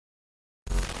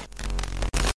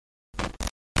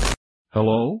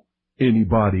Hello?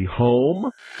 Anybody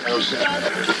home?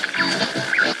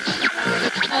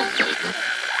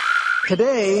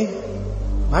 Today,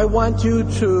 I want you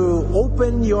to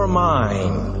open your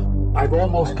mind. I've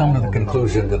almost come to the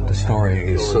conclusion that the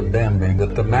story is so damning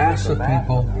that the mass of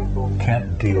people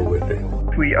can't deal with it.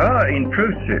 We are in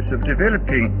process of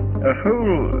developing a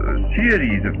whole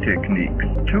series of techniques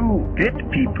to get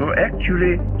people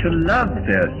actually to love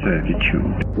their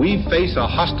servitude. We face a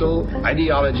hostile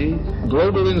ideology,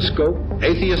 global in scope,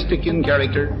 atheistic in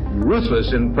character,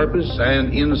 ruthless in purpose,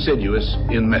 and insidious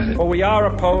in method. For we are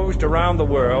opposed around the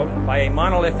world by a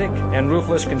monolithic and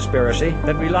ruthless conspiracy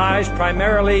that relies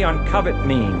primarily on covert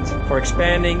means for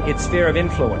expanding its sphere of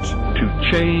influence. To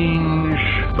change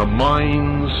the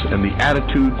minds and the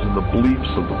attitudes and the beliefs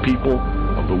of the people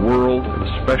of the world, and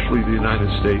especially the United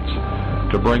States,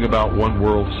 to bring about one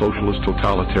world socialist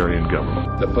totalitarian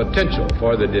government. The potential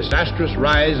for the disastrous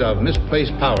rise of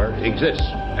misplaced power exists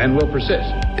and will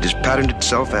persist. It has patterned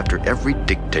itself after every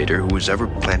dictator who has ever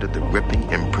planted the ripping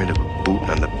imprint of a boot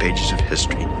on the pages of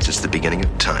history since the beginning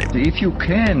of time. If you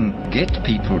can get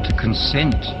people to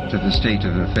consent to the state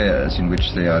of affairs in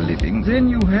which they are living, then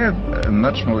you have a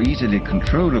much more easily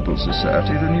controllable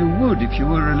society than you would if you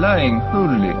were relying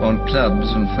wholly on clubs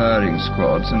and firing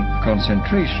squads and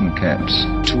concentration camps.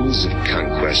 Tools of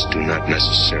conquest do not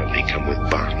necessarily come with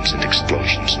bombs and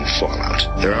explosions and fallout.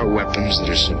 There are weapons that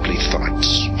are simply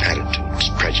thoughts, attitudes,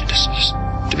 prejudices,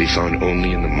 to be found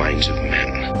only in the minds of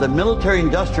men. The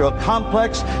military-industrial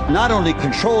complex not only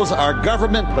controls our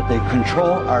government, but they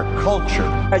control our culture.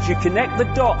 As you connect the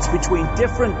dots between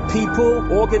different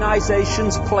people,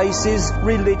 organizations, places,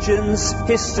 religions,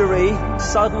 history,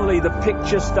 suddenly the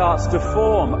picture starts to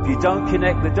form. If you don't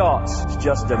connect the dots, it's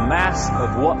just a mass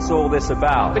of what's all this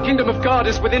about. The kingdom of God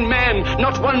is within man,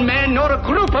 not one man nor a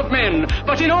group of men,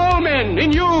 but in all men,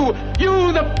 in you.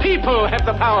 You, the people, have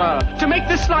the power to make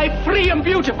this life free and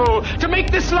beautiful, to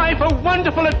make this life a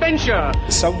wonderful adventure.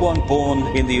 Someone born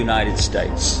in the United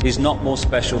States is not more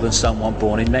special than someone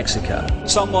born in Mexico.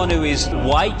 Someone who is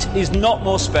white is not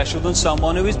more special than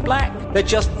someone who is black. They're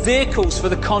just vehicles for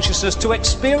the consciousness to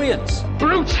experience.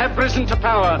 Brutes have risen to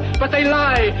power, but they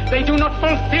lie. They do not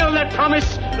fulfill that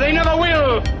promise. They never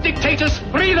will. Dictators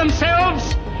free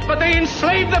themselves, but they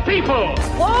enslave the people.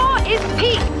 War is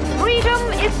peace. Freedom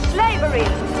is slavery.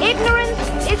 Ignorance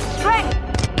is strength.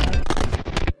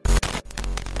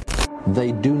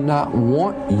 They do not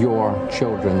want your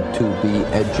children to be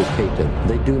educated.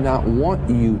 They do not want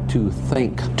you to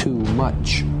think too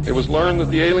much. It was learned that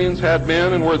the aliens had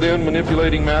been and were then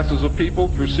manipulating masses of people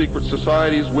through secret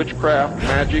societies, witchcraft,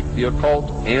 magic, the occult,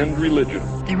 and religion.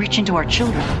 They reach into our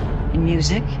children in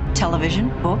music, television,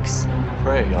 books.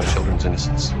 Prey on children's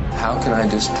innocence. How can I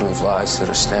disprove lies that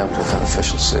are stamped with an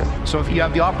official seal? So if you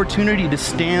have the opportunity to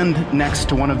stand next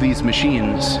to one of these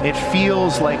machines, it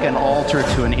feels like an altar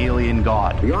to an alien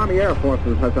god. The Army Air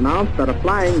Forces has announced that a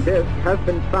flying disc has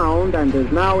been found and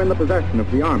is now in the possession of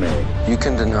the Army. You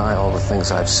can deny all the things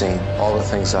I've seen, all the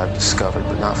things I've discovered,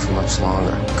 but not for much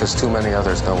longer, because too many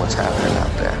others know what's happening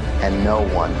out there. And no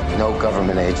one, no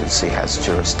government agency has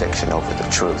jurisdiction over the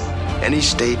truth. Any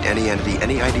state, any entity,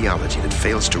 any ideology that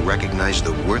fails to recognize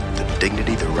the worth, the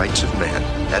dignity, the rights of man,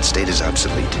 that state is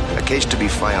obsolete. A case to be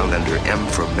filed under M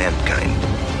for Mankind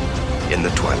in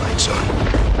the Twilight Zone.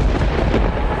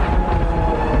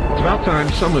 It's about time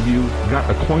some of you got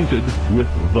acquainted with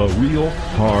the real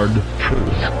hard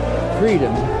truth.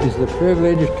 Freedom is the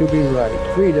privilege to be right.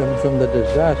 Freedom from the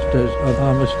disasters of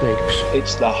our mistakes.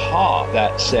 It's the heart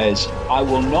that says, I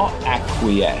will not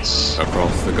acquiesce.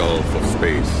 Across the gulf of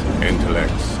space,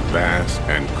 intellects, vast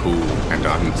and cool and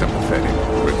unsympathetic,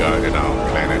 regarded our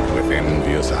planet with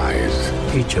envious eyes.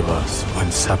 Each of us,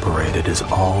 when separated, is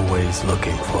always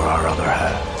looking for our other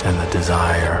half. And the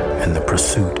desire and the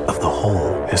pursuit of the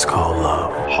whole is called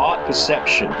love. Heart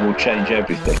perception will change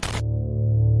everything.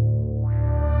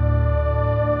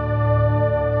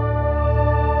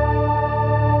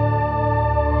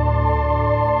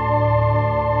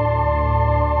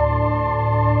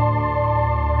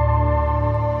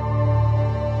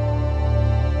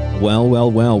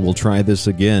 Well, we'll try this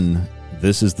again.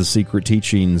 This is The Secret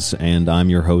Teachings, and I'm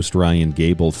your host, Ryan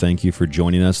Gable. Thank you for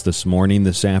joining us this morning,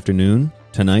 this afternoon,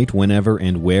 tonight, whenever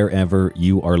and wherever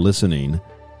you are listening,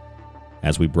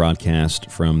 as we broadcast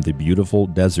from the beautiful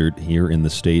desert here in the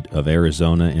state of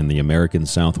Arizona in the American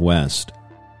Southwest.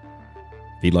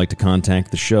 If you'd like to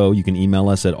contact the show, you can email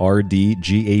us at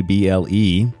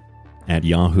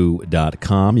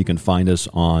rdgable@yahoo.com. You can find us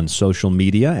on social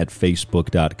media at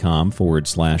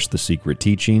facebook.com/The Secret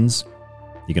Teachings.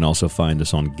 You can also find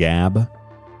us on Gab,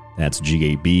 that's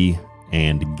Gab,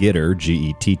 and Getter,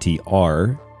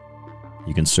 Gettr.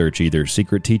 You can search either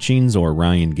Secret Teachings or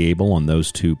Ryan Gable on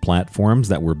those two platforms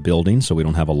that we're building, so we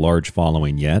don't have a large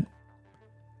following yet.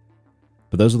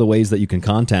 But those are the ways that you can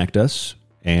contact us.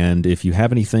 And if you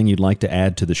have anything you'd like to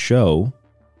add to the show,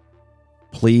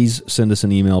 please send us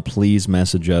an email. Please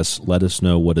message us. Let us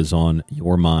know what is on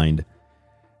your mind.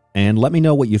 And let me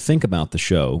know what you think about the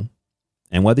show.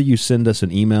 And whether you send us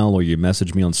an email or you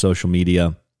message me on social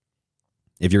media,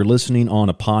 if you're listening on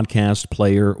a podcast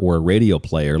player or a radio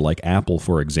player like Apple,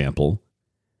 for example,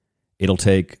 it'll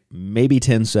take maybe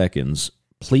 10 seconds.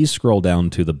 Please scroll down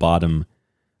to the bottom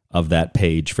of that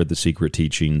page for the Secret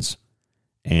Teachings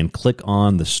and click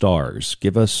on the stars.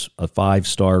 Give us a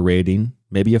 5-star rating,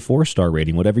 maybe a 4-star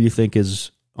rating, whatever you think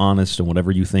is honest and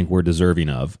whatever you think we're deserving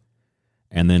of.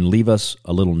 And then leave us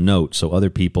a little note so other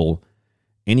people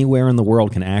anywhere in the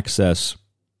world can access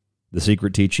the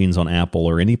Secret Teachings on Apple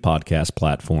or any podcast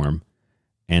platform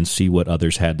and see what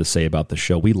others had to say about the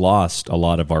show. We lost a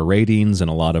lot of our ratings and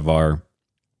a lot of our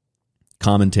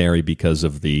commentary because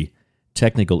of the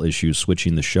technical issues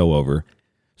switching the show over.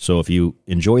 So if you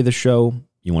enjoy the show,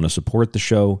 you want to support the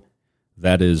show,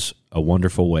 that is a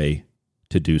wonderful way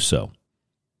to do so.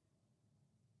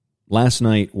 Last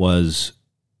night was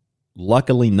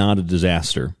luckily not a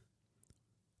disaster,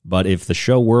 but if the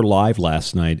show were live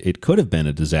last night, it could have been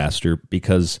a disaster,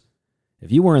 because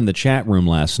if you were in the chat room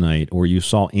last night or you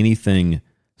saw anything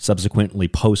subsequently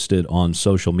posted on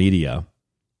social media,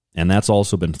 and that's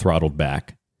also been throttled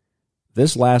back,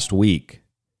 this last week,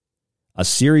 a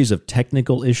series of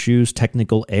technical issues,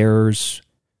 technical errors,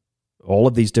 all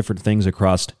of these different things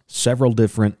across several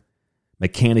different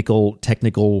mechanical,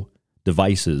 technical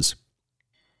devices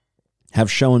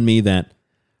have shown me that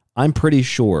I'm pretty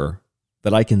sure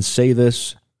that I can say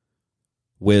this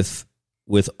with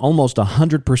almost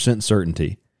 100%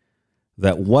 certainty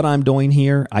that what I'm doing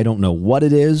here, I don't know what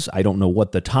it is, I don't know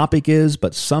what the topic is,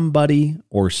 but somebody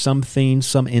or something,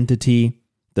 some entity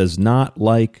does not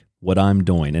like what I'm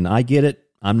doing. And I get it.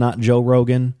 I'm not Joe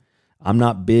Rogan. I'm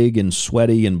not big and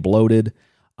sweaty and bloated.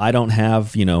 I don't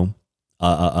have,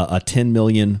 a 10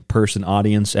 million person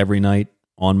audience every night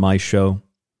on my show.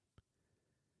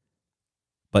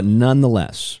 But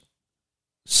nonetheless,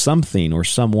 something or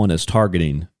someone is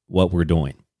targeting what we're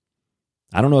doing.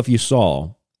 I don't know if you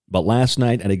saw, but last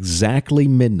night at exactly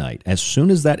midnight, as soon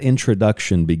as that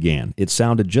introduction began, it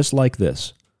sounded just like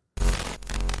this.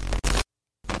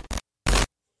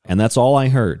 And that's all I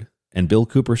heard. And Bill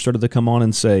Cooper started to come on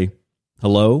and say,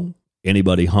 "Hello,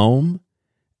 anybody home?"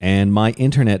 And my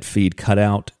internet feed cut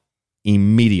out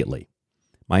immediately.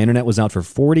 My internet was out for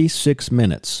 46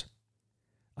 minutes.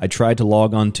 I tried to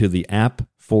log on to the app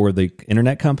for the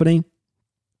internet company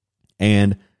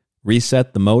and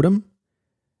reset the modem.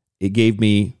 It gave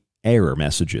me error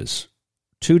messages,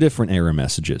 2 different error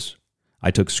messages.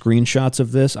 I took screenshots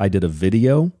of this. I did a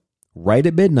video. Right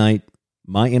at midnight,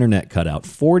 my internet cut out.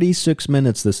 46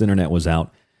 minutes this internet was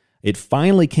out. It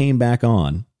finally came back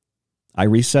on. I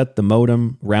reset the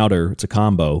modem router. It's a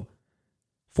combo.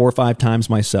 4 or 5 times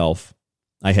myself.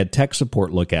 I had tech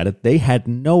support look at it. They had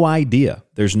no idea.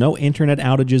 There's no internet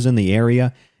outages in the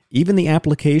area. Even the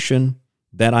application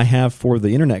that I have for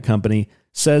the internet company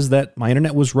says that my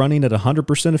internet was running at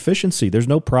 100% efficiency. There's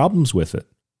no problems with it.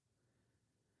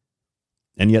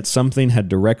 And yet something had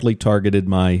directly targeted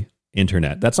my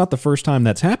internet. That's not the first time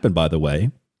that's happened, by the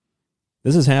way.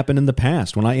 This has happened in the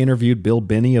past. When I interviewed Bill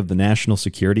Binney of the National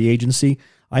Security Agency,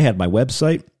 I had my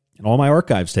website and all my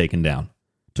archives taken down.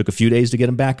 Took a few days to get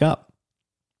them back up.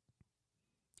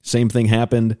 Same thing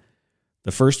happened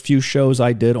the first few shows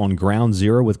I did on Ground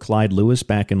Zero with Clyde Lewis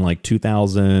back in like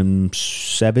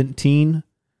 2017,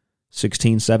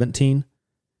 16, 17.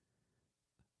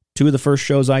 2 of the first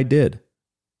shows I did,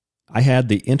 I had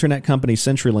the internet company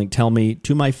CenturyLink tell me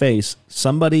to my face,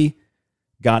 somebody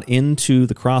got into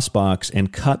the crossbox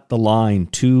and cut the line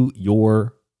to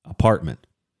your apartment.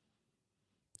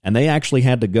 And they actually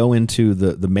had to go into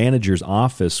the manager's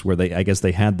office where I guess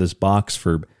they had this box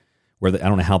for where I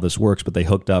don't know how this works, but they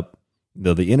hooked up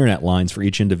the internet lines for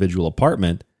each individual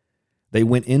apartment. They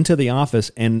went into the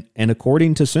office and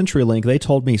according to CenturyLink, they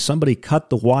told me somebody cut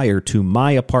the wire to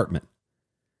my apartment.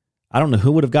 I don't know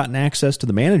who would have gotten access to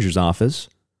the manager's office.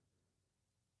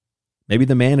 Maybe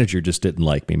the manager just didn't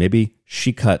like me. Maybe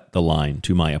she cut the line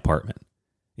to my apartment.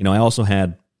 I also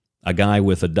had a guy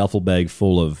with a duffel bag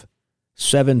full of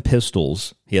 7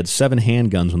 pistols. He had 7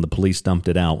 handguns when the police dumped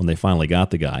it out when they finally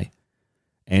got the guy.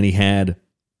 And he had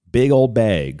big old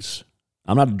bags.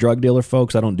 I'm not a drug dealer,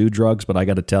 folks. I don't do drugs, but I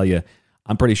got to tell you,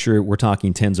 I'm pretty sure we're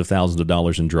talking tens of thousands of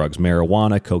dollars in drugs.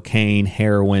 Marijuana, cocaine,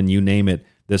 heroin, you name it.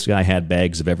 this guy had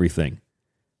bags of everything.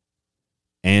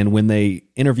 And when they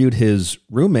interviewed his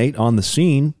roommate on the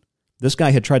scene, this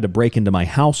guy had tried to break into my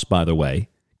house, by the way,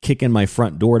 kick in my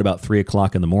front door at about 3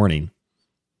 o'clock in the morning.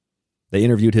 They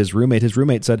interviewed his roommate. His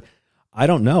roommate said, I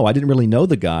don't know. I didn't really know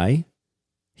the guy.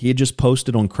 He had just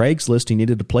posted on Craigslist he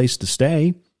needed a place to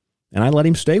stay, and I let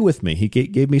him stay with me. He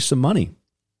gave me some money.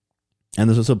 And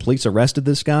the police arrested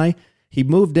this guy. He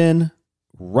moved in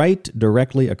right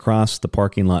directly across the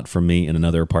parking lot from me in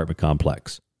another apartment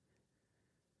complex.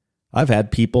 I've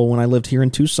had people, when I lived here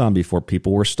in Tucson before,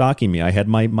 people were stalking me. I had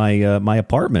my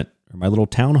apartment, or my little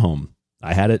townhome.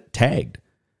 I had it tagged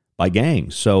by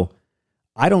gangs. So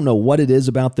I don't know what it is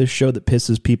about this show that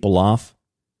pisses people off,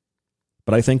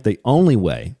 but I think the only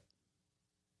way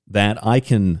that I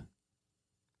can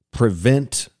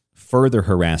prevent further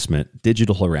harassment,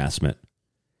 digital harassment,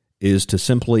 is to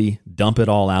simply dump it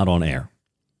all out on air.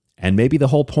 And maybe the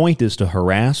whole point is to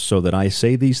harass so that I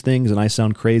say these things and I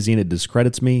sound crazy and it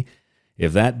discredits me.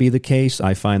 If that be the case,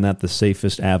 I find that the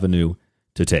safest avenue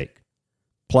to take.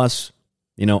 Plus,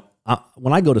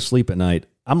 when I go to sleep at night,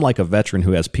 I'm like a veteran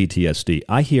who has PTSD.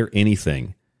 I hear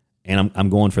anything, and I'm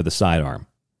going for the sidearm.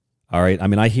 All right? I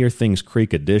mean, I hear things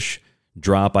creak, a dish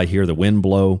drop. I hear the wind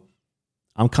blow.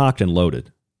 I'm cocked and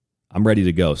loaded. I'm ready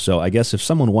to go. So I guess if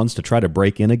someone wants to try to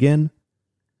break in again,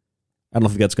 I don't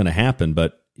think that's going to happen,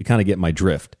 but you kind of get my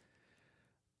drift.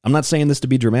 I'm not saying this to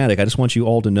be dramatic. I just want you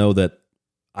all to know that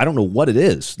I don't know what it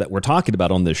is that we're talking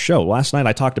about on this show. Last night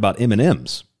I talked about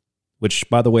M&Ms, which,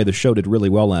 by the way, the show did really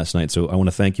well last night. So I want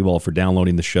to thank you all for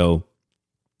downloading the show,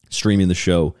 streaming the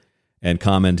show, and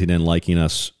commenting and liking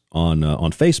us on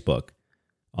Facebook,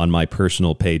 on my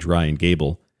personal page, Ryan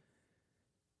Gable.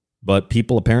 But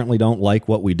people apparently don't like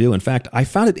what we do. In fact, I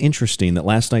found it interesting that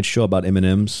last night's show about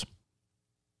M&Ms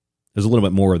is a little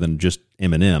bit more than just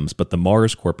M&Ms, but the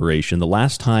Mars Corporation, the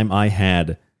last time I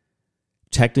had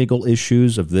technical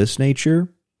issues of this nature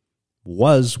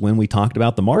was when we talked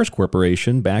about the Mars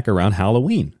Corporation back around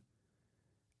Halloween.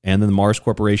 And then the Mars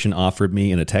Corporation offered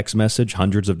me in a text message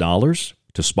hundreds of dollars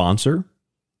to sponsor.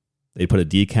 They put a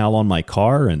decal on my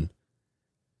car, and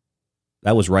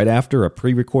that was right after a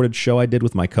pre-recorded show I did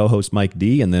with my co-host Mike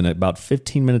D. And then about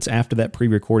 15 minutes after that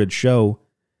pre-recorded show,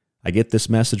 I get this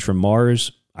message from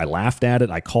Mars. I laughed at it.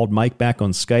 I called Mike back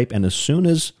on Skype, and as soon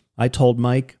as I told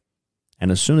Mike,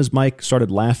 and as soon as Mike started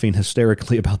laughing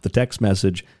hysterically about the text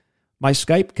message, my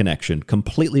Skype connection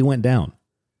completely went down.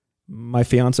 My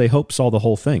fiance Hope saw the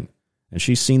whole thing, and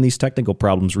she's seen these technical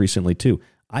problems recently too.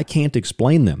 I can't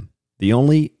explain them. The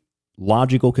only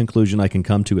logical conclusion I can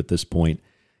come to at this point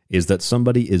is that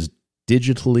somebody is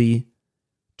digitally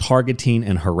targeting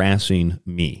and harassing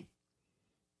me.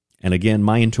 And again,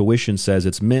 my intuition says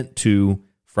it's meant to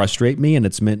frustrate me, and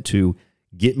it's meant to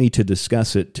get me to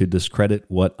discuss it, to discredit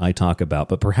what I talk about.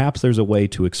 But perhaps there's a way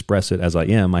to express it as I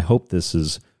am. I hope this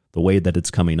is the way that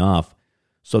it's coming off,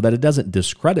 so that it doesn't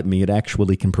discredit me. It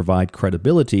actually can provide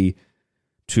credibility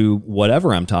to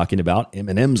whatever I'm talking about,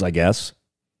 M&Ms, I guess,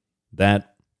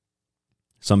 that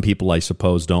some people, I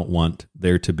suppose, don't want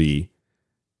there to be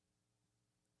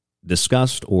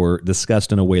discussed, or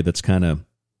discussed in a way that's kind of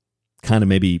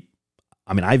maybe,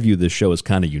 I mean, I view this show as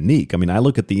kind of unique. I mean, I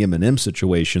look at the M&M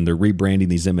situation. They're rebranding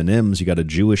these M&Ms. You got a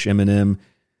Jewish M&M.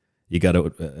 You got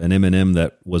an M&M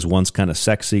that was once kind of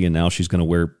sexy, and now she's going to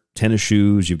wear tennis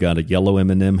shoes. You've got a yellow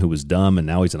M&M who was dumb, and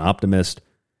now he's an optimist.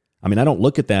 I mean, I don't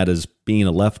look at that as being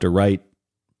a left or right,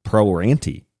 pro or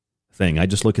anti thing. I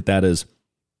just look at that as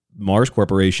Mars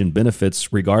Corporation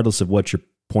benefits regardless of what your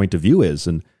point of view is.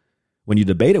 And when you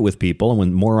debate it with people, and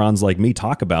when morons like me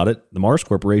talk about it, the Mars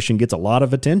Corporation gets a lot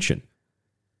of attention.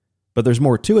 But there's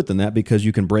more to it than that, because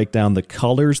you can break down the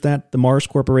colors that the Mars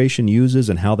Corporation uses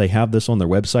and how they have this on their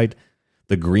website.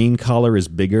 The green color is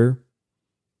bigger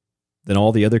than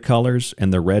all the other colors,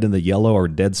 and the red and the yellow are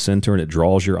dead center, and it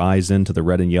draws your eyes into the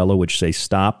red and yellow, which say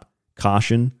stop,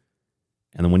 caution.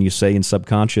 And then when you say in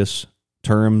subconscious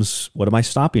terms, what am I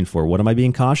stopping for? What am I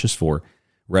being cautious for?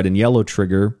 Red and yellow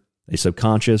trigger a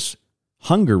subconscious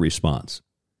hunger response.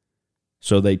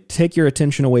 So they take your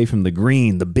attention away from the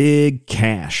green, the big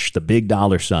cash, the big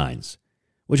dollar signs,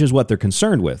 which is what they're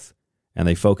concerned with. And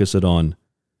they focus it on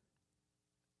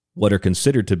what are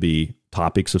considered to be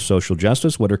topics of social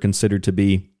justice, what are considered to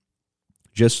be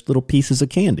just little pieces of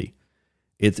candy.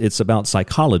 It's about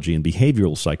psychology and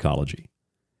behavioral psychology.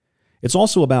 It's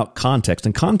also about context,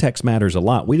 and context matters a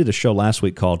lot. We did a show last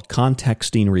week called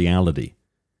Contexting Reality.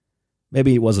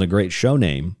 Maybe it wasn't a great show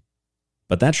name,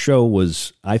 but that show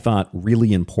was, I thought,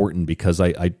 really important because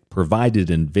I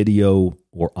provided in video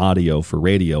or audio for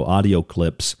radio, audio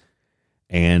clips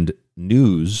and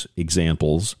news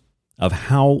examples of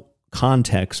how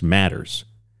context matters.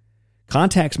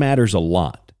 Context matters a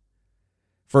lot.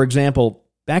 For example,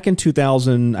 back in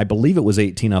 2000, I believe it was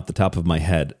 18 off the top of my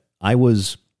head, I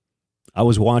was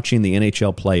watching the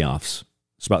NHL playoffs.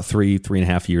 It's about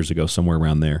 3.5 years ago, somewhere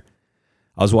around there.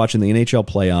 I was watching the NHL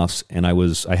playoffs, and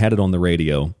I had it on the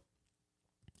radio,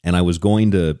 and I was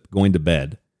going to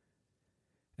bed.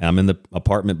 And I'm in the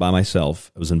apartment by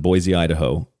myself. I was in Boise,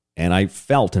 Idaho, and I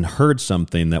felt and heard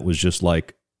something that was just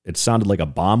like, it sounded like a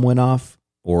bomb went off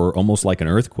or almost like an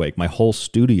earthquake. My whole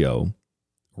studio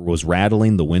was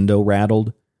rattling, the window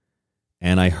rattled,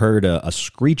 and I heard a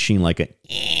screeching like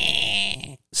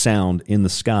a sound in the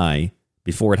sky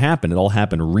before it happened. It all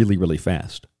happened really, really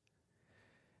fast.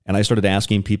 And I started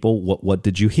asking people, what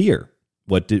did you hear?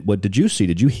 What did you see?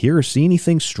 Did you hear or see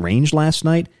anything strange last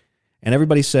night? And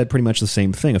everybody said pretty much the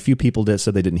same thing. A few people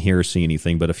said they didn't hear or see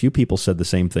anything, but a few people said the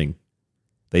same thing.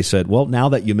 They said, well, now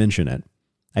that you mention it,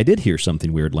 I did hear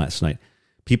something weird last night.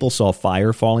 People saw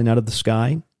fire falling out of the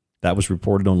sky. That was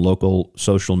reported on local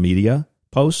social media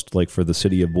posts, like for the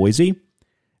city of Boise.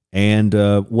 And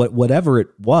whatever it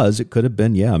was, it could have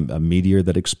been, a meteor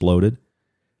that exploded.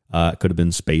 It could have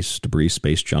been space debris,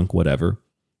 space junk, whatever.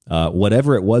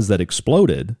 Whatever it was that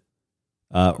exploded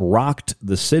rocked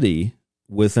the city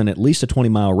within at least a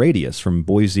 20-mile radius from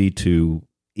Boise to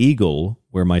Eagle,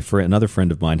 where another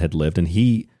friend of mine had lived, and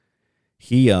he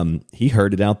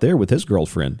heard it out there with his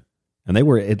girlfriend, and they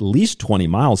were at least 20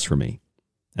 miles from me,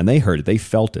 and they heard it, they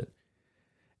felt it.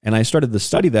 And I started to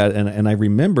study that, and I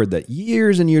remembered that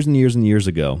years and years and years and years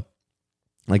ago,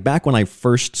 like back when I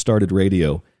first started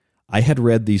radio, I had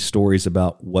read these stories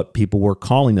about what people were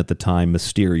calling at the time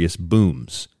mysterious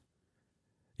booms.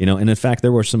 And in fact,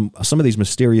 there were some of these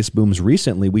mysterious booms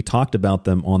recently. We talked about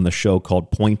them on the show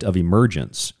called Point of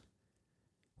Emergence.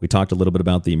 We talked a little bit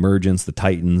about the Emergence, the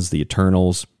Titans, the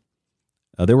Eternals.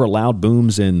 There were loud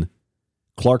booms in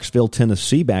Clarksville,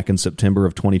 Tennessee back in September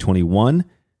of 2021.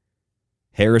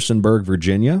 Harrisonburg,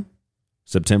 Virginia,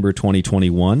 September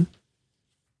 2021.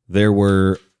 There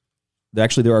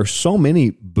are so many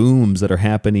booms that are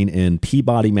happening in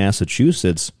Peabody,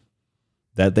 Massachusetts,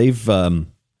 that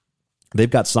they've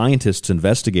got scientists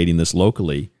investigating this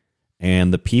locally,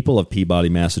 and the people of Peabody,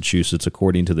 Massachusetts,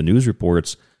 according to the news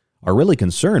reports, are really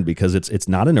concerned because it's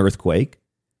not an earthquake,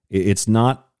 it's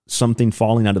not something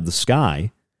falling out of the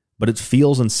sky, but it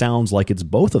feels and sounds like it's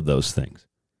both of those things.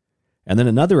 And then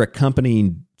another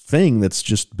accompanying thing that's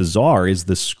just bizarre is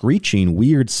the screeching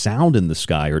weird sound in the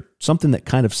sky, or something that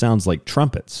kind of sounds like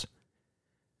trumpets.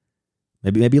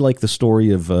 Maybe like the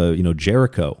story of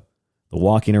Jericho, the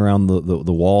walking around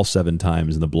the wall 7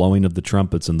 times and the blowing of the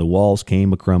trumpets, and the walls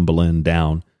came a-crumbling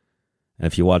down. And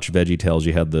if you watch VeggieTales,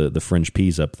 you had the French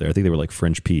peas up there. I think they were like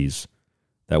French peas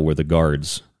that were the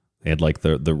guards. They had like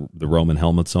the Roman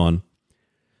helmets on.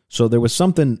 So there was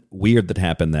something weird that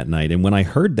happened that night. And when I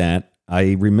heard that,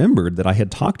 I remembered that I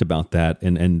had talked about that,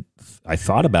 and I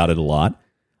thought about it a lot.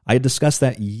 I had discussed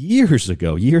that years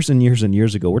ago, years and years and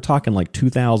years ago. We're talking like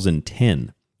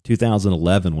 2010,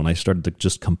 2011, when I started to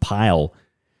just compile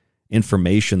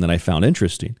information that I found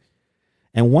interesting.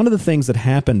 And one of the things that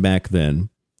happened back then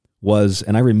was,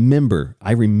 and I remember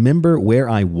where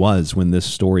I was when this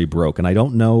story broke. And I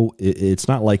don't know, it's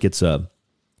not like it's like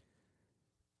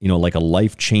a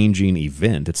life-changing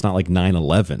event. It's not like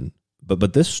 9/11.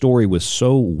 But this story was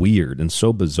so weird and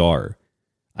so bizarre.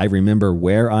 I remember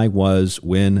where I was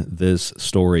when this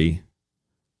story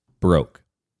broke.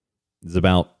 It's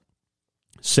about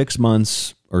 6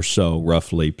 months or so,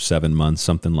 roughly 7 months,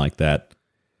 something like that,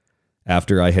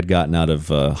 after I had gotten out of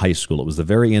high school. It was the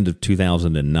very end of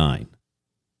 2009.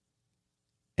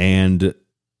 And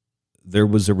there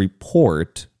was a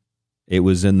report, it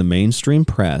was in the mainstream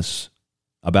press,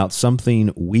 about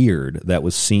something weird that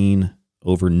was seen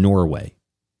over Norway.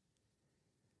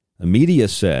 The media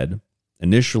said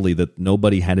initially that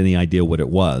nobody had any idea what it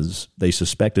was. They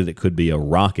suspected it could be a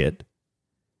rocket.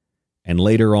 And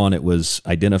later on, it was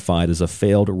identified as a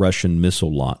failed Russian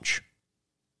missile launch.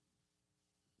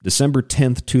 December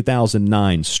 10th,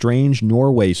 2009, strange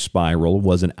Norway spiral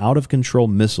was an out-of-control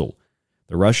missile.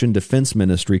 The Russian Defense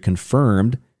Ministry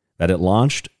confirmed that it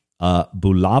launched a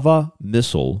Bulava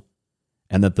missile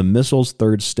and that the missile's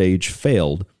third stage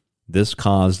failed. This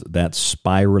caused that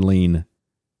spiraling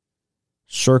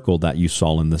circle that you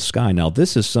saw in the sky. Now,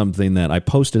 this is something that I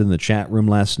posted in the chat room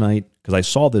last night because I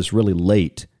saw this really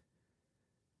late,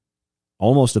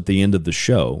 almost at the end of the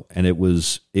show, and it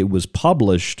was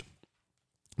published.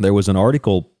 There was an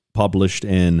article published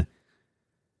in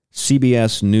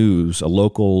CBS News, a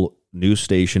local news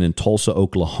station in Tulsa,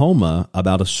 Oklahoma,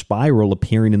 about a spiral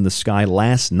appearing in the sky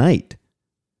last night,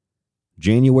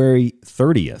 January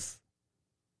 30th.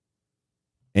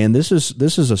 And this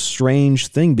is a strange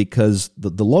thing because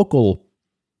the local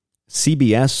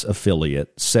CBS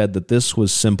affiliate said that this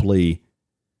was simply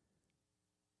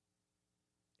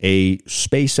a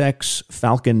SpaceX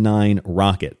Falcon 9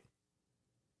 rocket,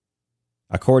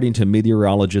 according to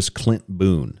meteorologist Clint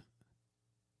Boone.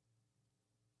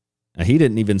 Now, he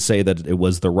didn't even say that it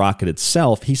was the rocket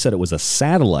itself. He said it was a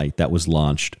satellite that was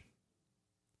launched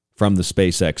from the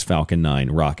SpaceX Falcon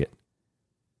 9 rocket.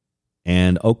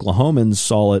 And Oklahomans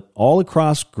saw it all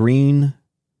across green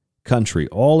country,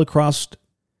 all across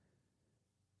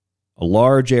a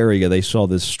large area. They saw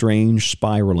this strange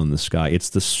spiral in the sky. It's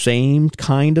the same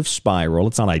kind of spiral.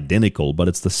 It's not identical, but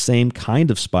it's the same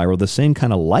kind of spiral, the same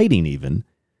kind of lighting even.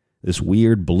 This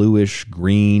weird bluish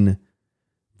green,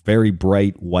 very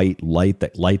bright white light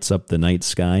that lights up the night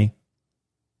sky.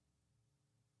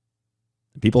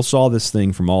 People saw this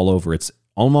thing from all over. It's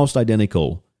almost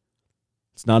identical.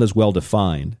 It's not as well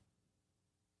defined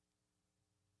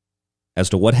as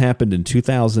to what happened in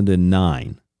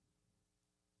 2009.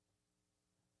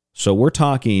 So we're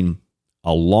talking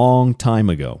a long time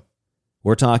ago.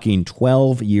 We're talking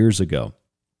 12 years ago.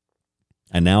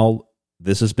 And now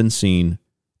this has been seen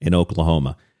in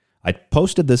Oklahoma. I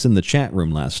posted this in the chat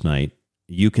room last night.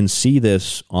 You can see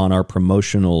this on our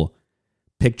promotional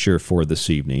picture for this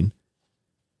evening.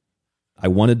 I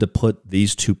wanted to put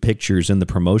these two pictures in the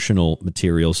promotional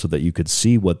material so that you could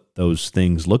see what those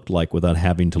things looked like without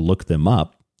having to look them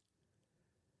up.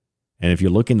 And if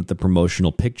you're looking at the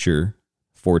promotional picture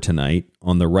for tonight,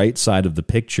 on the right side of the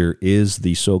picture is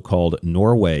the so-called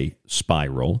Norway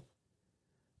spiral.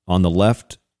 On the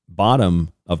left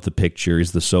bottom of the picture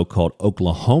is the so-called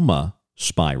Oklahoma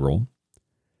spiral.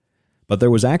 But there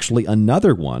was actually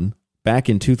another one back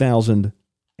in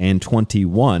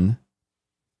 2021,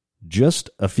 just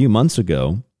a few months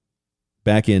ago,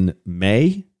 back in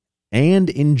May and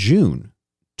in June,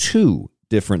 2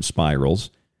 different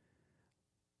spirals.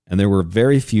 And there were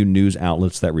very few news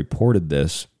outlets that reported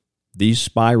this. These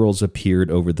spirals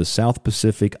appeared over the South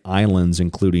Pacific islands,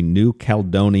 including New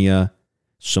Caledonia,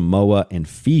 Samoa, and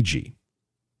Fiji.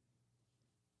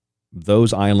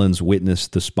 Those islands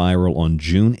witnessed the spiral on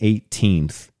June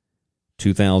 18th,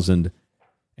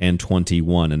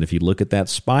 2021. And if you look at that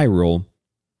spiral,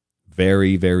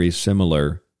 very, very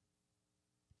similar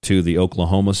to the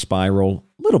Oklahoma spiral,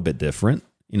 a little bit different.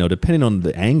 You know, depending on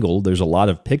the angle, there's a lot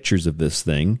of pictures of this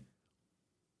thing.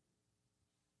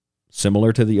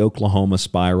 Similar to the Oklahoma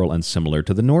spiral and similar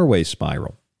to the Norway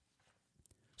spiral.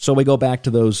 So we go back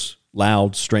to those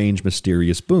loud, strange,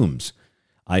 mysterious booms.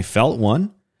 I felt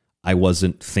one. I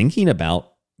wasn't thinking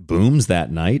about booms that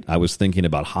night. I was thinking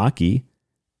about hockey,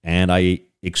 and I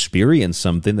experienced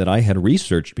something that I had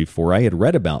researched before, I had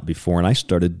read about before, and I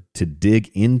started to dig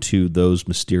into those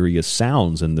mysterious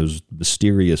sounds and those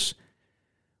mysterious,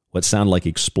 what sound like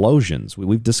explosions.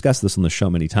 We've discussed this on the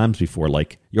show many times before,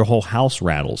 like your whole house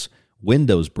rattles,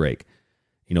 windows break,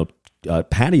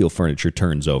 patio furniture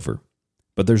turns over.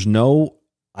 But there's no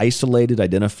isolated,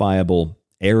 identifiable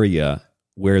area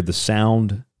where the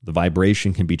sound, the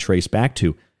vibration can be traced back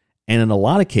to. And in a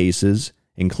lot of cases,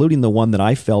 including the one that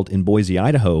I felt in Boise,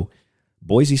 Idaho,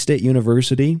 Boise State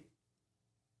University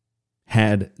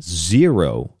had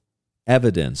zero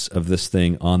evidence of this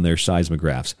thing on their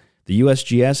seismographs. The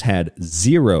USGS had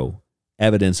zero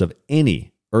evidence of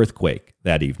any earthquake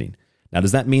that evening. Now,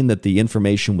 does that mean that the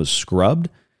information was scrubbed?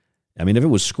 I mean, if it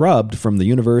was scrubbed from the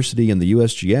university and the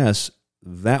USGS,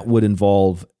 that would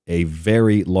involve a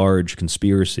very large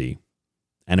conspiracy,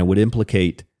 and it would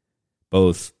implicate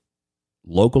both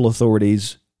local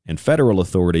authorities and federal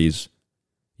authorities,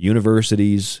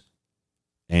 universities,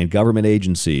 and government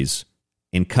agencies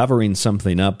in covering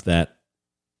something up that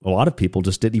a lot of people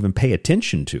just didn't even pay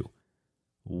attention to.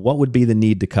 What would be the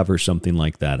need to cover something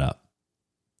like that up?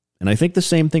 And I think the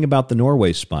same thing about the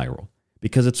Norway spiral,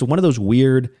 because it's one of those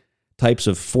weird types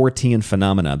of Fortean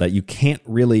phenomena that you can't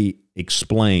really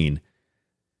explain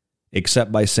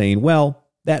except by saying, well,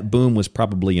 that boom was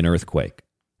probably an earthquake,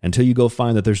 until you go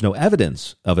find that there's no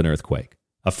evidence of an earthquake.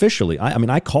 Officially,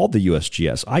 I called the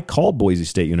USGS. I called Boise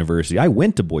State University. I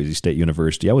went to Boise State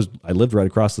University. I lived right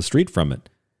across the street from it,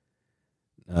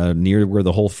 near where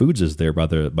the Whole Foods is there by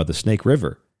the Snake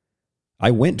River.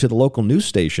 I went to the local news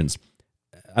stations.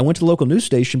 I went to the local news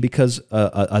station because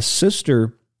a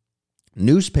sister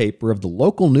newspaper of the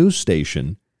local news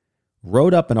station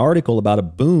wrote up an article about a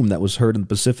boom that was heard in the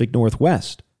Pacific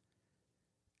Northwest.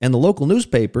 And the local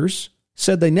newspapers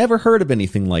said they never heard of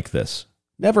anything like this.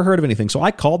 Never heard of anything. So I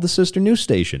called the sister news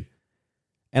station.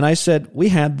 And I said, we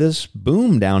had this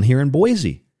boom down here in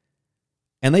Boise.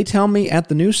 And they tell me at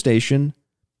the news station,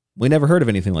 We never heard of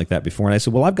anything like that before. And I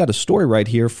said, well, I've got a story right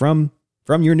here from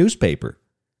your newspaper.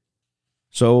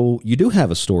 So you do have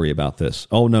a story about this.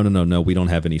 Oh, no, we don't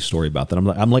have any story about that.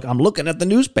 I'm looking at the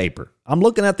newspaper. I'm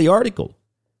looking at the article.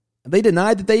 They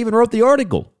denied that they even wrote the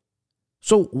article.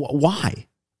 So why?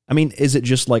 I mean, is it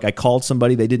just like I called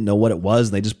somebody, they didn't know what it was,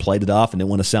 and they just played it off and didn't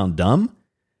want to sound dumb?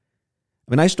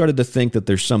 I mean, I started to think that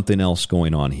there's something else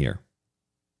going on here.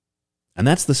 And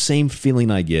that's the same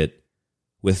feeling I get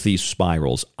with these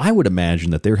spirals. I would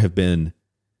imagine that there have been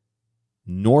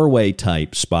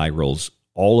Norway-type spirals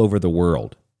all over the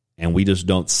world, and we just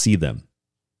don't see them.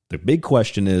 The big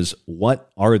question is, what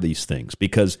are these things?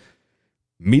 Because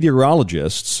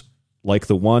meteorologists, like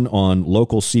the one on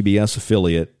local CBS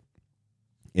affiliate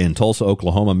in Tulsa,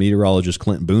 Oklahoma, meteorologist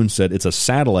Clint Boone said it's a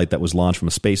satellite that was launched from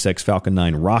a SpaceX Falcon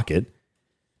 9 rocket.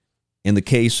 In the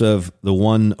case of the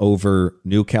one over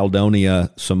New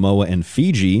Caledonia, Samoa, and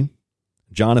Fiji,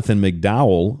 Jonathan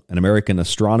McDowell, an American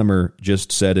astronomer,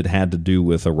 just said it had to do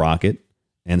with a rocket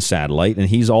and satellite. And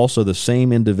he's also the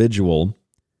same individual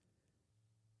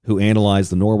who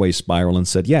analyzed the Norway spiral and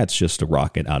said, yeah, it's just a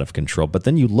rocket out of control. But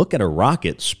then you look at a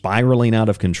rocket spiraling out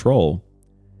of control,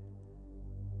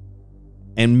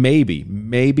 and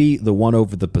maybe the one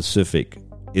over the Pacific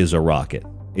is a rocket.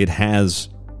 It has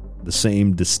the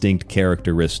same distinct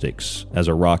characteristics as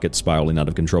a rocket spiraling out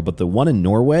of control. But the one in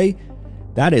Norway,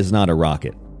 that is not a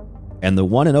rocket. And the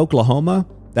one in Oklahoma,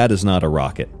 that is not a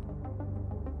rocket.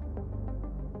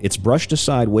 It's brushed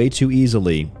aside way too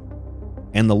easily.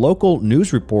 And the local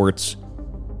news reports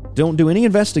don't do any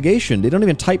investigation. They don't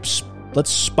even type,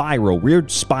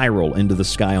 weird spiral into the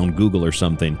sky on Google or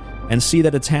something and see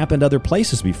that it's happened other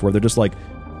places before. They're just like,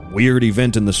 weird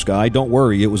event in the sky. Don't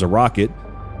worry, it was a rocket.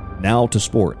 Now to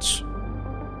sports.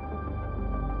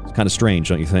 It's kind of strange,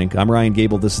 don't you think? I'm Ryan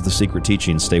Gable. This is The Secret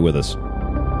Teachings. Stay with us.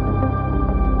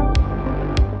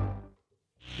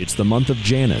 It's the month of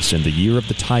Janus and the year of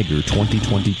the Tiger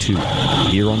 2022.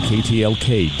 Here on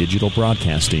KTLK Digital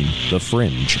Broadcasting, The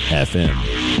Fringe FM.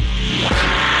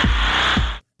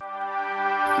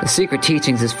 The Secret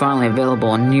Teachings is finally available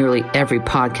on nearly every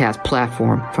podcast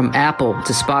platform, from Apple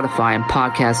to Spotify and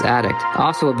Podcast Addict.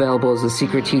 Also available is The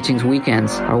Secret Teachings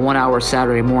Weekends, our 1-hour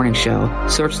Saturday morning show.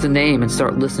 Search the name and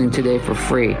start listening today for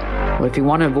free. But if you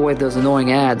want to avoid those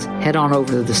annoying ads, head on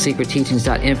over to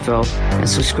thesecretteachings.info and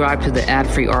subscribe to the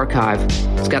ad-free archive.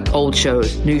 It's got old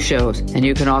shows, new shows, and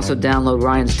you can also download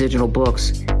Ryan's digital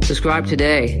books. Subscribe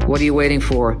today. What are you waiting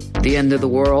for? The end of the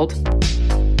world?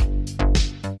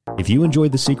 If you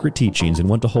enjoyed The Secret Teachings and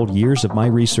want to hold years of my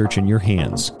research in your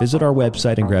hands, visit our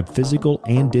website and grab physical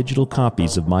and digital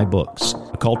copies of my books.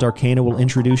 Occult Arcana will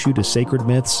introduce you to sacred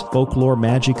myths, folklore,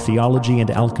 magic, theology,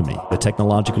 and alchemy. The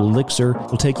Technological Elixir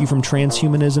will take you from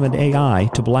transhumanism and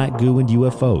AI to black goo and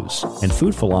UFOs. And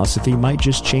Food Philosophy might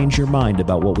just change your mind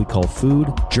about what we call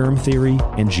food, germ theory,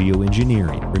 and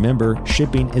geoengineering. Remember,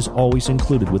 shipping is always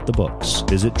included with the books.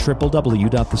 Visit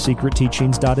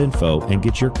www.thesecretteachings.info and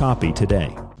get your copy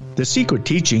today. The Secret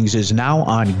Teachings is now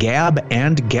on Gab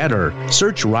and Getter.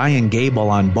 Search Ryan Gable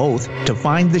on both to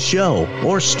find the show,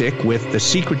 or stick with The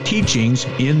Secret Teachings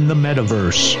in the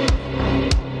metaverse.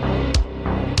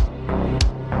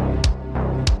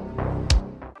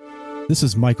 This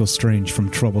is Michael Strange from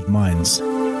Troubled Minds.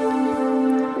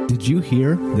 Did you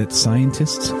hear that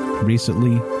scientists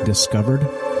recently discovered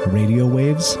radio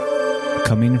waves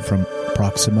coming from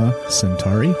Proxima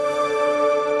Centauri?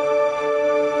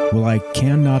 Well, I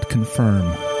cannot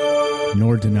confirm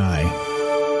nor deny.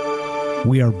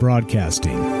 We are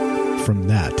broadcasting from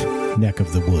that neck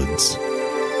of the woods.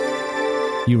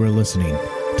 You are listening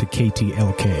to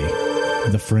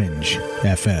KTLK, The Fringe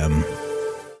FM.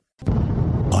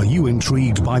 Are you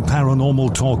intrigued by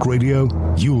Paranormal Talk Radio?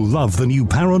 You'll love the new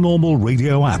Paranormal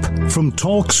Radio app from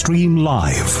TalkStream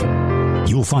Live.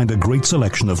 You'll find a great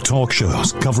selection of talk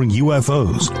shows covering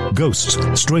UFOs, ghosts,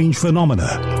 strange phenomena,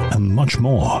 and much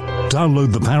more.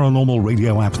 Download the Paranormal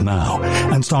Radio app now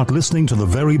and start listening to the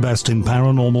very best in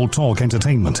paranormal talk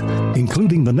entertainment,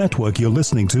 including the network you're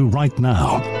listening to right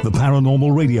now, the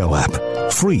Paranormal Radio app,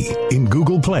 free in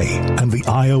Google Play and the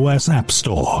iOS App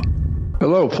Store.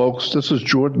 Hello, folks. This is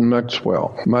Jordan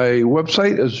Maxwell. My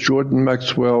website is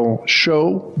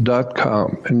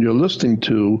jordanmaxwellshow.com, and you're listening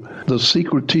to The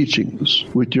Secret Teachings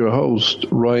with your host,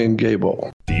 Ryan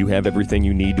Gable. Do you have everything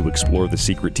you need to explore The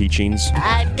Secret Teachings?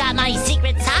 I've got my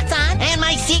secret socks on, and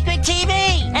my secret TV,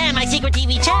 and my secret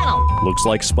TV channel. Looks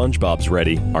like SpongeBob's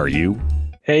ready. Are you?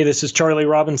 Hey, this is Charlie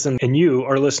Robinson, and you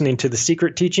are listening to The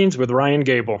Secret Teachings with Ryan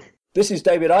Gable. This is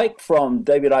David Icke from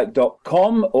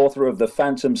davidicke.com, author of The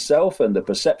Phantom Self and The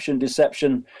Perception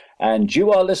Deception, and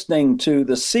you are listening to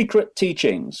The Secret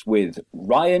Teachings with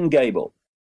Ryan Gable.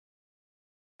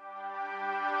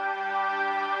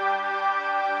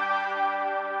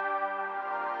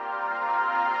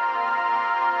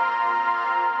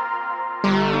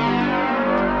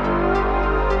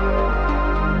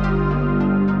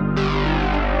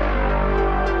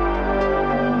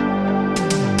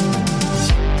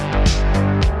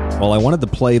 Well, I wanted to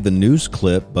play the news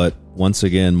clip, but once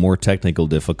again, more technical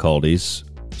difficulties.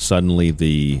 Suddenly,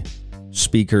 the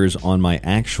speakers on my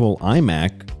actual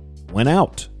iMac went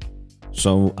out.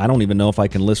 So I don't even know if I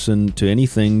can listen to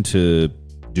anything to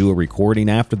do a recording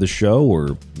after the show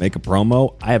or make a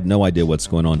promo. I have no idea what's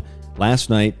going on. Last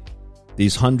night,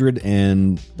 these $110,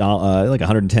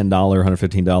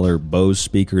 $115 Bose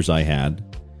speakers I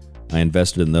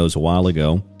invested in those a while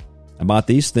ago. I bought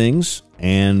these things,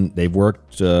 and they've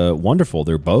worked wonderful.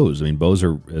 They're Bose. I mean, Bose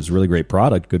is a really great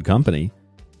product, good company.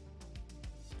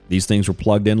 These things were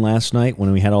plugged in last night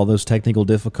when we had all those technical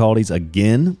difficulties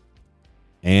again,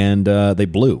 and they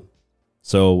blew.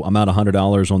 So I'm out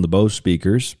 $100 on the Bose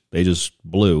speakers. They just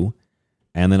blew.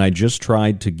 And then I just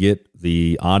tried to get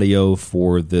the audio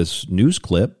for this news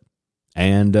clip,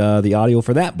 and the audio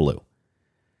for that blew.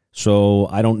 So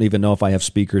I don't even know if I have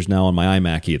speakers now on my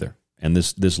iMac either. And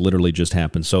this literally just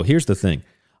happened. So here's the thing.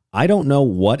 I don't know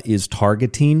what is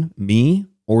targeting me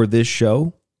or this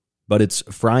show, but it's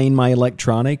frying my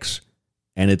electronics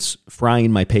and it's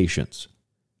frying my patience.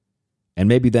 And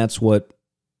maybe that's what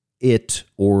it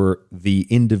or the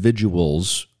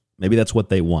individuals, maybe that's what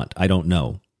they want. I don't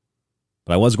know.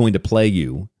 But I was going to play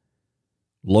you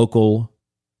local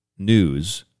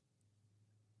news,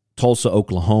 Tulsa,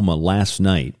 Oklahoma, last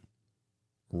night.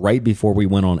 Right before we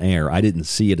went on air. I didn't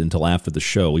see it until after the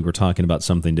show. We were talking about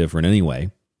something different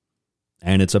anyway.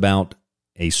 And it's about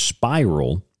a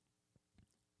spiral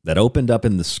that opened up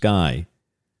in the sky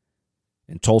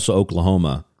in Tulsa,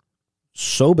 Oklahoma.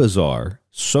 So bizarre,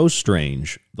 so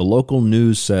strange. The local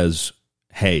news says,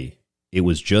 hey, it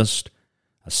was just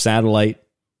a satellite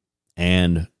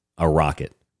and a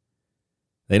rocket.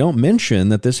 They don't mention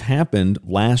that this happened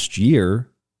last year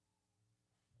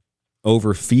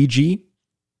over Fiji,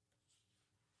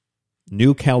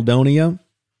 New Caledonia,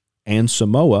 and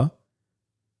Samoa,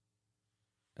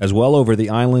 as well over the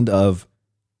island of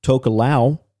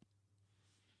Tokelau.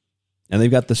 And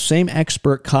they've got the same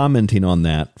expert commenting on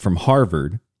that from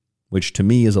Harvard, which to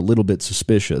me is a little bit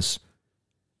suspicious,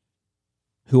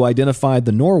 who identified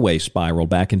the Norway spiral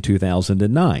back in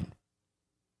 2009.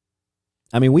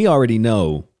 I mean, we already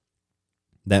know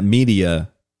that media,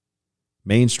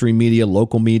 mainstream media,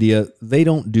 local media, they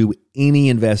don't do any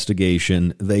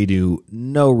investigation. They do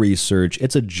no research.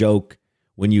 It's a joke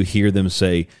when you hear them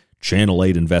say, Channel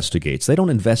 8 investigates. They don't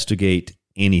investigate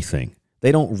anything.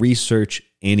 They don't research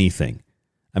anything.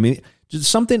 I mean,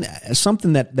 just something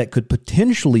that could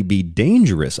potentially be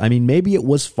dangerous. I mean, maybe it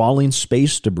was falling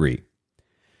space debris.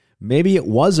 Maybe it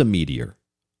was a meteor.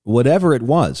 Whatever it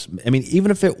was. I mean,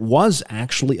 even if it was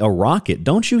actually a rocket,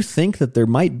 don't you think that there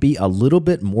might be a little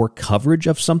bit more coverage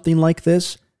of something like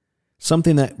this?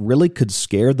 Something that really could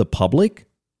scare the public?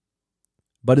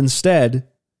 But instead,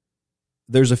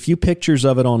 there's a few pictures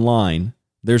of it online.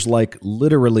 There's like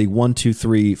literally 1, 2,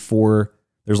 3, 4,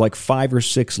 there's like 5 or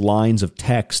 6 lines of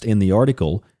text in the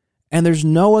article, and there's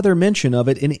no other mention of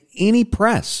it in any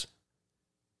press.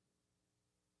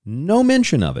 No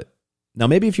mention of it. Now,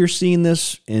 maybe if you're seeing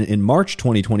this in March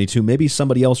 2022, maybe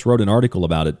somebody else wrote an article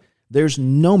about it. There's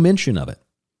no mention of it.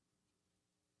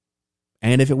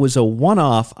 And if it was a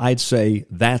one-off, I'd say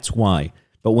that's why.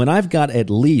 But when I've got at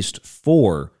least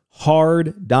 4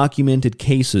 hard documented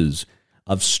cases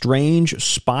of strange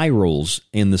spirals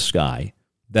in the sky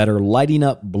that are lighting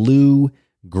up blue,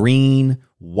 green,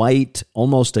 white,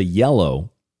 almost a yellow,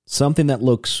 something that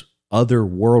looks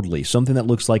otherworldly, something that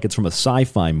looks like it's from a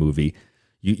sci-fi movie,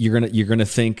 you're gonna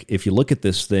think, if you look at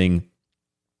this thing,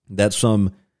 that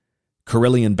some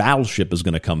Corellian battleship is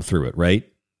going to come through it,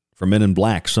 right? From Men in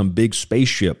Black, some big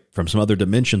spaceship from some other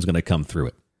dimension is going to come through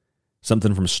it.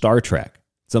 Something from Star Trek,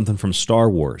 something from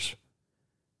Star Wars.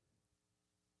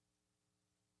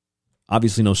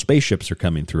 Obviously, no spaceships are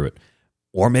coming through it.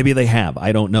 Or maybe they have,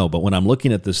 I don't know. But when I'm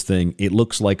looking at this thing, it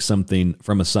looks like something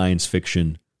from a science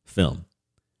fiction film.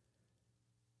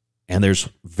 And there's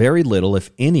very little,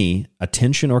 if any,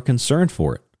 attention or concern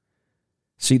for it.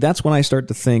 See, that's when I start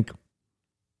to think,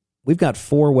 we've got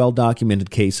 4 well-documented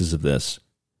cases of this,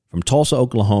 from Tulsa,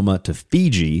 Oklahoma, to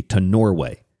Fiji, to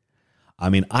Norway. I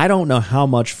mean, I don't know how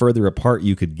much further apart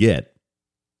you could get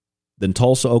than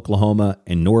Tulsa, Oklahoma,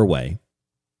 and Norway.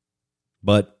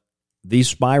 But these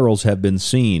spirals have been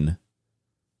seen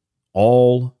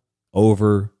all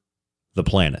over the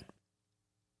planet.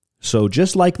 So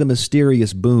just like the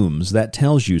mysterious booms, that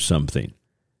tells you something.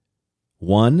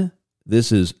 One,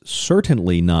 this is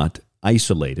certainly not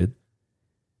isolated.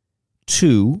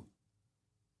 Two,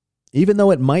 even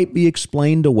though it might be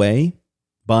explained away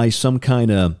by some kind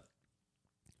of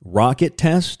rocket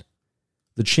test,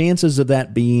 the chances of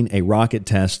that being a rocket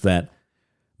test that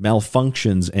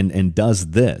malfunctions and does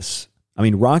this. I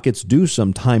mean, rockets do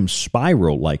sometimes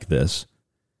spiral like this,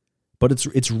 but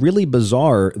it's really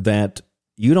bizarre that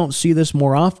you don't see this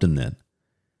more often then.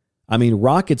 I mean,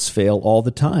 rockets fail all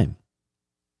the time.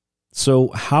 So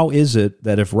how is it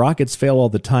that if rockets fail all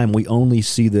the time, we only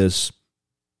see this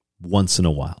once in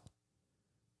a while?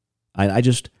 I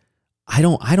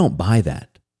don't buy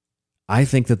that. I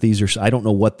think that these are, I don't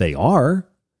know what they are,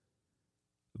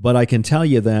 but I can tell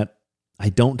you that I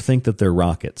don't think that they're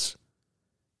rockets.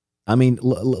 I mean,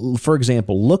 for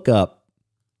example, look up,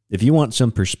 if you want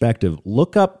some perspective,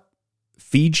 look up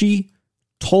Fiji,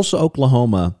 Tulsa,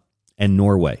 Oklahoma, and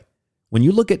Norway. When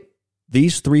you look at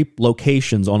these three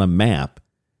locations on a map,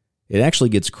 it actually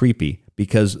gets creepy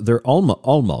because they're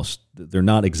almost, they're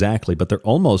not exactly, but they're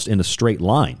almost in a straight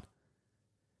line.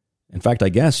 In fact, I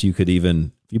guess you could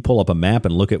even, if you pull up a map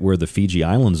and look at where the Fiji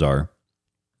Islands are,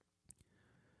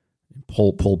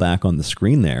 pull back on the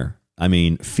screen there. I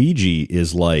mean, Fiji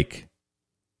is like,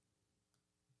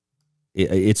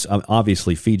 it's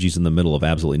obviously Fiji's in the middle of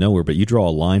absolutely nowhere, but you draw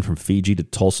a line from Fiji to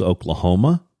Tulsa,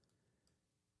 Oklahoma.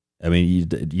 I mean,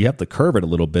 you have to curve it a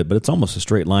little bit, but it's almost a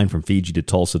straight line from Fiji to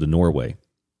Tulsa to Norway.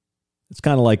 It's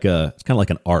kind of like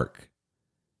an arc.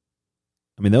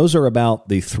 I mean, those are about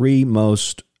the three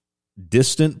most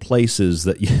distant places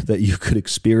that you could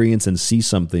experience and see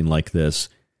something like this.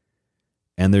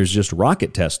 And there's just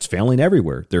rocket tests failing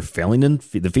everywhere. They're failing in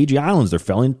the Fiji Islands. They're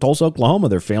failing in Tulsa, Oklahoma.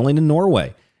 They're failing in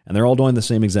Norway. And they're all doing the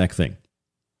same exact thing.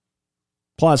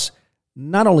 Plus,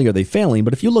 not only are they failing,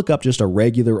 but if you look up just a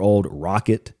regular old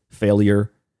rocket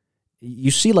failure,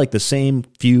 you see like the same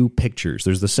few pictures.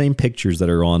 There's the same pictures that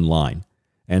are online.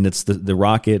 And it's the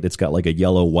rocket. It's got like a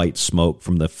yellow-white smoke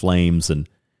from the flames, and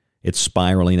it's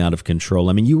spiraling out of control.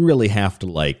 I mean, you really have to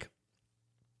like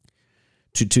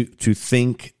to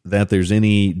think that there's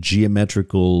any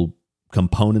geometrical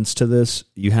components to this.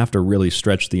 You have to really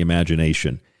stretch the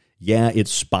imagination. Yeah, it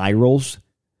spirals,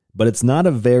 but it's not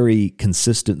a very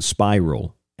consistent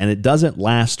spiral, and it doesn't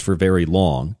last for very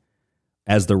long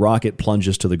as the rocket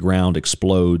plunges to the ground,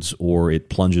 explodes, or it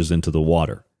plunges into the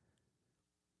water.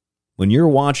 When you're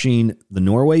watching the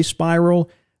Norway spiral,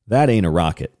 that ain't a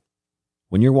rocket.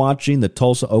 When you're watching the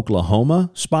Tulsa,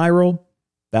 Oklahoma spiral,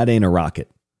 that ain't a rocket.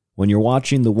 When you're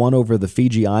watching the one over the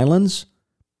Fiji Islands,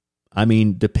 I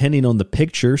mean, depending on the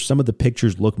picture, some of the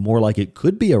pictures look more like it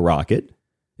could be a rocket,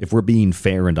 if we're being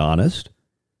fair and honest,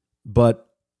 but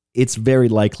it's very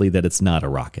likely that it's not a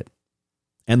rocket.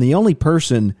 And the only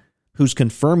person who's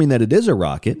confirming that it is a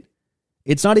rocket,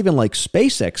 it's not even like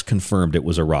SpaceX confirmed it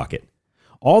was a rocket.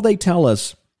 All they tell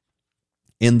us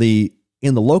in the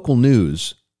local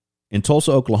news in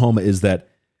Tulsa, Oklahoma, is that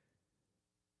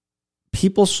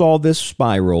people saw this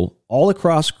spiral all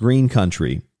across green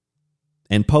country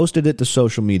and posted it to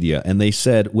social media, and they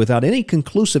said, without any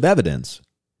conclusive evidence,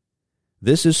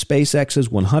 this is SpaceX's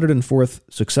 104th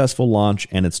successful launch,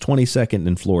 and it's 22nd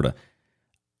in Florida.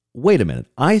 Wait a minute.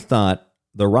 I thought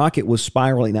the rocket was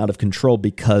spiraling out of control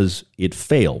because it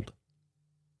failed.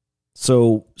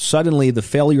 So suddenly the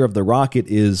failure of the rocket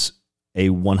is a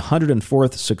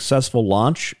 104th successful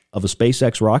launch of a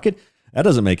SpaceX rocket? That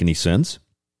doesn't make any sense.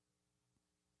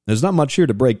 There's not much here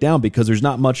to break down because there's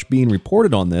not much being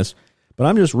reported on this, but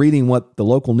I'm just reading what the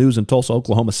local news in Tulsa,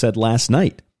 Oklahoma said last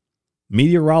night.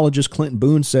 Meteorologist Clinton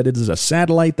Boone said it is a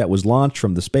satellite that was launched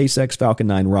from the SpaceX Falcon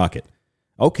 9 rocket.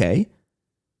 Okay.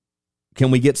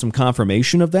 Can we get some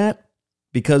confirmation of that?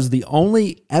 Because the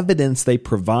only evidence they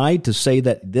provide to say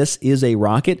that this is a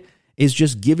rocket is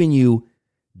just giving you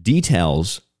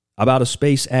details about a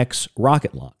SpaceX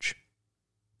rocket launch.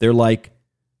 They're like,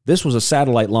 this was a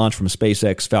satellite launch from a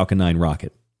SpaceX Falcon 9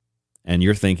 rocket. And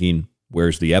you're thinking,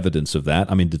 where's the evidence of that?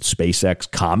 I mean, did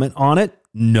SpaceX comment on it?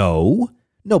 No.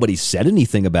 Nobody said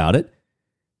anything about it.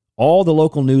 All the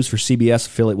local news for CBS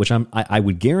affiliate, which I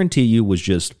would guarantee you was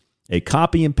just a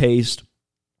copy and paste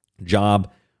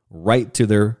job right to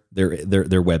their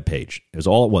webpage. It was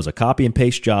all it was, a copy and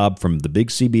paste job from the big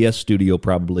CBS studio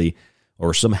probably,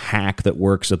 or some hack that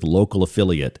works at the local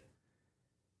affiliate.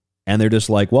 And they're just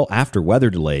like, well, after weather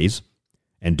delays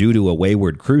and due to a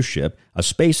wayward cruise ship, a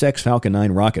SpaceX Falcon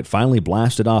 9 rocket finally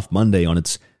blasted off Monday on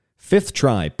its fifth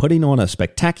try, putting on a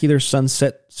spectacular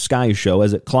sunset sky show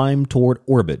as it climbed toward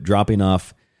orbit, dropping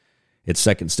off its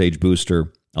second stage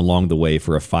booster along the way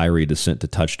for a fiery descent to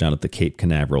touchdown at the Cape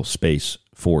Canaveral Space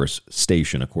Force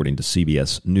Station, according to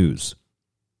CBS News.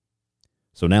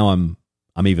 So now I'm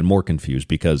even more confused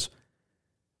because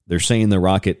they're saying the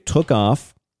rocket took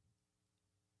off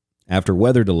after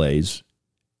weather delays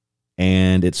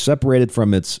and it separated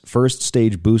from its first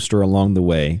stage booster along the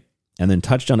way and then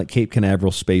touched down at Cape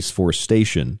Canaveral Space Force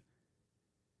Station.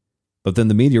 But then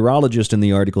the meteorologist in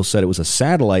the article said it was a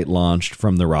satellite launched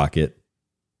from the rocket,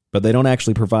 but they don't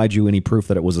actually provide you any proof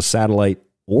that it was a satellite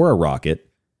or a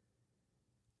rocket.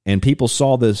 And people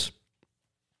saw this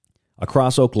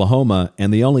across Oklahoma,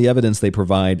 and the only evidence they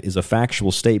provide is a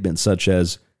factual statement such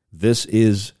as, this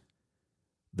is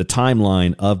the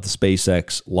timeline of the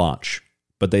SpaceX launch.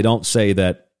 But they don't say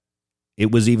that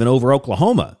it was even over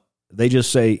Oklahoma. They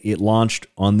just say it launched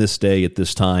on this day at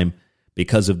this time.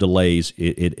 Because of delays,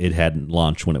 it hadn't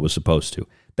launched when it was supposed to.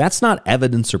 That's not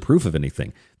evidence or proof of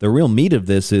anything. The real meat of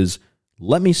this is,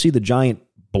 let me see the giant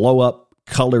blow-up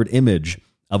colored image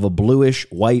of a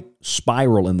bluish-white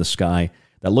spiral in the sky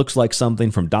that looks like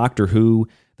something from Doctor Who,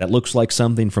 that looks like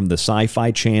something from the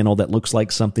Sci-Fi Channel, that looks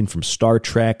like something from Star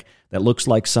Trek, that looks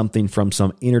like something from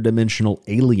some interdimensional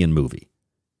alien movie.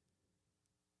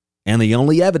 And the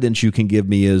only evidence you can give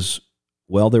me is,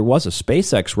 well, there was a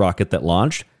SpaceX rocket that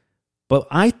launched, but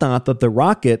I thought that the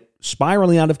rocket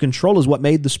spiraling out of control is what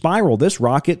made the spiral. This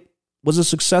rocket was a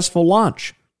successful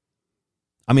launch.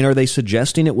 I mean, are they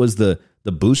suggesting it was the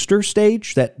booster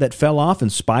stage that fell off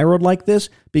and spiraled like this?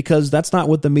 Because that's not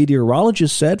what the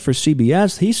meteorologist said for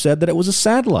CBS. He said that it was a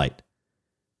satellite.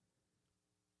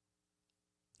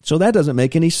 So that doesn't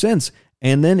make any sense.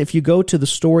 And then if you go to the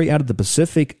story out of the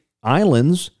Pacific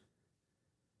Islands,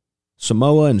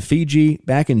 Samoa and Fiji,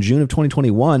 back in June of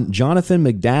 2021, Jonathan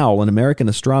McDowell, an American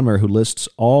astronomer who lists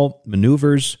all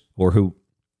maneuvers, or who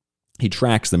he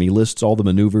tracks them, he lists all the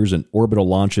maneuvers and orbital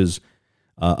launches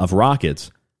of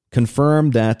rockets,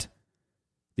 confirmed that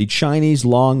the Chinese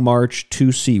Long March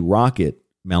 2C rocket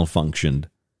malfunctioned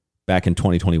back in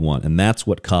 2021, and that's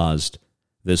what caused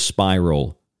this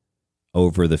spiral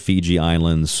over the Fiji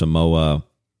Islands, Samoa,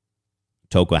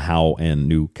 Tokahau, and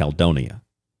New Caledonia.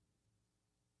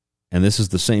 And this is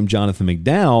the same Jonathan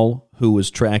McDowell who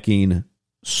was tracking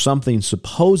something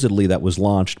supposedly that was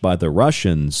launched by the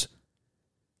Russians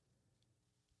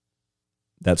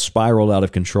that spiraled out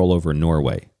of control over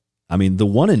Norway. I mean, the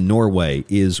one in Norway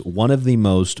is one of the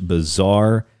most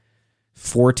bizarre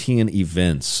Fortean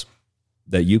events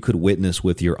that you could witness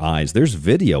with your eyes. There's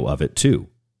video of it, too.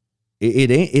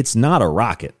 It's not a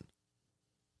rocket.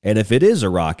 And if it is a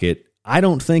rocket, I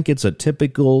don't think it's a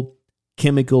typical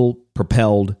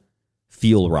chemical-propelled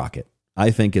fuel rocket.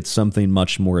 I think it's something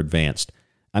much more advanced.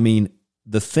 I mean,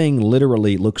 the thing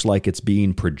literally looks like it's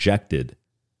being projected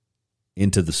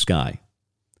into the sky.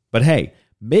 But hey,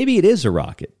 maybe it is a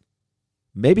rocket.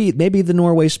 Maybe the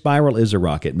Norway spiral is a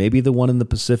rocket. Maybe the one in the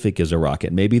Pacific is a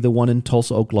rocket. Maybe the one in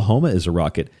Tulsa, Oklahoma is a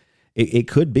rocket. It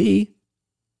could be.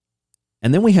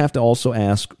 And then we have to also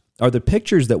ask, are the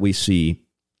pictures that we see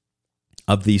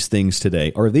of these things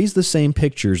today, are these the same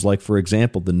pictures, like, for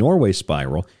example, the Norway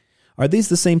spiral? Are these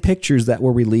the same pictures that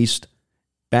were released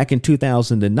back in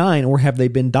 2009, or have they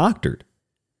been doctored?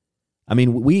 I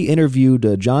mean, we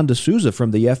interviewed John D'Souza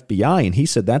from the FBI, and he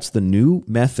said that's the new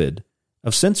method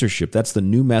of censorship. That's the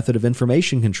new method of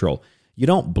information control. You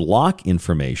don't block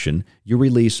information. You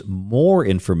release more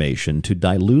information to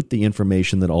dilute the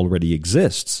information that already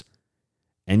exists.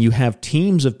 And you have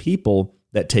teams of people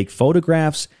that take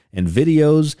photographs and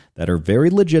videos that are very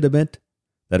legitimate,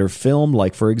 that are filmed,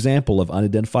 like, for example, of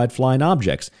unidentified flying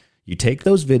objects. You take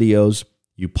those videos,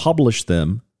 you publish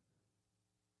them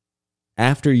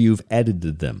after you've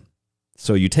edited them.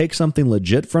 So you take something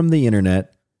legit from the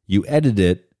internet, you edit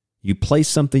it, you place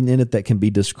something in it that can be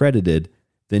discredited,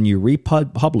 then you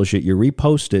republish it, you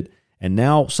repost it, and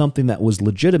now something that was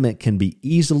legitimate can be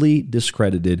easily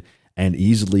discredited and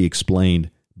easily explained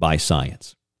by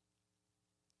science.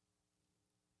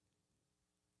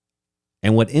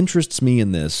 And what interests me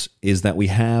in this is that we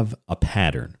have a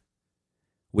pattern.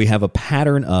 We have a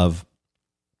pattern of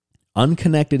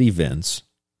unconnected events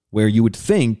where you would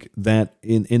think that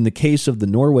in the case of the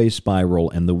Norway spiral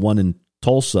and the one in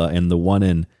Tulsa and the one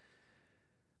in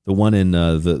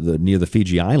the near the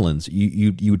Fiji Islands,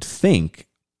 you'd think,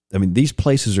 I mean, these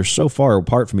places are so far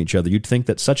apart from each other, you'd think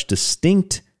that such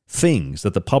distinct things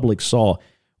that the public saw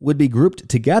would be grouped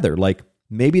together. Like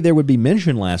maybe there would be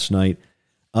mention last night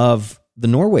of the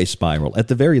Norway spiral at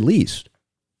the very least.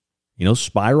 You know,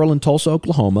 spiral in Tulsa,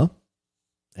 Oklahoma,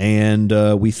 And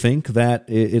we think that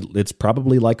it's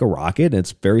probably like a rocket.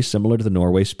 It's very similar to the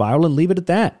Norway spiral, and leave it at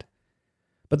that.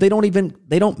 But they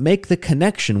don't make the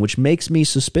connection, which makes me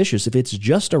suspicious. If it's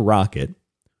just a rocket,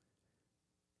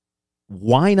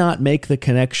 why not make the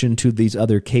connection to these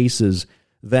other cases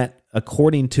that,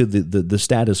 according to the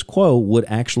status quo, would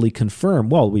actually confirm,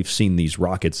 well, we've seen these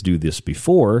rockets do this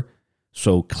before,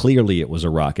 so clearly it was a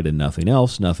rocket and nothing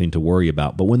else, nothing to worry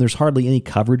about. But when there's hardly any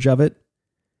coverage of it,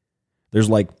 there's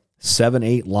like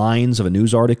 7-8 lines of a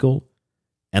news article,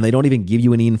 and they don't even give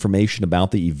you any information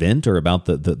about the event or about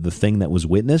the thing that was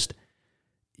witnessed.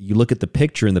 You look at the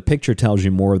picture, and the picture tells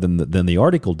you more than the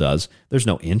article does. There's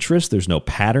no interest. There's no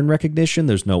pattern recognition.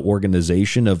 There's no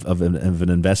organization of an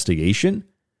investigation.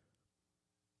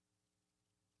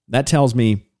 That tells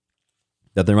me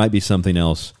that there might be something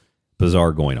else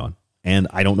bizarre going on, and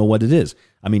I don't know what it is.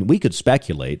 I mean, we could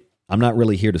speculate. I'm not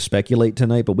really here to speculate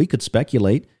tonight, but we could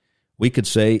speculate. We could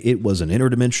say it was an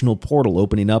interdimensional portal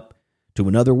opening up to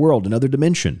another world, another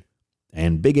dimension,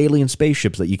 and big alien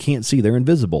spaceships that you can't see, they're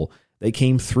invisible. They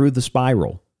came through the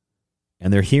spiral,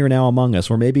 and they're here now among us.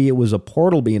 Or maybe it was a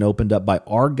portal being opened up by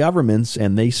our governments,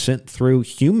 and they sent through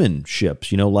human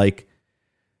ships, like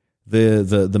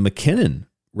the McKinnon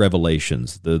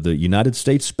revelations, the United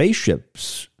States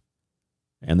spaceships,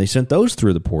 and they sent those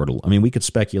through the portal. I mean, we could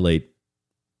speculate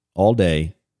all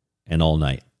day and all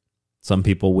night. Some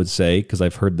people would say, because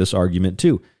I've heard this argument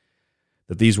too,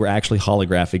 that these were actually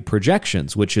holographic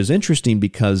projections, which is interesting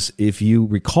because if you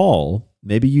recall,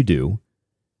 maybe you do,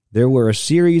 there were a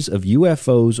series of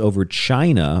UFOs over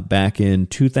China back in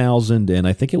 2000, and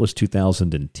I think it was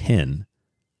 2010.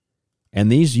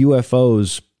 And these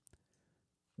UFOs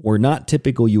were not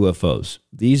typical UFOs.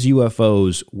 These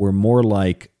UFOs were more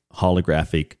like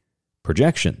holographic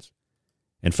projections.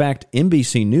 In fact,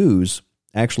 NBC News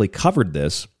actually covered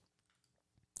this.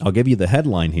 I'll give you the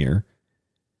headline here.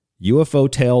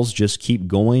 UFO tales just keep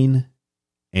going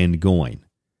and going.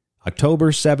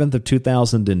 October 7th of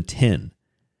 2010.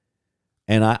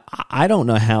 And I don't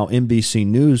know how NBC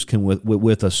News can,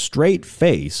 with a straight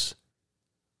face,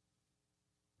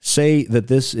 say that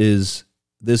this is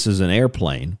an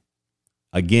airplane.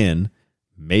 Again,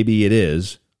 maybe it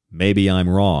is. Maybe I'm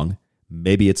wrong.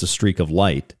 Maybe it's a streak of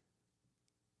light.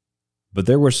 But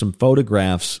there were some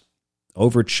photographs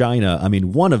over China. I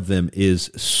mean, one of them is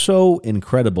so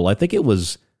incredible. I think it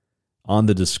was on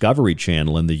the Discovery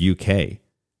Channel in the UK.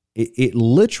 It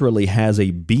literally has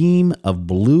a beam of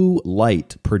blue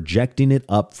light projecting it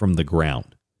up from the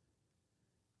ground.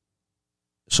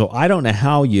 So I don't know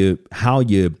how you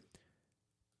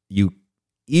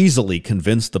easily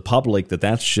convince the public that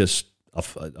that's just a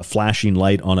flashing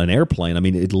light on an airplane. I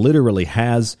mean, it literally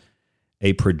has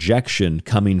a projection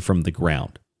coming from the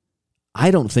ground.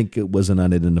 I don't think it was an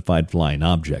unidentified flying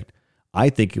object. I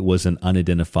think it was an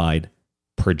unidentified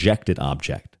projected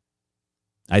object.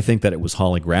 I think that it was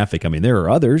holographic. I mean, there are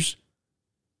others.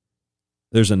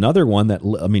 There's another one that,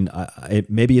 I mean,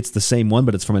 maybe it's the same one,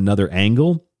 but it's from another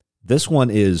angle. This one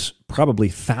is probably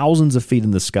thousands of feet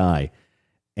in the sky,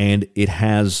 and it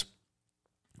has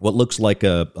what looks like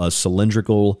a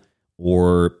cylindrical,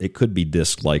 or it could be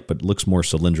disc-like, but it looks more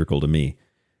cylindrical to me.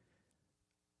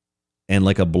 And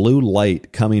like a blue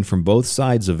light coming from both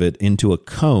sides of it into a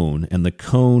cone, and the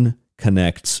cone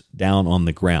connects down on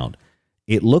the ground.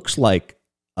 It looks like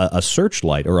a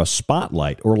searchlight or a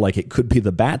spotlight, or like it could be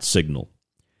the bat signal.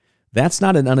 That's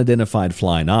not an unidentified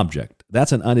flying object.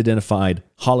 That's an unidentified,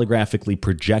 holographically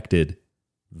projected,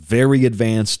 very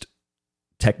advanced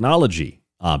technology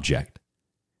object.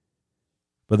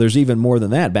 But there's even more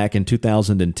than that. Back in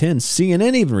 2010,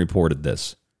 CNN even reported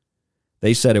this.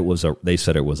 They said it was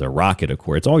a rocket, of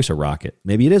course. It's always a rocket.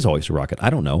 Maybe it is always a rocket. I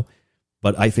don't know.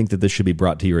 But I think that this should be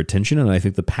brought to your attention, and I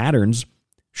think the patterns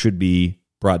should be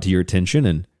brought to your attention,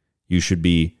 and you should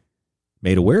be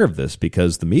made aware of this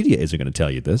because the media isn't going to tell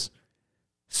you this.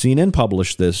 CNN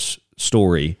published this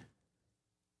story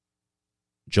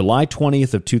July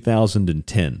 20th of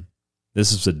 2010.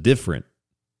 This is a different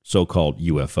so-called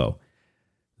UFO.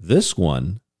 This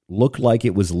one looked like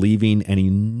it was leaving an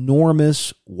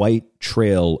enormous white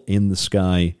trail in the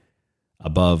sky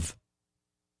above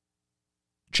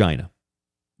China.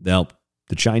 Now,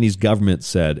 the Chinese government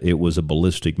said it was a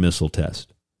ballistic missile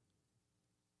test.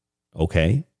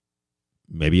 Okay,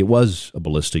 maybe it was a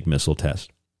ballistic missile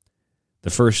test. The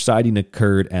first sighting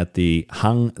occurred at the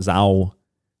Hangzhou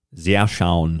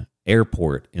Xiaoshan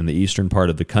airport in the eastern part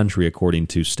of the country, according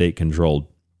to state-controlled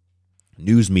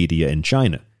news media in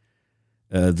China.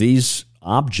 These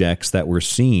objects that were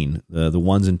seen, the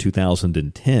ones in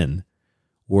 2010,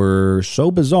 were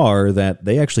so bizarre that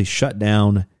they actually shut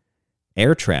down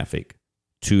air traffic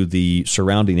to the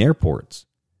surrounding airports.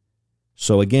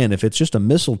 So again, if it's just a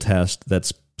missile test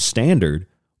that's standard,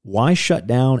 why shut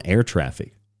down air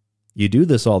traffic? You do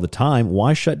this all the time.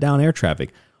 Why shut down air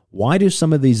traffic? Why do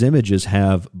some of these images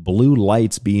have blue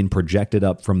lights being projected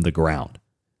up from the ground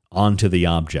onto the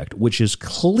object, which is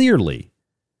clearly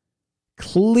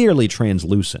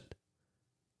translucent?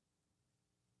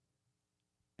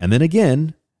 And then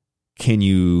again, can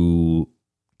you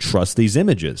trust these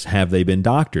images? Have they been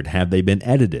doctored? Have they been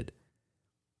edited?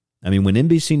 I mean, when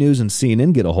NBC News and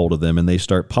CNN get a hold of them and they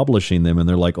start publishing them and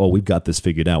they're like, oh, we've got this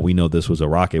figured out. We know this was a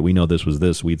rocket. We know this was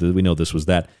this. We know this was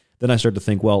that. Then I start to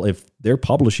think, well, if they're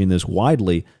publishing this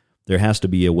widely, there has to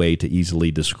be a way to easily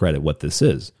discredit what this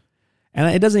is. And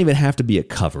it doesn't even have to be a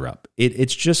cover-up.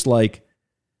 It's just like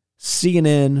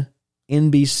CNN,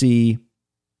 NBC,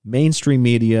 mainstream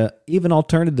media, even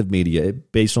alternative media,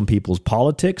 based on people's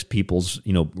politics, people's,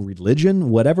 religion,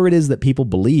 whatever it is that people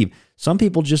believe. Some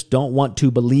people just don't want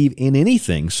to believe in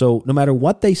anything. So no matter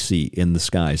what they see in the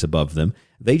skies above them,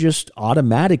 they just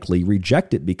automatically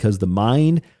reject it because the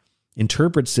mind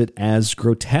interprets it as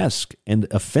grotesque and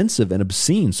offensive and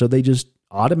obscene. So they just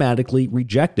automatically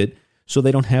reject it so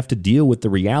they don't have to deal with the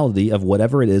reality of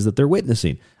whatever it is that they're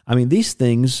witnessing. I mean, these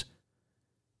things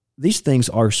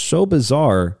are so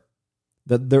bizarre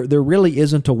that there really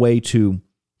isn't a way to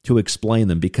explain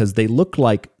them because they look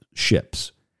like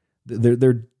ships.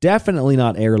 They're definitely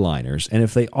not airliners. And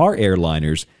if they are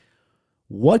airliners,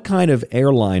 what kind of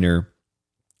airliner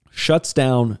shuts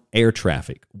down air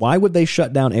traffic? Why would they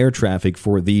shut down air traffic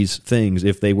for these things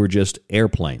if they were just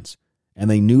airplanes and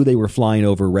they knew they were flying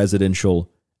over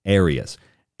residential areas?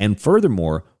 And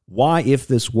furthermore, why, if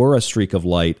this were a streak of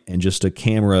light and just a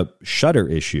camera shutter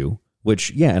issue,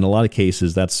 which, yeah, in a lot of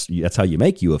cases, that's how you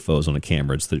make UFOs on a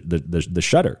camera. It's the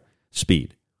shutter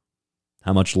speed,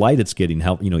 how much light it's getting,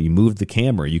 how, you move the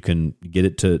camera, you can get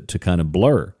it to kind of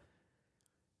blur.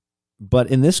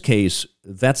 But in this case,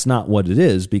 that's not what it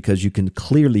is because you can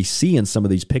clearly see in some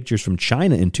of these pictures from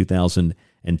China in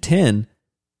 2010,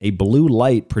 a blue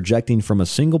light projecting from a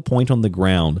single point on the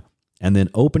ground and then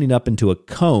opening up into a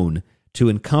cone to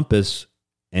encompass,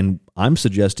 and I'm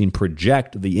suggesting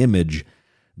project the image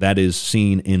that is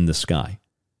seen in the sky.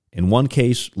 In one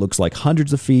case, it looks like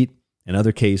hundreds of feet. In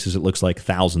other cases, it looks like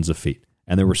thousands of feet.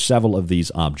 And there were several of these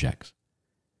objects.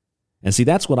 And see,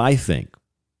 that's what I think.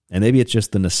 And maybe it's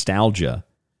just the nostalgia.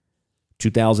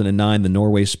 2009, the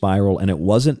Norway spiral, and it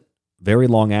wasn't very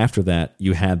long after that,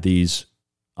 you had these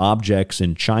objects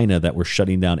in China that were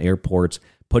shutting down airports,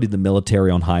 putting the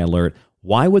military on high alert.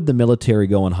 Why would the military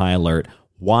go on high alert?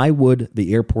 Why would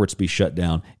the airports be shut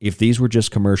down if these were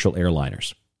just commercial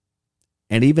airliners?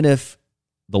 And even if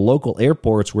the local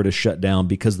airports were to shut down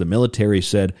because the military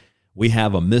said, we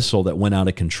have a missile that went out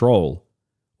of control,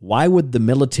 why would the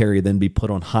military then be put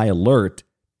on high alert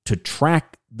to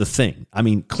track the thing? I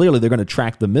mean, clearly they're going to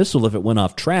track the missile if it went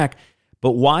off track,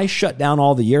 but why shut down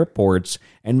all the airports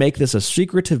and make this a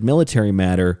secretive military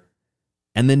matter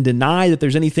and then deny that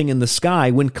there's anything in the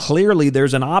sky when clearly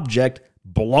there's an object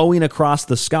blowing across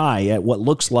the sky at what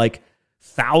looks like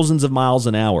thousands of miles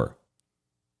an hour?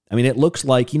 I mean, it looks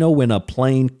like, when a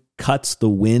plane cuts the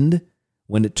wind,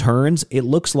 when it turns, it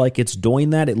looks like it's doing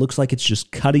that. It looks like it's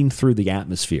just cutting through the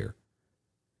atmosphere.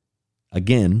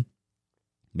 Again,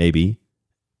 maybe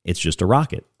it's just a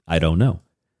rocket. I don't know.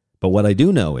 But what I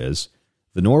do know is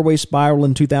the Norway spiral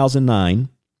in 2009,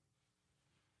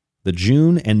 the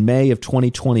June and May of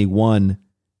 2021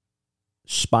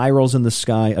 spirals in the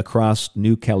sky across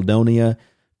New Caledonia,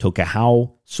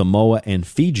 Tokelau, Samoa, and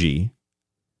Fiji,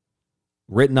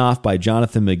 written off by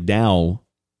Jonathan McDowell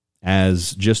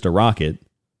as just a rocket,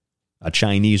 a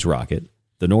Chinese rocket.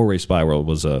 The Norway spiral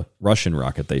was a Russian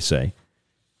rocket, they say.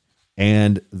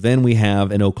 And then we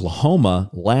have in Oklahoma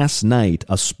last night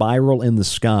a spiral in the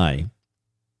sky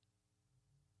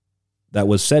that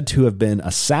was said to have been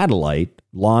a satellite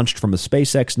launched from a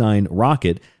SpaceX 9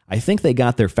 rocket. I think they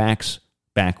got their facts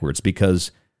backwards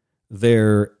because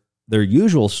their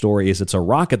usual story is it's a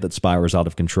rocket that spirals out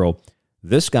of control.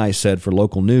 This guy said for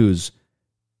local news,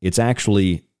 it's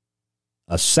actually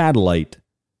a satellite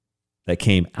that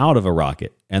came out of a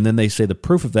rocket. And then they say the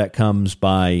proof of that comes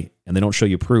by, and they don't show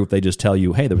you proof, they just tell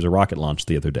you, hey, there was a rocket launched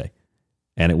the other day.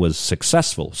 And it was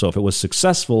successful. So if it was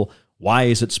successful, why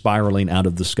is it spiraling out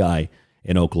of the sky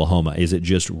in Oklahoma? Is it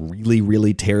just really,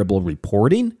 really terrible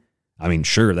reporting? I mean,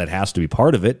 sure, that has to be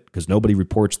part of it because nobody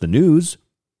reports the news.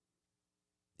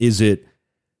 Is it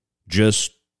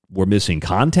just we're missing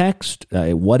context?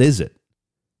 What is it?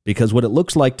 Because what it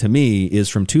looks like to me is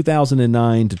from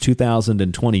 2009 to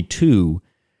 2022,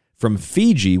 from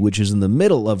Fiji, which is in the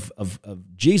middle of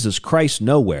Jesus Christ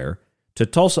nowhere, to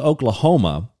Tulsa,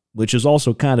 Oklahoma, which is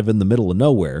also kind of in the middle of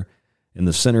nowhere, in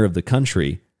the center of the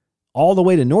country, all the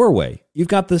way to Norway, you've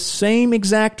got the same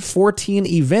exact 14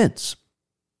 events.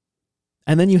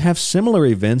 And then you have similar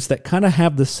events that kind of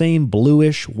have the same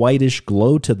bluish, whitish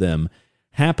glow to them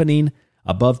happening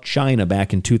above China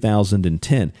back in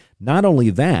 2010. Not only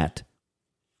that,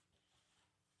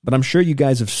 but I'm sure you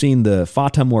guys have seen the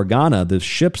Fata Morgana, the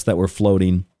ships that were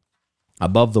floating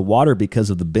above the water because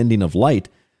of the bending of light.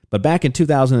 But back in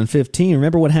 2015,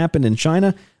 remember what happened in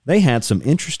China? They had some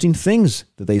interesting things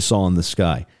that they saw in the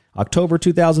sky. October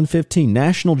 2015,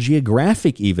 National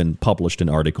Geographic even published an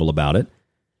article about it.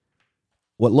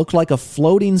 What looked like a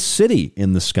floating city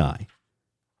in the sky.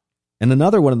 And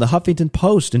another one in the Huffington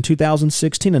Post in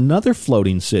 2016, another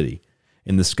floating city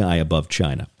in the sky above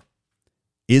China.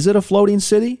 Is it a floating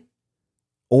city?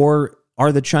 Or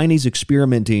are the Chinese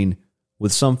experimenting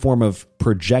with some form of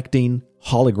projecting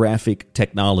holographic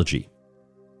technology?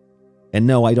 And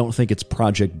no, I don't think it's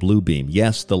Project Bluebeam.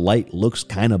 Yes, the light looks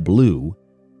kind of blue,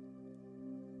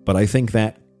 but I think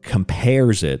that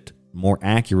compares it more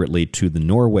accurately to the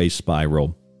Norway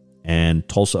spiral and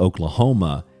Tulsa,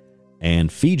 Oklahoma,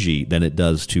 and Fiji than it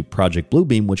does to Project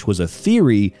Bluebeam, which was a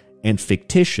theory and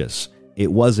fictitious.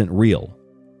 It wasn't real.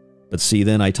 But see,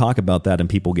 then I talk about that and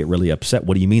people get really upset.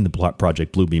 What do you mean the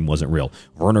Project Bluebeam wasn't real?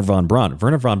 Wernher von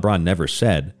Braun never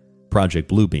said Project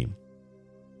Bluebeam.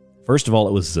 First of all,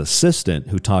 it was his assistant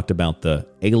who talked about the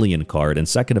alien card. And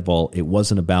second of all, it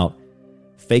wasn't about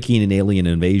faking an alien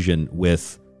invasion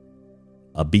with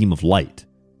a beam of light.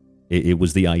 It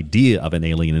was the idea of an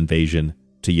alien invasion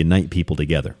to unite people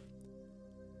together.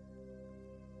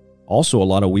 Also, a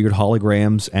lot of weird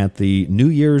holograms at the New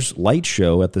Year's light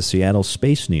show at the Seattle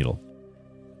Space Needle.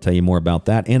 Tell you more about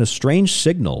that. And a strange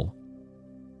signal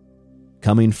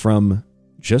coming from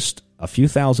just a few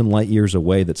thousand light years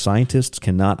away that scientists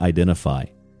cannot identify. I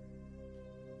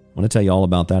want to tell you all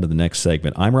about that in the next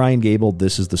segment. I'm Ryan Gable.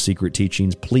 This is The Secret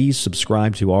Teachings. Please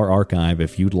subscribe to our archive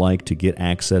if you'd like to get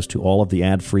access to all of the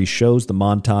ad-free shows, the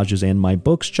montages, and my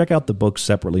books. Check out the books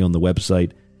separately on the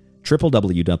website,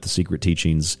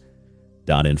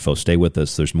 www.thesecretteachings.info. Stay with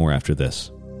us. There's more after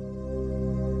this.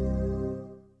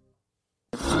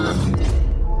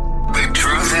 The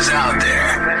truth is out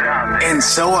there, and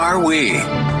so are we.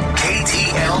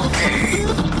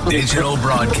 KTLK, Digital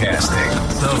Broadcasting,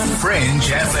 The Fringe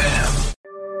FM.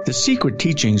 The Secret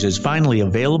Teachings is finally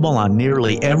available on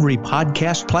nearly every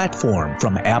podcast platform,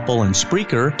 from Apple and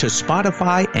Spreaker to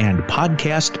Spotify and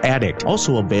Podcast Addict.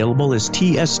 Also available is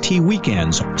TST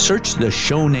Weekends. Search the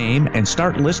show name and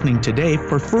start listening today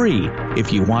for free.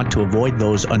 If you want to avoid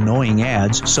those annoying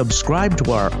ads, subscribe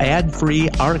to our ad-free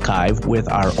archive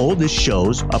with our oldest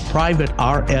shows, a private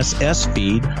RSS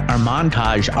feed, our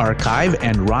montage archive,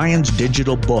 and Ryan's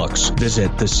digital books.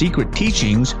 Visit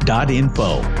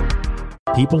thesecretteachings.info.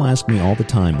 People ask me all the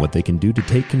time what they can do to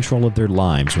take control of their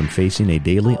lives when facing a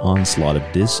daily onslaught of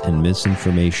dis and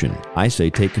misinformation. I say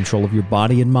take control of your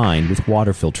body and mind with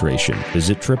water filtration.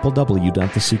 Visit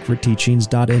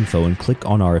www.thesecretteachings.info and click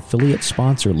on our affiliate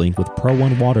sponsor link with Pro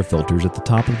One water filters at the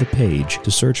top of the page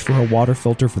to search for a water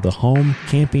filter for the home,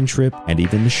 camping trip, and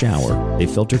even the shower. They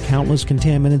filter countless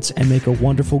contaminants and make a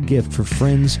wonderful gift for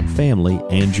friends, family,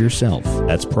 and yourself.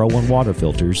 That's Pro One water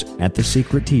filters at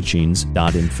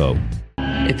thesecretteachings.info.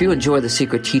 If you enjoy The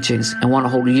Secret Teachings and want to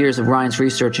hold years of Ryan's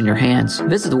research in your hands,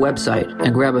 visit the website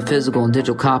and grab a physical and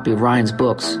digital copy of Ryan's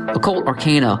books. Occult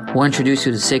Arcana will introduce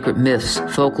you to sacred myths,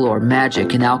 folklore,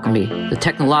 magic, and alchemy. The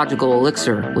Technological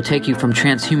Elixir will take you from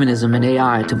transhumanism and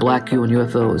AI to black goo and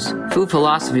UFOs. Food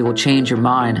Philosophy will change your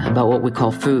mind about what we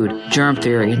call food, germ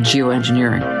theory, and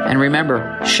geoengineering. And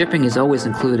remember, shipping is always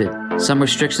included. Some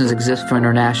restrictions exist for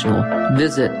international.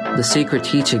 Visit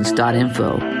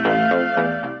thesecretteachings.info.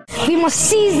 We must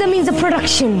seize the means of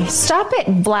production. Stop it,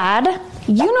 Vlad.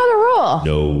 You know the rule.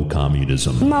 No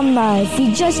communism. Mama, if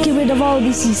we just get rid of all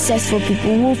these successful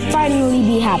people, we'll finally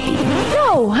be happy.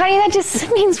 No, honey, that just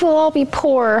means we'll all be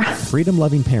poor.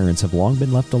 Freedom-loving parents have long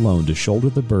been left alone to shoulder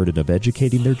the burden of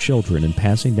educating their children and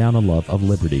passing down a love of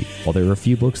liberty. While there are a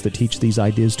few books that teach these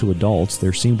ideas to adults,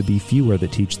 there seem to be fewer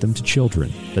that teach them to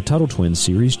children. The Tuttle Twins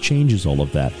series changes all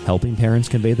of that, helping parents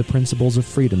convey the principles of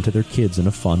freedom to their kids in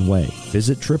a fun way.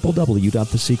 Visit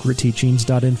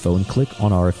www.thesecretteachings.info and click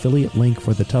on our affiliate link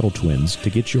for the Tuttle Twins to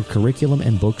get your curriculum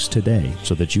and books today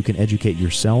so that you can educate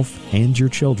yourself and your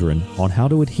children on how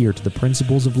to adhere to the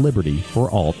principles of liberty for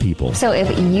all people. So if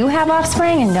you have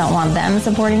offspring and don't want them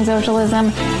supporting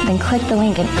socialism, then click the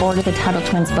link and order the Tuttle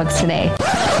Twins books today.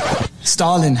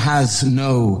 Stalin has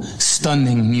no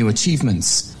stunning new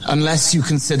achievements unless you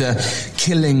consider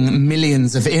killing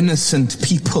millions of innocent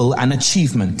people an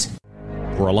achievement.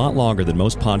 For a lot longer than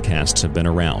most podcasts have been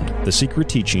around, The Secret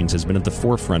Teachings has been at the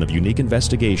forefront of unique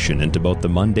investigation into both the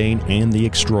mundane and the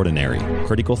extraordinary.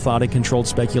 Critical thought and controlled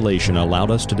speculation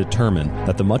allowed us to determine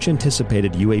that the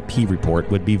much-anticipated UAP report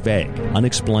would be vague,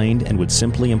 unexplained, and would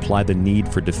simply imply the need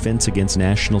for defense against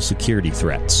national security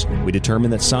threats. We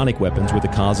determined that sonic weapons were the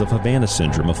cause of Havana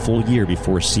Syndrome a full year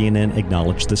before CNN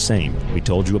acknowledged the same. We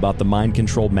told you about the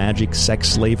mind-controlled magic, sex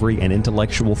slavery, and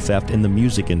intellectual theft in the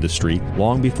music industry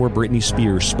long before Britney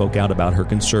Spears spoke out about her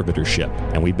conservatorship,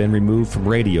 and we've been removed from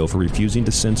radio for refusing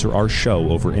to censor our show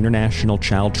over international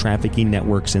child trafficking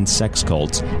networks and sex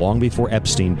cults long before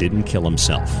Epstein didn't kill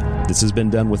himself. This has been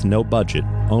done with no budget,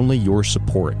 only your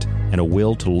support, and a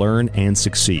will to learn and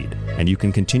succeed. And you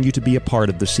can continue to be a part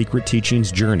of the Secret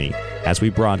Teachings journey as we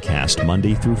broadcast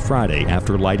Monday through Friday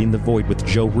after Lighting the Void with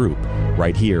Joe Roop,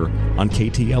 right here on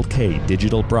KTLK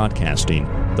Digital Broadcasting,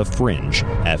 The Fringe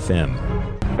FM.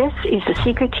 This is The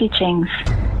Secret Teachings.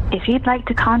 If you'd like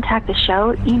to contact the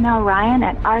show, email Ryan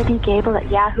at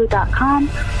rdgable@yahoo.com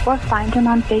or find him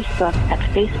on Facebook at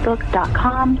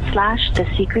facebook.com/The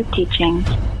Secret Teachings.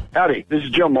 Howdy, this is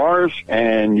Joe Mars,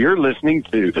 and you're listening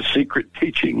to The Secret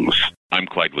Teachings. I'm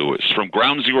Clyde Lewis from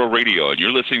Ground Zero Radio, and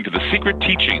you're listening to The Secret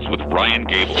Teachings with Ryan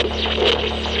Gable.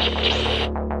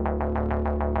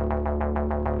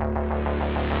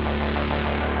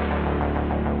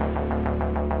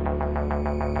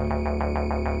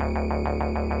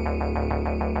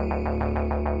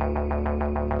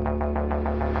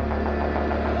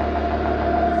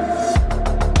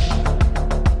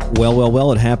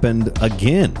 Well, it happened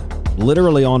again.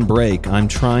 Literally on break, I'm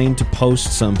trying to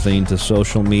post something to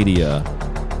social media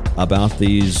about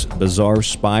these bizarre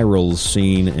spirals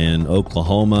seen in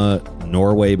Oklahoma,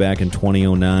 Norway back in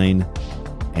 2009,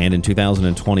 and in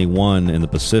 2021 in the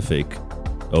Pacific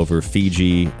over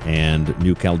Fiji and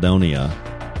New Caledonia.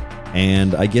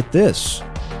 And I get this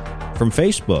from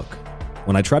Facebook.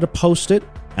 When I try to post it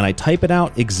and I type it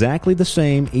out exactly the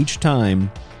same each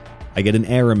time, I get an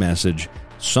error message.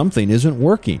 Something isn't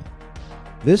working.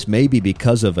 This may be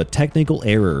because of a technical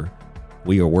error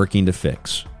we are working to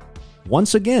fix.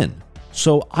 Once again,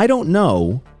 so I don't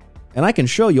know, and I can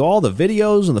show you all the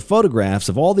videos and the photographs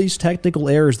of all these technical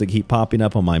errors that keep popping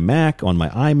up on my Mac, on my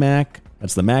iMac,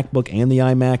 that's the MacBook and the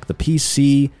iMac, the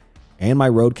PC, and my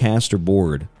Rodecaster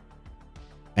board.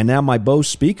 And now my Bose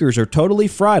speakers are totally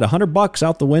fried, $100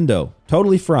 out the window,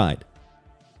 totally fried.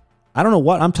 I don't know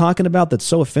what I'm talking about that's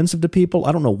so offensive to people.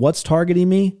 I don't know what's targeting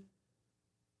me.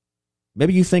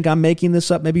 Maybe you think I'm making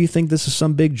this up. Maybe you think this is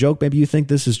some big joke. Maybe you think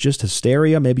this is just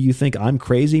hysteria. Maybe you think I'm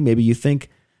crazy. Maybe you think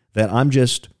that I'm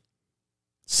just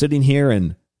sitting here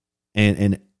and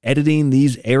editing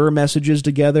these error messages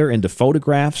together into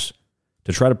photographs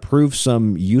to try to prove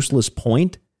some useless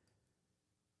point.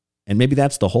 And maybe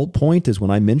that's the whole point, is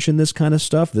when I mention this kind of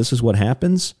stuff, this is what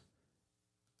happens.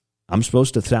 I'm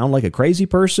supposed to sound like a crazy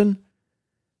person.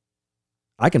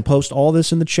 I can post all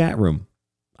this in the chat room.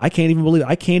 I can't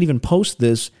even post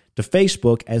this to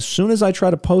Facebook. As soon as I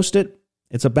try to post it,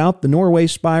 it's about the Norway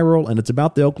spiral and it's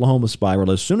about the Oklahoma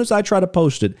spiral. As soon as I try to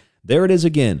post it, there it is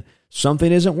again.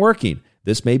 Something isn't working.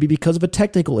 This may be because of a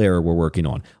technical error we're working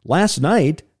on. Last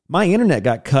night, my internet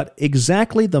got cut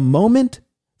exactly the moment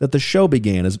that the show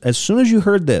began. As soon as you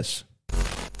heard this,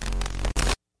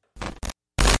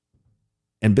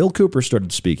 and Bill Cooper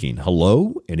started speaking,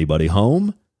 "Hello, anybody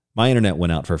home?" My internet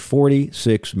went out for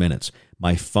 46 minutes.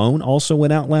 My phone also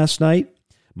went out last night.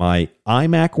 My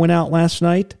iMac went out last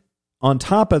night. On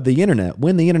top of the internet,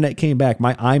 when the internet came back,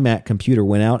 my iMac computer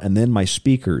went out, and then my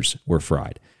speakers were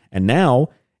fried. And now,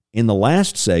 in the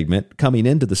last segment, coming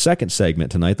into the second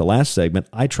segment tonight, the last segment,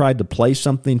 I tried to play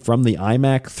something from the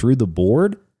iMac through the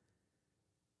board,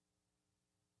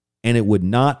 and it would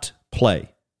not play.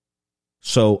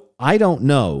 So I don't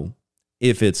know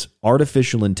if it's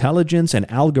artificial intelligence and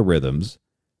algorithms,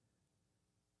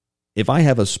 if I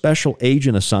have a special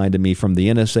agent assigned to me from the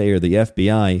NSA or the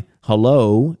FBI,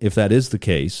 hello, if that is the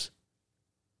case.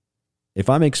 If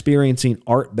I'm experiencing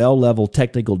Art Bell level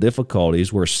technical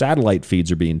difficulties where satellite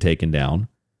feeds are being taken down,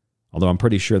 although I'm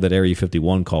pretty sure that Area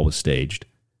 51 call was staged,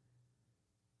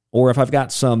 or if I've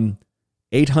got some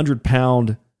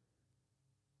 800-pound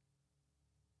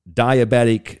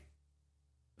diabetic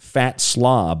fat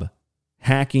slob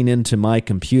hacking into my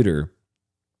computer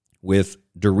with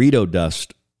Dorito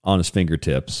dust on his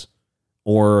fingertips,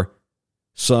 or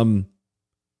some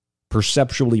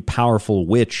perceptually powerful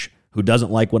witch who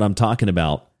doesn't like what I'm talking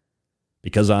about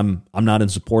because I'm not in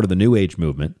support of the New Age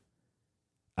movement.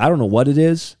 I don't know what it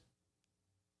is,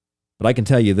 but I can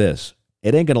tell you this.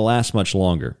 It ain't going to last much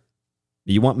longer.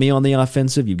 You want me on the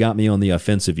offensive? You got me on the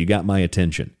offensive. You got my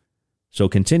attention. So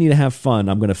continue to have fun.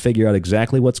 I'm going to figure out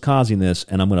exactly what's causing this,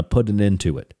 and I'm going to put an end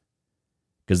to it.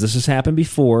 Because this has happened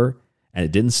before, and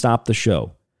it didn't stop the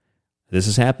show. This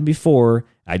has happened before.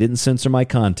 I didn't censor my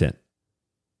content.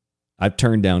 I've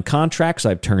turned down contracts.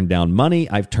 I've turned down money.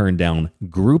 I've turned down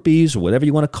groupies, whatever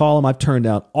you want to call them. I've turned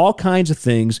down all kinds of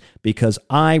things because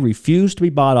I refuse to be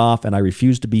bought off, and I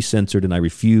refuse to be censored, and I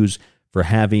refuse for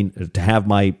having to have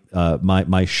my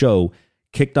my show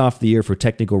kicked off the air for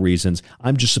technical reasons.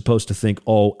 I'm just supposed to think,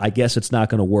 oh, I guess it's not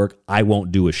going to work. I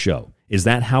won't do a show. Is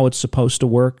that how it's supposed to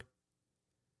work?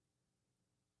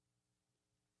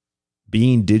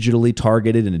 Being digitally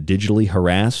targeted and digitally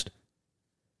harassed?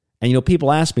 And, you know,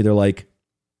 people ask me, they're like,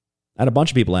 I had a bunch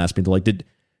of people ask me, they're like,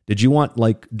 did you want,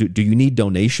 like, do you need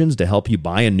donations to help you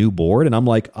buy a new board? And I'm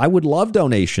like, I would love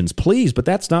donations, please, but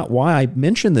that's not why I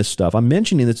mention this stuff. I'm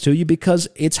mentioning this to you because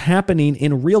it's happening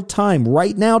in real time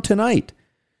right now tonight.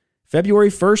 February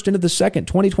 1st into the 2nd,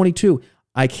 2022.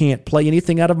 I can't play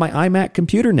anything out of my iMac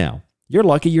computer now. You're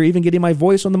lucky you're even getting my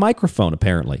voice on the microphone,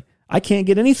 apparently. I can't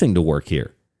get anything to work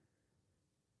here.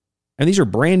 And these are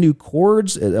brand new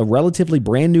cords, a relatively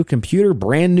brand new computer,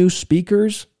 brand new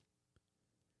speakers.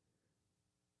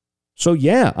 So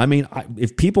yeah, I mean,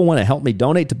 if people want to help me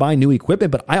donate to buy new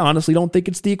equipment, but I honestly don't think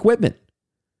it's the equipment.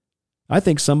 I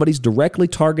think somebody's directly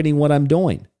targeting what I'm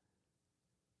doing.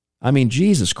 I mean,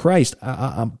 Jesus Christ,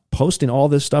 I'm posting all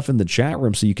this stuff in the chat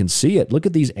room so you can see it. Look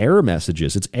at these error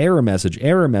messages. It's error message,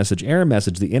 error message, error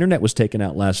message. The internet was taken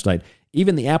out last night.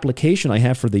 Even the application I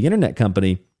have for the internet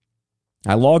company,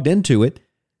 I logged into it,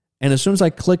 and as soon as I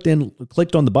clicked on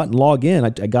the button log in, I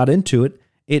got into it,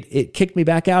 it kicked me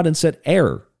back out and said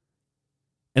error.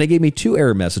 And it gave me 2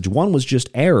 error messages. One was just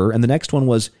error, and the next one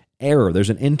was error. There's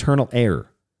an internal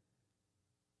error.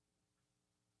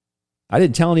 I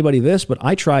didn't tell anybody this, but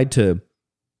I've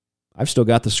still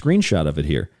got the screenshot of it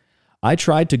here. I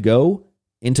tried to go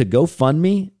into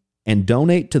GoFundMe and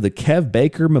donate to the Kev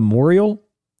Baker Memorial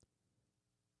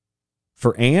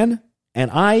for Anne,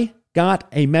 and I got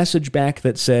a message back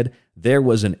that said there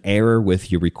was an error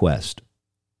with your request.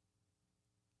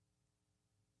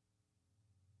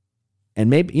 And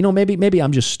maybe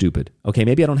I'm just stupid. Okay,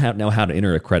 maybe I don't know how to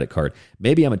enter a credit card.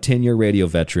 Maybe I'm a 10-year radio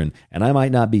veteran, and I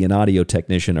might not be an audio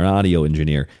technician or audio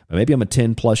engineer. But maybe I'm a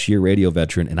 10-plus year radio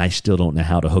veteran, and I still don't know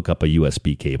how to hook up a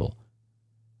USB cable.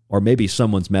 Or maybe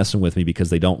someone's messing with me because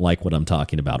they don't like what I'm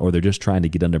talking about, or they're just trying to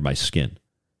get under my skin.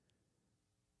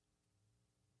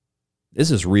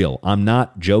 This is real. I'm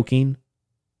not joking.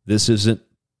 This isn't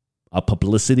a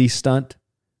publicity stunt.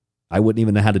 I wouldn't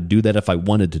even know how to do that if I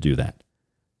wanted to do that.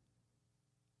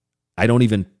 I don't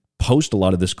even post a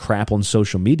lot of this crap on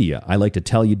social media. I like to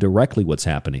tell you directly what's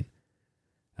happening.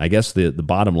 I guess the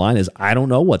bottom line is I don't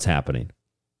know what's happening.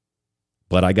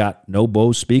 But I got no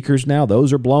Bose speakers now.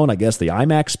 Those are blown. I guess the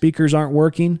iMac speakers aren't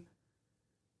working.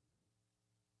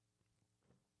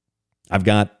 I've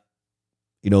got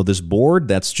this board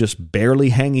that's just barely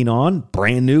hanging on,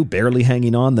 brand new, barely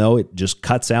hanging on, though. It just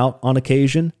cuts out on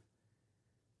occasion.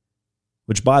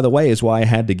 Which, by the way, is why I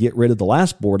had to get rid of the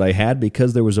last board I had,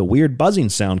 because there was a weird buzzing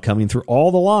sound coming through all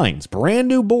the lines. Brand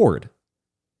new board.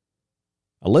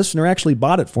 A listener actually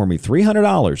bought it for me,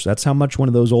 $300. That's how much one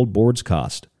of those old boards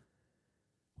cost.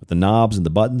 With the knobs and the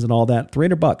buttons and all that,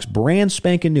 $300. Brand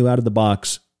spanking new out of the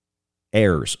box.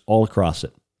 Errors all across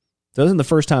it. So this isn't the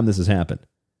first time this has happened.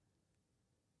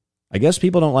 I guess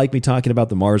people don't like me talking about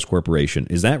the Mars Corporation.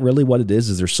 Is that really what it is?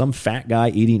 Is there some fat guy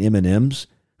eating M&Ms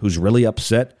who's really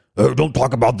upset? Don't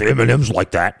talk about the M&Ms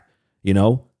like that.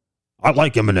 I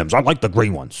like M&Ms. I like the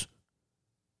green ones.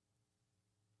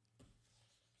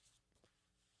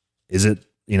 Is it,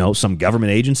 some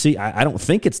government agency? I don't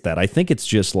think it's that. I think it's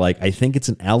just I think it's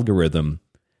an algorithm,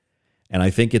 and I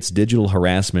think it's digital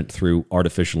harassment through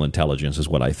artificial intelligence is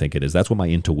what I think it is. That's what my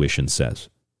intuition says.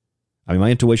 I mean,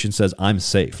 my intuition says I'm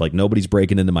safe. Nobody's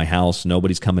breaking into my house.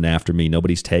 Nobody's coming after me.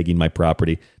 Nobody's tagging my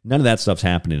property. None of that stuff's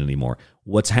happening anymore.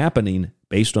 What's happening,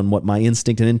 based on what my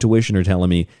instinct and intuition are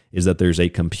telling me, is that there's a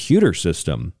computer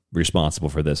system responsible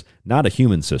for this, not a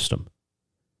human system.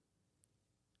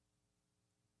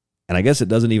 And I guess it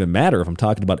doesn't even matter if I'm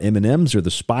talking about M&Ms or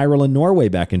the spiral in Norway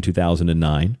back in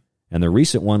 2009 and the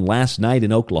recent one last night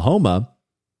in Oklahoma.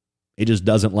 It just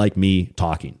doesn't like me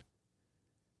talking.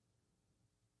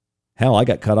 Hell, I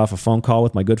got cut off a phone call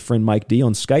with my good friend Mike D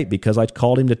on Skype because I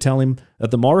called him to tell him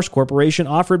that the Mars Corporation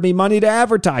offered me money to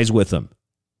advertise with them.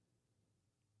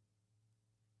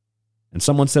 And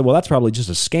someone said, well, that's probably just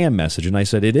a scam message. And I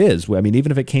said, it is. I mean,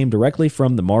 even if it came directly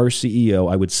from the Mars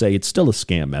CEO, I would say it's still a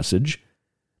scam message.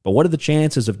 But what are the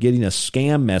chances of getting a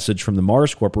scam message from the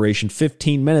Mars Corporation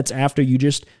 15 minutes after you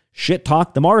just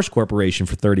shit-talk the Mars Corporation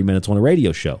for 30 minutes on a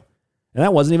radio show? And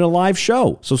that wasn't even a live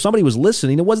show. So somebody was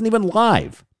listening. It wasn't even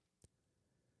live.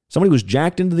 Somebody was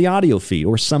jacked into the audio feed,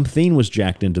 or something was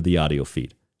jacked into the audio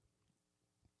feed.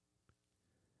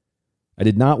 I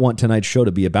did not want tonight's show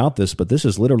to be about this, but this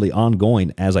is literally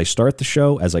ongoing as I start the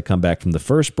show, as I come back from the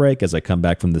first break, as I come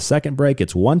back from the second break.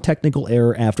 It's one technical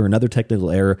error after another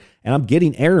technical error, and I'm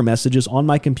getting error messages on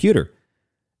my computer.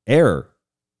 Error.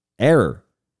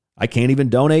 I can't even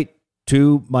donate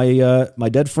to my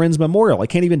dead friend's memorial. I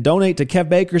can't even donate to Kev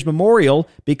Baker's memorial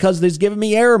because he's giving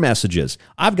me error messages.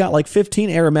 I've got like 15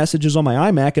 error messages on my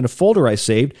iMac in a folder I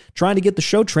saved trying to get the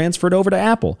show transferred over to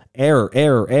Apple. Error.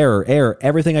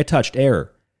 Everything I touched,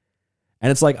 error.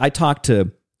 And it's like I talked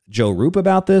to Joe Roop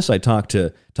about this. I talked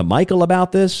to Michael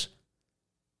about this.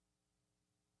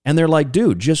 And they're like,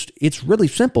 dude, it's really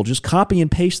simple. Just copy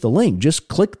and paste the link. Just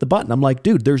click the button. I'm like,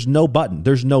 dude, there's no button.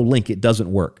 There's no link. It doesn't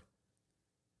work.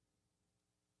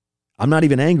 I'm not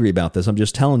even angry about this. I'm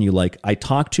just telling you, like, I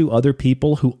talk to other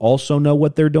people who also know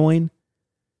what they're doing,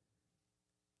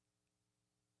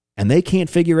 and they can't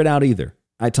figure it out either.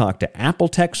 I talk to Apple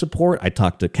tech support. I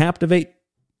talk to Captivate.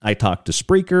 I talk to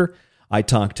Spreaker. I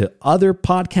talk to other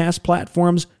podcast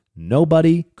platforms.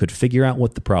 Nobody could figure out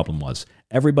what the problem was.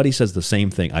 Everybody says the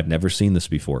same thing. I've never seen this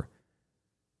before.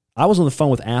 I was on the phone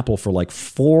with Apple for like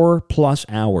 4+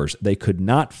 hours. They could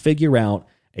not figure out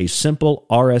a simple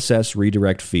RSS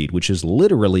redirect feed, which is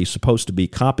literally supposed to be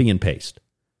copy and paste.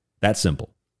 That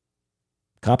simple.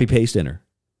 Copy, paste, enter.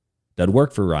 Doesn't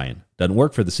work for Ryan. Doesn't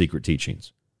work for the Secret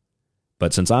Teachings.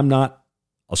 But since I'm not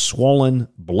a swollen,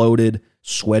 bloated,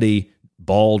 sweaty,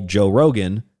 bald Joe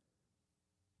Rogan,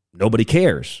 nobody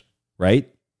cares,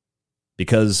 right?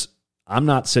 Because I'm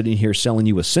not sitting here selling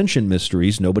you Ascension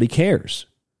mysteries. Nobody cares.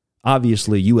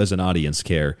 Obviously, you as an audience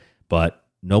care, but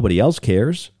nobody else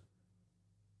cares.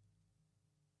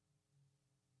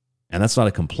 And that's not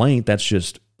a complaint. That's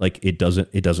just like it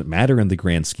doesn't matter in the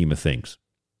grand scheme of things,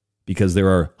 because there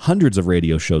are hundreds of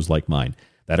radio shows like mine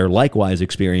that are likewise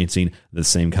experiencing the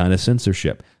same kind of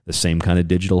censorship, the same kind of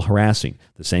digital harassing,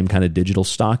 the same kind of digital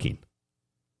stalking.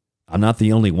 I'm not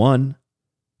the only one.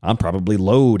 I'm probably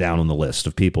low down on the list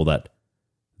of people that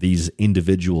these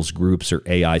individuals, groups, or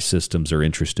AI systems are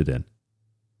interested in.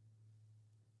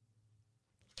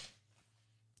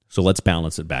 So let's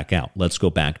balance it back out. Let's go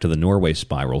back to the Norway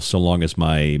spiral, so long as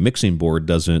my mixing board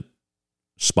doesn't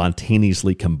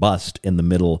spontaneously combust in the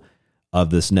middle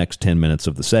of this next 10 minutes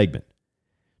of the segment.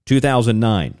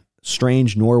 2009,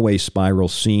 strange Norway spiral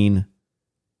seen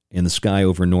in the sky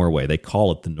over Norway. They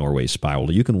call it the Norway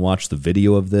spiral. You can watch the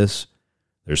video of this.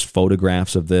 There's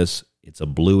photographs of this. It's a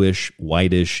bluish,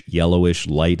 whitish, yellowish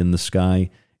light in the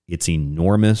sky. It's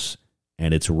enormous,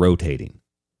 and it's rotating.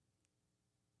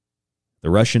 The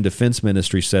Russian Defense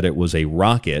Ministry said it was a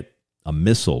rocket, a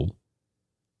missile,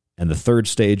 and the third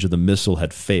stage of the missile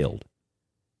had failed.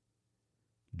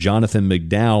 Jonathan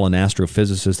McDowell, an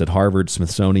astrophysicist at Harvard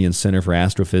Smithsonian Center for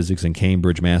Astrophysics in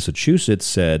Cambridge, Massachusetts,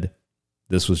 said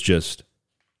this was just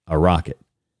a rocket.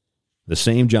 The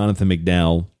same Jonathan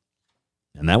McDowell,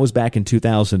 and that was back in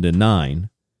 2009,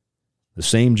 the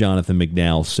same Jonathan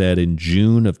McDowell said in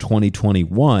June of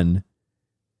 2021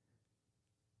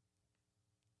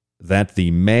 that the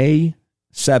May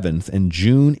 7th and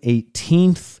June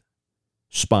 18th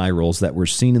spirals that were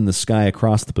seen in the sky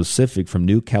across the Pacific from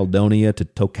New Caledonia to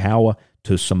Tokawa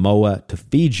to Samoa to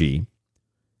Fiji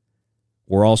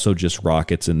were also just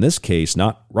rockets, in this case,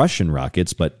 not Russian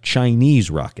rockets, but Chinese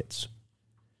rockets.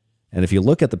 And if you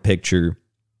look at the picture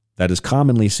that is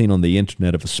commonly seen on the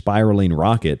internet of a spiraling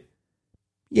rocket,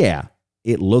 yeah,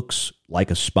 it looks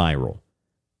like a spiral,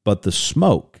 but the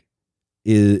smoke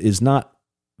is not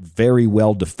very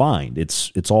well defined.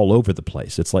 It's all over the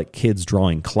place. It's like kids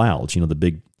drawing clouds, the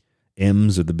big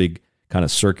M's or the big kind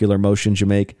of circular motions you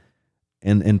make.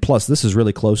 And plus, this is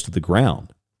really close to the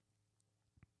ground.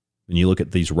 When you look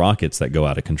at these rockets that go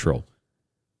out of control.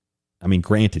 I mean,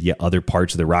 granted, yeah, other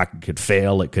parts of the rocket could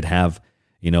fail. It could have,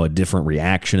 a different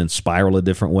reaction and spiral a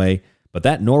different way. But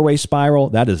that Norway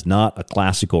spiral, that is not a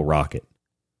classical rocket.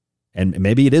 And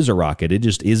maybe it is a rocket. It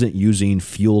just isn't using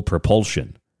fuel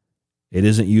propulsion. It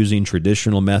isn't using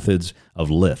traditional methods of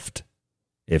lift,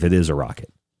 if it is a rocket.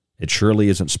 It surely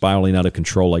isn't spiraling out of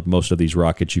control like most of these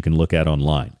rockets you can look at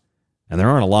online. And there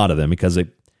aren't a lot of them because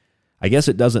I guess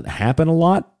it doesn't happen a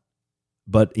lot,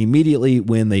 but immediately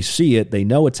when they see it, they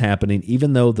know it's happening,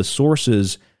 even though the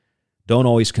sources don't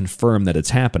always confirm that it's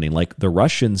happening. Like the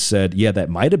Russians said, yeah, that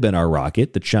might have been our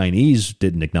rocket. The Chinese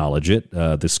didn't acknowledge it.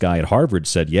 This guy at Harvard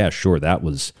said, yeah, sure, that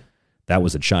was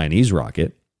a Chinese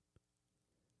rocket.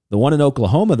 The one in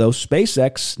Oklahoma, though,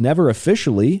 SpaceX never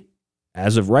officially,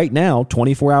 as of right now,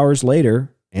 24 hours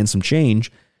later and some change,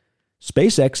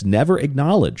 SpaceX never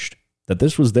acknowledged that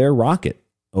this was their rocket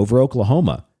over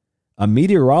Oklahoma. A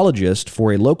meteorologist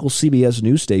for a local CBS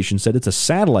news station said it's a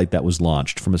satellite that was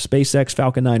launched from a SpaceX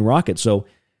Falcon 9 rocket. So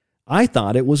I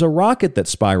thought it was a rocket that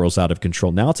spirals out of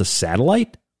control. Now it's a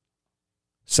satellite?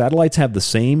 Satellites have the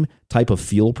same type of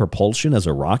fuel propulsion as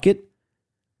a rocket?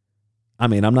 I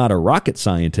mean, I'm not a rocket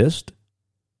scientist,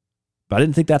 but I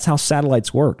didn't think that's how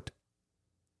satellites worked.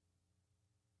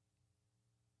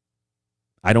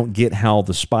 I don't get how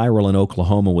the spiral in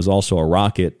Oklahoma was also a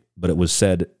rocket, but it was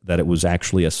said that it was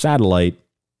actually a satellite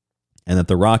and that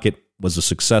the rocket was a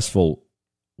successful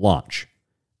launch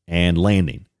and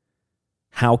landing.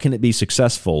 How can it be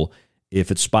successful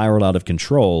if it spiraled out of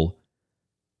control?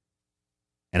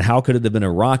 And how could it have been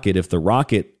a rocket if the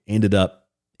rocket ended up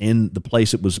in the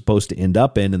place it was supposed to end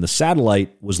up in and the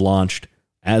satellite was launched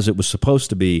as it was supposed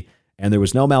to be, and there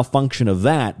was no malfunction of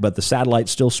that, but the satellite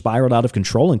still spiraled out of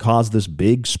control and caused this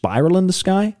big spiral in the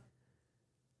sky?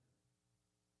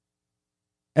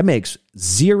 That makes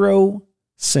 0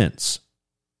 sense.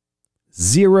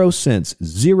 0 cents.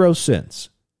 0 cents.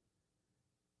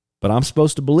 But I'm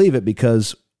supposed to believe it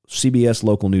because CBS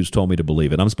local news told me to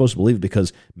believe it. I'm supposed to believe it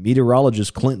because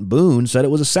meteorologist Clint Boone said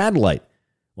it was a satellite.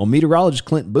 Well, meteorologist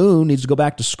Clint Boone needs to go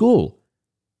back to school.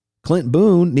 Clint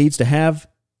Boone needs to have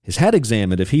his head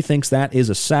examined if he thinks that is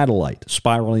a satellite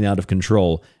spiraling out of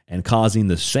control and causing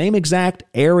the same exact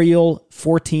aerial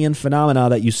Fortean phenomena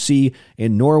that you see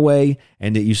in Norway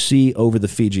and that you see over the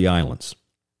Fiji Islands.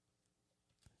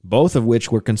 Both of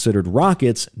which were considered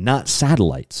rockets, not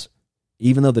satellites,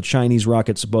 even though the Chinese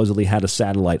rocket supposedly had a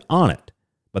satellite on it.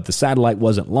 But the satellite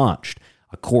wasn't launched,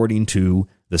 according to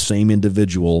the same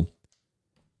individual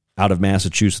out of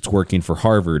Massachusetts working for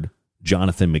Harvard,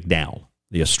 Jonathan McDowell,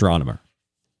 the astronomer.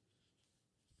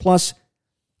 Plus,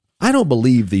 I don't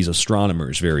believe these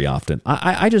astronomers very often.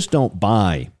 I just don't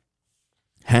buy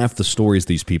half the stories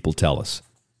these people tell us.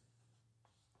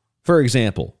 For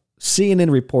example,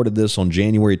 CNN reported this on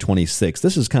January 26th.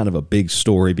 This is kind of a big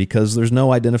story because there's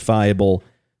no identifiable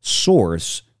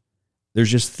source.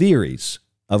 There's just theories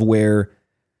of where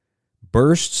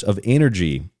bursts of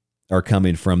energy are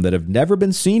coming from that have never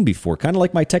been seen before, kind of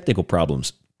like my technical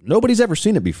problems. Nobody's ever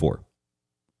seen it before.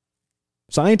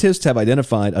 Scientists have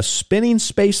identified a spinning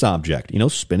space object,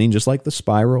 spinning just like the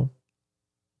spiral.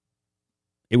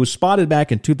 It was spotted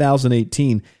back in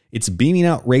 2018. It's beaming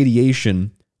out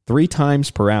radiation 3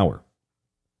 times per hour.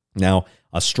 Now,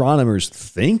 astronomers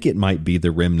think it might be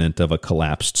the remnant of a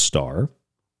collapsed star,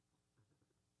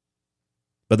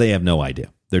 but they have no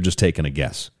idea. They're just taking a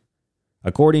guess.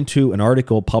 According to an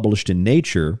article published in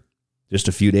Nature just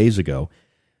a few days ago,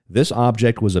 this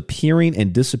object was appearing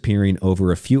and disappearing over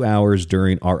a few hours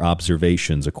during our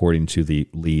observations, according to the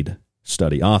lead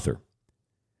study author.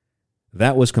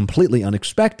 That was completely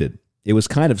unexpected. It was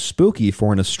kind of spooky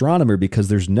for an astronomer because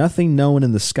there's nothing known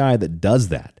in the sky that does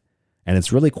that. And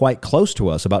it's really quite close to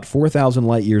us, about 4,000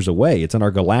 light years away. It's in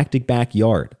our galactic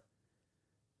backyard.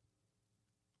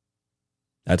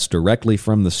 That's directly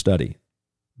from the study.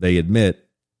 They admit,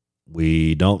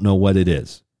 we don't know what it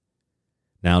is.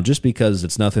 Now, just because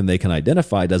it's nothing they can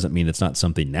identify doesn't mean it's not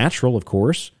something natural, of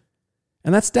course.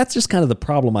 And that's just kind of the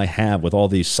problem I have with all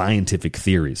these scientific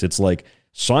theories. It's like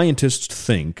scientists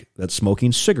think that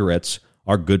smoking cigarettes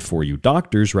are good for you.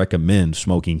 Doctors recommend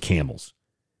smoking Camels.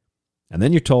 And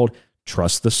then you're told,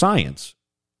 trust the science.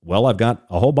 Well, I've got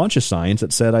a whole bunch of science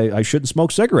that said I shouldn't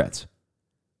smoke cigarettes.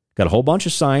 Got a whole bunch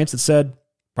of science that said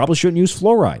probably shouldn't use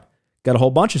fluoride. Got a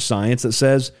whole bunch of science that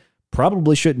says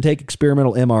probably shouldn't take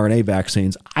experimental mRNA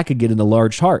vaccines. I could get an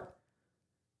enlarged heart.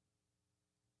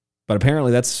 But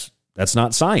apparently that's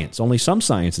not science. Only some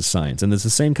science is science. And it's the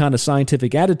same kind of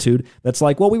scientific attitude that's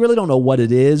like, well, we really don't know what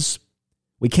it is.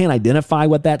 We can't identify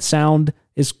what that sound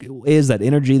is that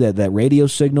energy, that radio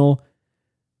signal.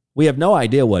 We have no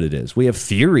idea what it is. We have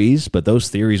theories, but those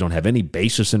theories don't have any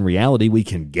basis in reality. We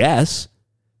can guess.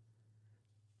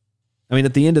 I mean,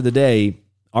 at the end of the day,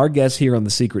 our guess here on The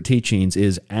Secret Teachings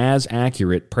is as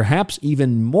accurate, perhaps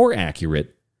even more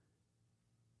accurate,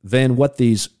 than what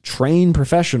these trained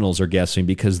professionals are guessing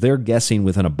because they're guessing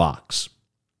within a box.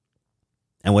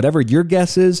 And whatever your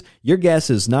guess is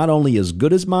not only as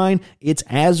good as mine, it's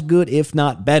as good, if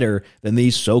not better, than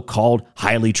these so-called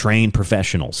highly trained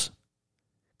professionals.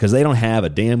 Because they don't have a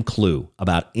damn clue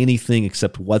about anything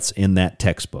except what's in that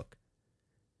textbook.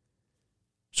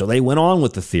 So they went on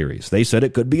with the theories. They said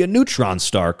it could be a neutron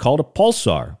star called a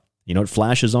pulsar. It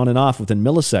flashes on and off within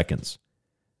milliseconds.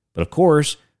 But of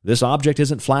course, this object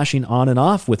isn't flashing on and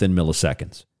off within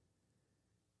milliseconds.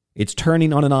 It's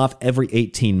turning on and off every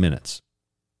 18 minutes.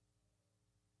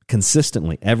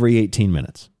 Consistently, every 18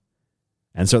 minutes.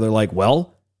 And so they're like,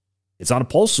 well, it's not a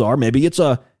pulsar. Maybe it's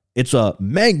a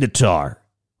magnetar,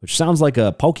 which sounds like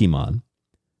a Pokemon.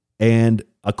 And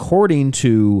according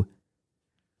to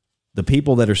the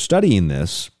people that are studying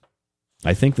this,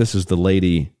 I think this is the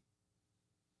lady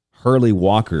Hurley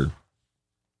Walker,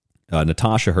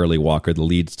 Natasha Hurley Walker, the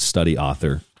lead study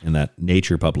author in that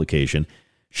Nature publication.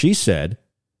 She said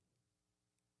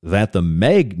that the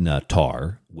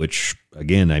magnetar, which,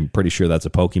 again, I'm pretty sure that's a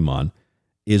Pokemon,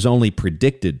 is only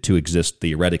predicted to exist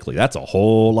theoretically. That's a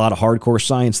whole lot of hardcore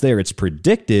science there. It's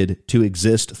predicted to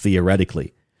exist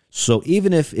theoretically. So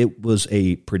even if it was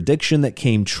a prediction that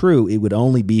came true, it would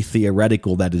only be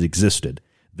theoretical that it existed.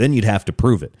 Then you'd have to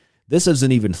prove it. This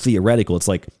isn't even theoretical. It's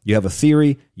like you have a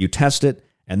theory, you test it,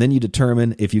 and then you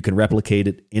determine if you can replicate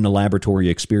it in a laboratory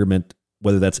experiment,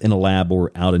 whether that's in a lab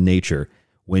or out in nature.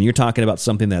 When you're talking about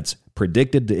something that's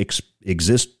predicted to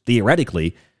exist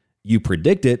theoretically, you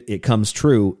predict it, it comes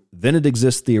true, then it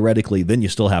exists theoretically, then you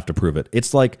still have to prove it.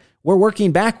 It's like we're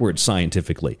working backwards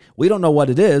scientifically. We don't know what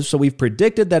it is, so we've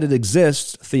predicted that it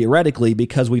exists theoretically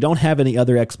because we don't have any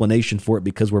other explanation for it,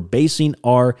 because we're basing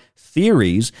our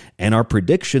theories and our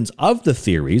predictions of the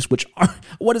theories, which are,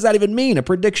 what does that even mean? A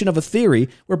prediction of a theory?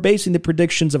 We're basing the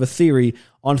predictions of a theory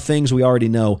on things we already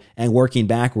know and working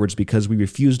backwards because we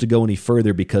refuse to go any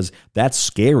further because that's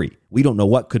scary. We don't know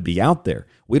what could be out there.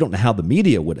 We don't know how the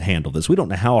media would handle this. We don't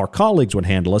know how our colleagues would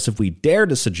handle us if we dare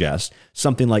to suggest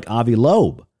something like Avi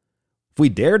Loeb. If we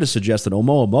dare to suggest that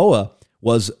Oumuamua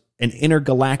was an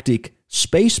intergalactic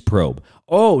space probe.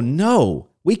 Oh, no,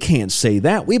 we can't say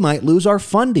that. We might lose our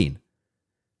funding.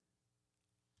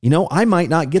 You know, I might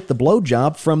not get the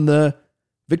blowjob from the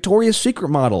Victoria's Secret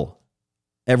model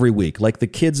every week, like the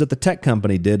kids at the tech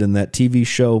company did in that TV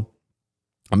show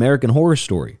American Horror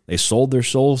Story. They sold their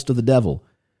souls to the devil.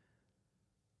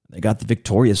 They got the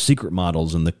Victoria's Secret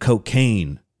models and the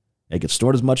cocaine. They can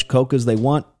store as much coke as they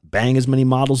want, bang as many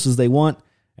models as they want,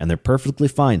 and they're perfectly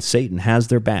fine. Satan has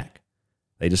their back.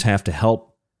 They just have to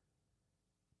help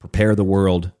prepare the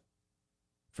world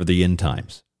for the end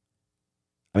times.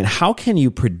 I mean, how can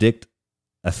you predict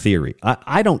a theory?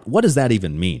 I don't, what does that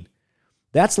even mean?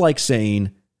 That's like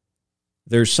saying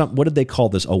there's some, what did they call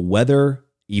this? A weather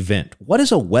event. What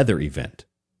is a weather event?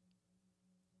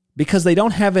 Because they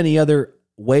don't have any other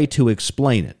way to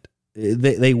explain it.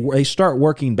 They start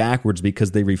working backwards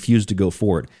because they refuse to go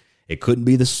forward. It couldn't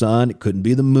be the sun. It couldn't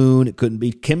be the moon. It couldn't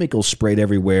be chemicals sprayed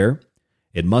everywhere.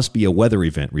 It must be a weather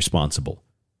event responsible.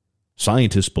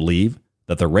 Scientists believe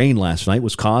that the rain last night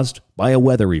was caused by a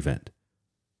weather event.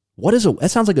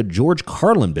 That sounds like a George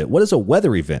Carlin bit. What is a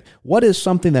weather event? What is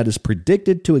something that is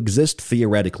predicted to exist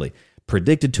theoretically?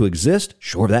 Predicted to exist?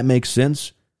 Sure, that makes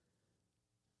sense.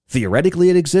 Theoretically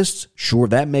it exists? Sure,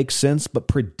 that makes sense. But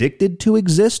predicted to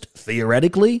exist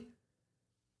theoretically?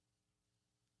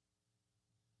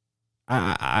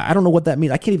 I don't know what that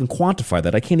means. I can't even quantify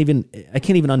that. I can't even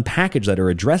unpackage that or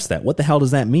address that. What the hell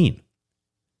does that mean?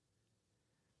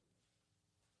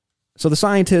 So the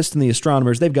scientists and the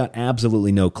astronomers, they've got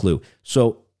absolutely no clue.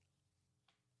 So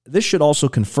this should also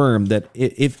confirm that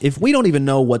if we don't even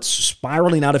know what's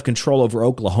spiraling out of control over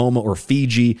Oklahoma or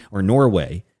Fiji or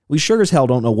Norway, we sure as hell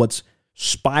don't know what's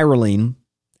spiraling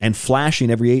and flashing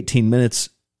every 18 minutes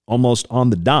almost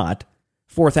on the dot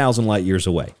 4,000 light years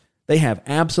away. They have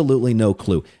absolutely no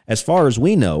clue. As far as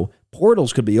we know,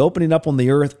 portals could be opening up on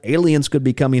the earth, aliens could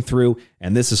be coming through,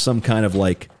 and this is some kind of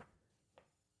like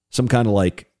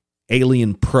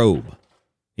alien probe,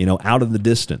 out in the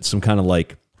distance, some kind of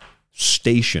like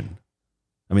station.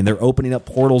 I mean, they're opening up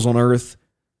portals on Earth,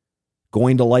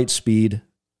 going to light speed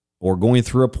or going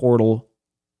through a portal,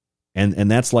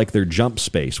 and that's like their jump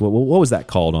space. What was that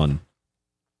called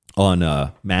on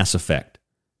Mass Effect,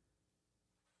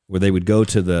 where they would go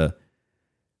to the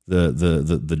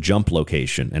jump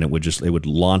location and it would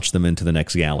launch them into the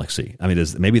next galaxy. I mean,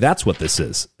 maybe that's what this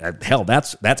is. Hell,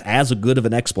 that's as good of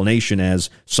an explanation as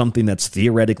something that's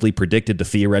theoretically predicted to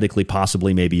theoretically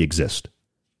possibly maybe exist.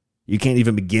 You can't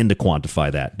even begin to quantify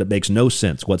that. That makes no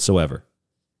sense whatsoever.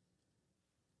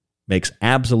 Makes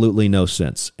absolutely no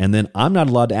sense. And then I'm not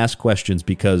allowed to ask questions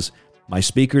because my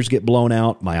speakers get blown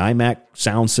out. My iMac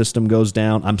sound system goes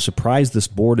down. I'm surprised this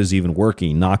board is even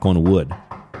working, knock on wood.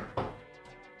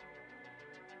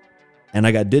 And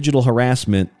I got digital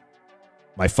harassment,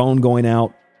 my phone going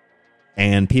out,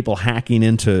 and people hacking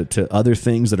into other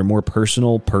things that are more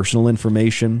personal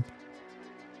information.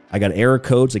 I got error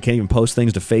codes. I can't even post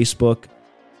things to Facebook.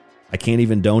 I can't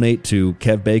even donate to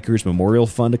Kev Baker's Memorial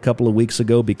Fund a couple of weeks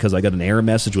ago because I got an error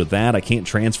message with that. I can't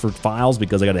transfer files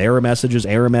because I got error messages.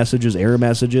 I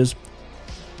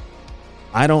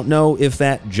don't know if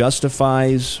that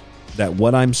justifies that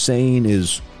what I'm saying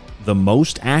is the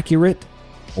most accurate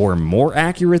or more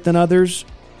accurate than others,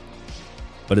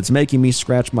 but it's making me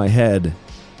scratch my head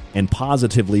and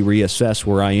positively reassess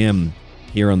where I am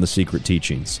here on The Secret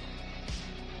Teachings.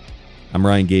 I'm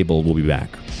Ryan Gable. We'll be back.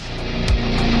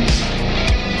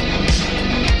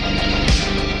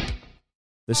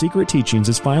 The Secret Teachings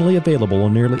is finally available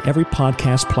on nearly every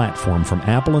podcast platform from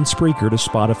Apple and Spreaker to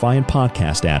Spotify and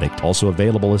Podcast Addict. Also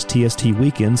available as TST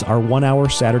Weekends, our 1-hour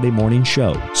Saturday morning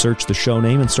show. Search the show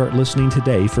name and start listening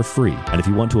today for free. And if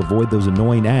you want to avoid those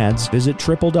annoying ads, visit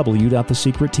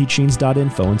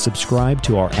www.thesecretteachings.info and subscribe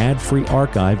to our ad-free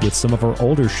archive with some of our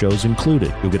older shows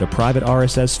included. You'll get a private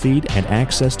RSS feed and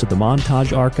access to the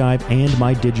montage archive and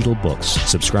my digital books.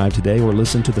 Subscribe today or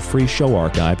listen to the free show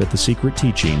archive at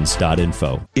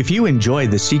thesecretteachings.info. If you enjoy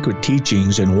The Secret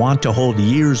Teachings and want to hold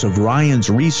years of Ryan's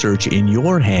research in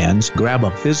your hands, grab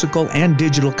a physical and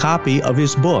digital copy of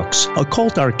his books.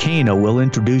 Occult Arcana will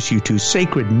introduce you to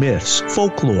sacred myths,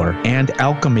 folklore, and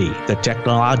alchemy. The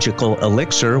Technological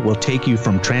Elixir will take you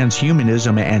from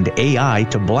transhumanism and AI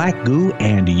to black goo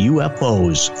and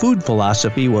UFOs. Food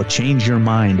Philosophy will change your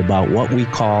mind about what we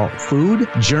call food,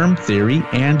 germ theory,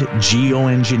 and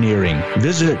geoengineering.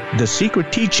 Visit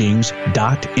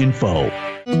thesecretteachings.info.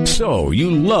 So, you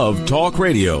love talk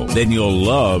radio? Then you'll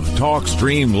love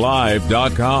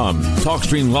TalkStreamLive.com.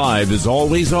 TalkStream Live is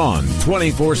always on,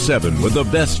 24/7, with the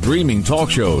best streaming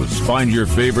talk shows. Find your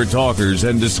favorite talkers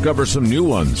and discover some new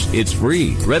ones. It's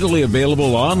free, readily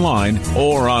available online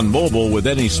or on mobile with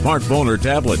any smartphone or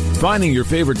tablet. Finding your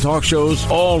favorite talk shows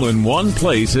all in one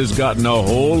place has gotten a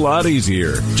whole lot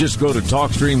easier. Just go to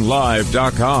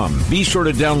TalkStreamLive.com. Be sure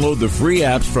to download the free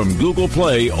apps from Google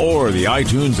Play or the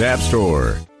iTunes App Store.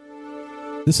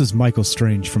 This is Michael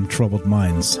Strange from Troubled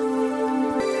Minds.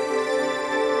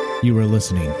 You are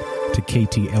listening to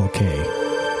KTLK,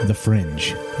 The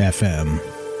Fringe FM.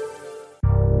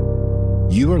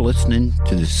 You are listening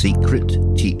to The Secret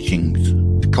Teachings.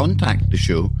 To contact the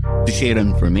show, to share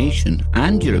information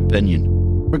and your opinion,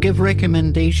 or give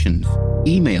recommendations,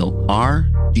 email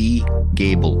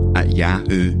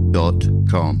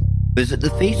rdgable@yahoo.com. Visit the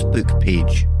Facebook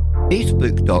page,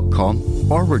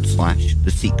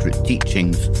 facebook.com/The Secret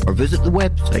Teachings, or visit the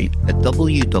website at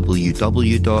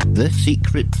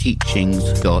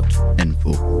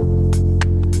www.thesecretteachings.info.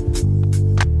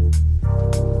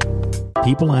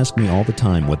 People ask me all the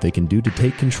time what they can do to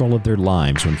take control of their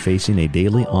lives when facing a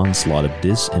daily onslaught of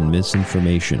dis and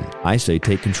misinformation. I say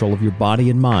take control of your body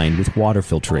and mind with water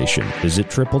filtration. Visit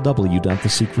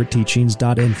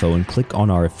www.thesecretteachings.info and click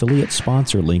on our affiliate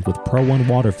sponsor link with Pro One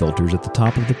water filters at the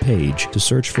top of the page to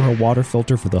search for a water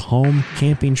filter for the home,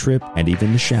 camping trip, and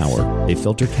even the shower. They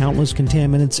filter countless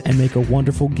contaminants and make a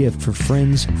wonderful gift for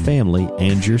friends, family,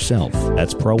 and yourself.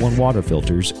 That's Pro One water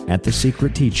filters at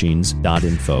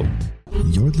thesecretteachings.info.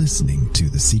 You're listening to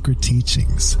The Secret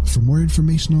Teachings. For more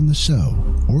information on the show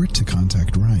or to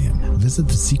contact Ryan, visit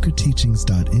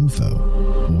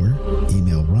thesecretteachings.info or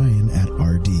email Ryan at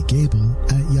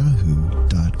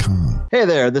rdgable@yahoo.com. Hey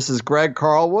there, this is Greg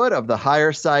Carlwood of the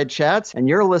Higher Side Chats, and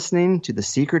you're listening to The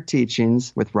Secret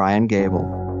Teachings with Ryan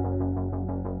Gable.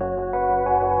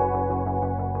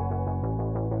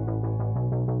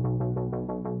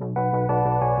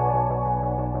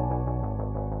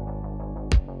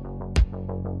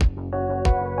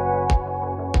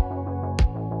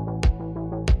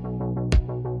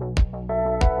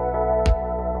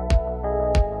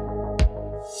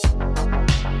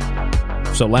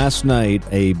 So last night,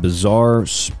 a bizarre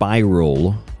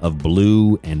spiral of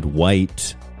blue and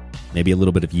white, maybe a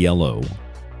little bit of yellow,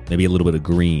 maybe a little bit of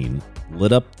green,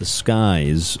 lit up the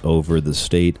skies over the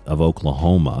state of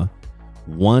Oklahoma.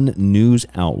 One news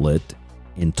outlet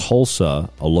in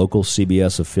Tulsa, a local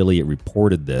CBS affiliate,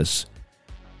 reported this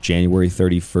January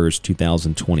 31st,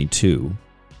 2022.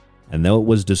 And though it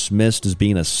was dismissed as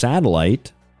being a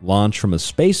satellite launched from a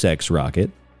SpaceX rocket,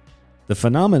 the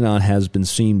phenomenon has been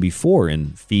seen before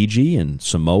in Fiji and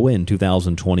Somoa in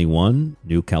 2021,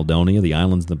 New Caledonia, the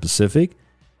islands in the Pacific,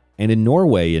 and in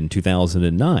Norway in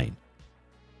 2009.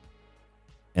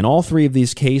 In all three of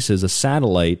these cases, a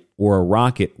satellite or a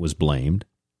rocket was blamed,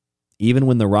 even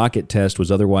when the rocket test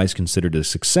was otherwise considered a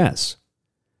success.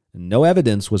 No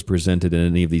evidence was presented in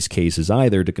any of these cases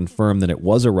either to confirm that it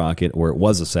was a rocket or it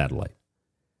was a satellite.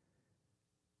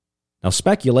 Now,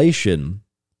 speculation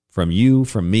from you,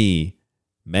 from me,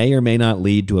 may or may not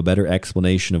lead to a better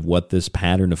explanation of what this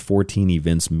pattern of 14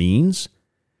 events means.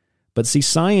 But see,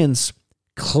 science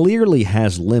clearly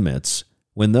has limits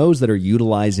when those that are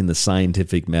utilizing the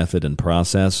scientific method and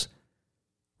process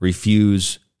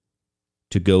refuse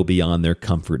to go beyond their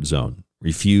comfort zone,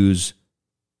 refuse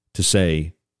to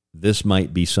say, this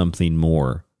might be something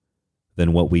more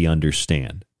than what we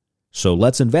understand. So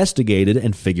let's investigate it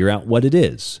and figure out what it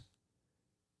is.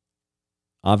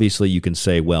 Obviously, you can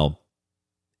say, well,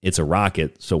 it's a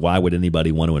rocket, so why would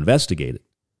anybody want to investigate it?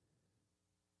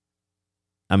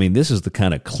 I mean, this is the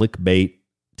kind of clickbait,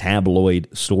 tabloid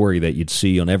story that you'd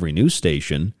see on every news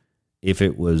station if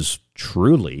it was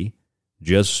truly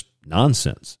just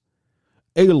nonsense.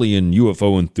 Alien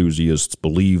UFO enthusiasts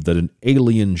believe that an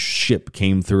alien ship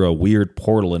came through a weird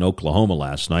portal in Oklahoma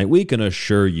last night. We can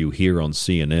assure you here on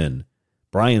CNN.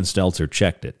 Brian Stelter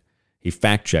checked it. He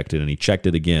fact-checked it, and he checked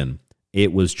it again.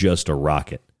 It was just a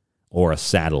rocket or a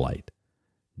satellite.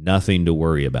 Nothing to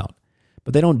worry about.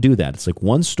 But they don't do that. It's like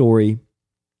one story,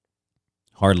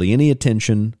 hardly any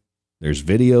attention. There's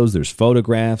videos, there's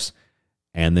photographs,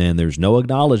 and then there's no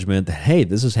acknowledgement that, hey,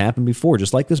 this has happened before.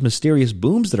 Just like this mysterious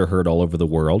booms that are heard all over the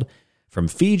world. From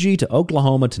Fiji to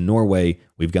Oklahoma to Norway,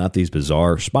 we've got these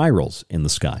bizarre spirals in the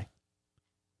sky.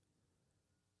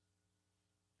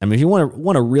 I mean, if you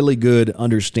want a really good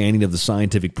understanding of the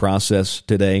scientific process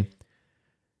today,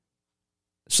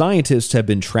 scientists have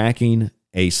been tracking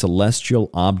a celestial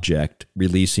object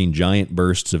releasing giant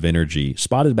bursts of energy,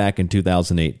 spotted back in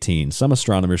 2018. Some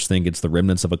astronomers think it's the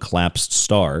remnants of a collapsed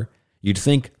star. You'd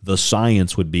think the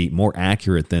science would be more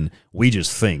accurate than we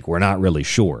just think. We're not really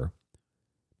sure.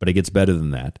 But it gets better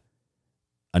than that.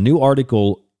 A new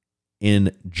article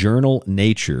in journal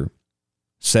Nature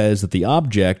says that the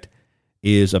object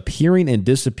is appearing and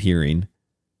disappearing,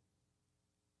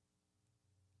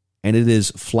 and it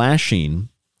is flashing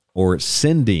or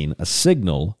sending a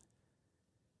signal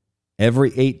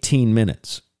every 18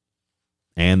 minutes.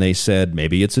 And they said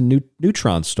maybe it's a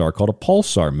neutron star called a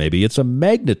pulsar. Maybe it's a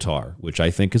magnetar, which I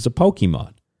think is a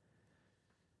Pokemon.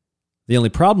 The only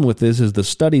problem with this is the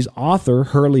study's author,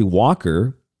 Hurley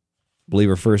Walker, I believe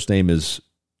her first name is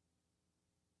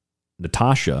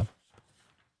Natasha.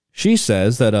 She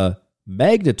says that a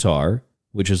magnetar,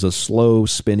 which is a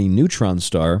slow-spinning neutron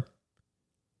star,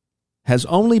 has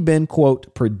only been,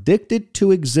 quote, predicted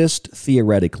to exist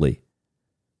theoretically.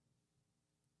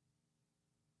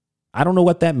 I don't know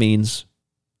what that means.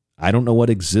 I don't know what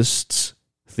exists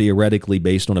theoretically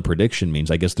based on a prediction means.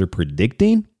 I guess they're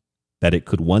predicting that it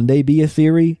could one day be a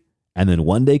theory and then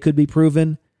one day could be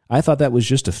proven. I thought that was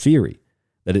just a theory,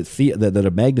 that that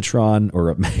a magnetron or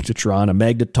a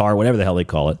magnetar, whatever the hell they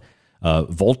call it,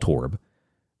 Voltorb,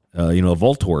 a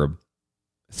Voltorb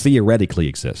theoretically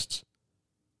exists.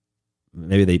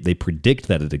 Maybe they predict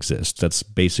that it exists. That's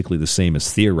basically the same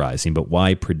as theorizing, but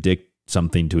why predict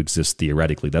something to exist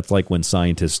theoretically? That's like when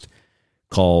scientists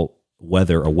call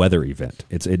weather a weather event.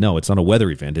 It's not a weather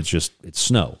event. It's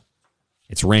snow.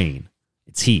 It's rain.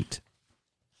 It's heat.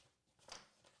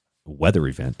 A weather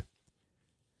event.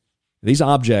 These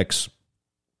objects,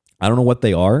 I don't know what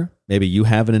they are. Maybe you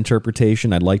have an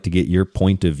interpretation. I'd like to get your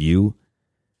point of view.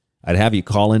 I'd have you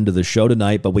call into the show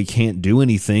tonight, but we can't do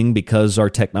anything because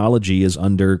our technology is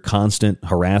under constant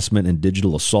harassment and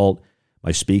digital assault.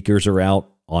 My speakers are out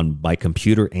on my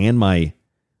computer and my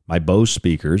Bose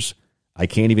speakers. I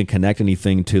can't even connect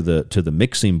anything to the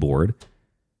mixing board.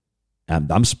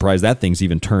 I'm surprised that thing's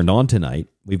even turned on tonight.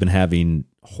 We've been having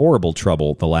horrible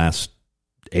trouble the last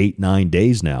 8-9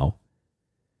 days now.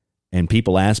 And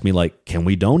people ask me, like, can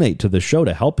we donate to the show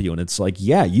to help you? And it's like,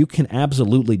 yeah, you can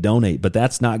absolutely donate, but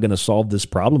that's not going to solve this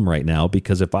problem right now,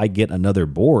 because if I get another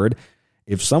board,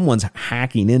 if someone's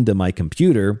hacking into my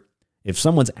computer, if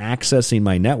someone's accessing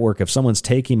my network, if someone's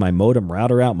taking my modem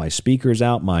router out, my speakers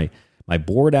out, my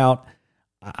board out,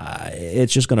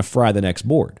 it's just going to fry the next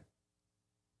board.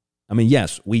 I mean,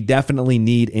 yes, we definitely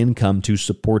need income to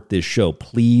support this show.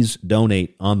 Please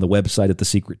donate on the website at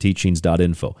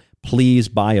thesecretteachings.info. Please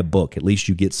buy a book. At least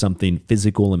you get something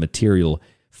physical and material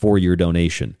for your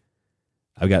donation.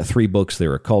 I've got 3 books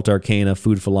there: Occult Arcana,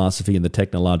 Food Philosophy, and The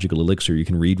Technological Elixir. You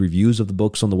can read reviews of the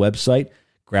books on the website.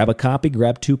 Grab a copy,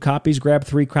 grab 2 copies, grab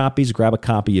 3 copies, grab a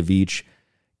copy of each.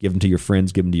 Give them to your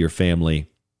friends, give them to your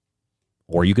family.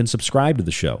 Or you can subscribe to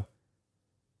the show.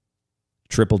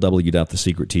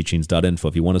 www.thesecretteachings.info.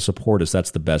 If you want to support us, that's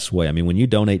the best way. I mean, when you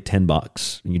donate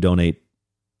 $10 and you donate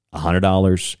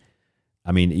 $100,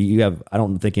 I mean, I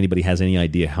don't think anybody has any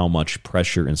idea how much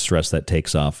pressure and stress that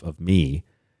takes off of me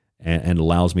and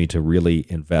allows me to really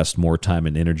invest more time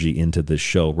and energy into this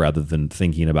show rather than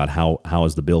thinking about how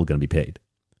is the bill going to be paid.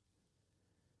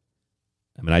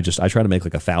 I mean, I try to make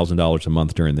like $1,000 a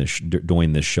month during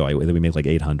this show. We make like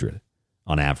 $800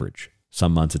 on average.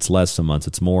 Some months it's less, some months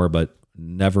it's more, but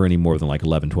never any more than like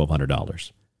 $1,100,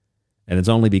 $1,200. And it's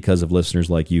only because of listeners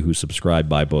like you who subscribe,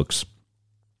 buy books,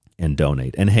 and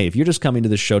donate. And hey, if you're just coming to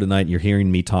this show tonight and you're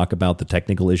hearing me talk about the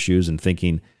technical issues and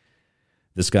thinking,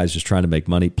 this guy's just trying to make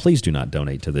money, please do not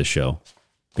donate to this show,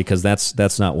 because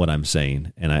that's not what I'm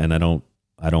saying, and I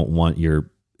don't want your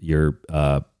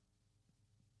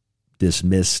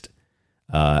dismissed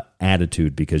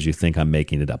attitude because you think I'm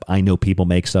making it up. I know people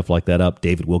make stuff like that up.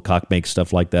 David Wilcock makes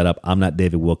stuff like that up. I'm not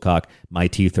David Wilcock. My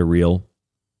teeth are real.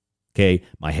 Okay,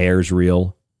 my hair's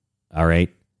real. All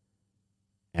right.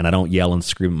 And I don't yell and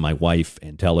scream at my wife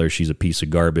and tell her she's a piece of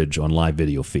garbage on live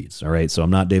video feeds. All right. So I'm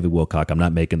not David Wilcock. I'm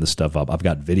not making this stuff up. I've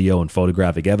got video and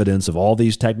photographic evidence of all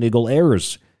these technical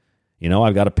errors. You know,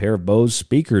 I've got a pair of Bose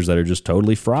speakers that are just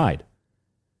totally fried.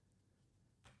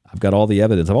 I've got all the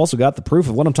evidence. I've also got the proof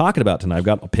of what I'm talking about tonight. I've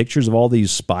got pictures of all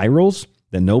these spirals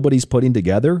that nobody's putting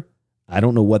together. I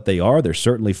don't know what they are. They're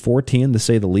certainly 14 to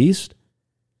say the least.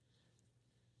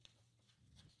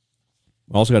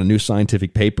 I've also got a new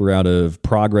scientific paper out of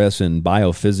Progress in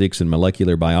Biophysics and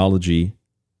Molecular Biology.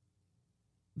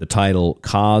 The title,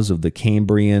 Cause of the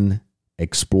Cambrian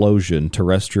Explosion,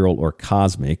 Terrestrial or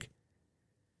Cosmic.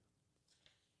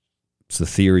 It's the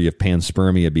theory of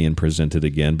panspermia being presented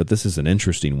again, but this is an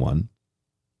interesting one.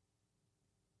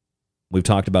 We've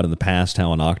talked about in the past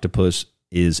how an octopus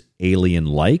is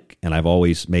alien-like, and I've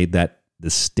always made that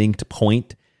distinct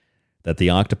point that the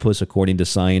octopus, according to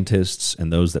scientists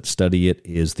and those that study it,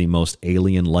 is the most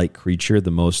alien-like creature, the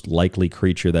most likely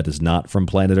creature that is not from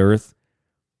planet Earth.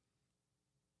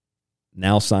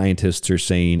 Now scientists are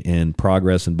saying in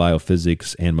Progress in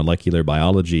Biophysics and Molecular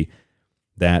Biology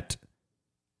that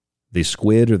the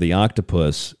squid or the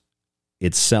octopus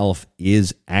itself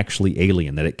is actually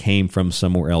alien, that it came from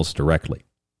somewhere else directly.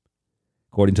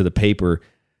 According to the paper,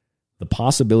 the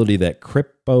possibility that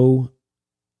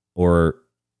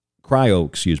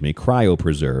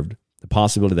cryopreserved, the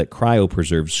possibility that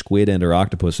cryopreserved squid and or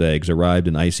octopus eggs arrived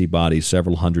in icy bodies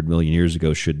several 100 million years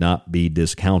ago should not be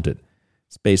discounted.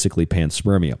 It's basically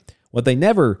panspermia. What they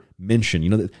never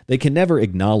mention, they can never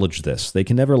acknowledge this. They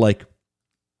can never look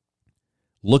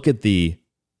at the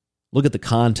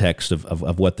context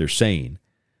of what they're saying.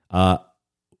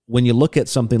 When you look at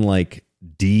something like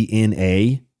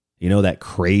DNA, that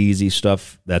crazy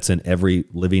stuff that's in every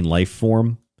living life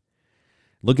form.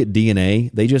 Look at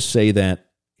DNA. They just say that,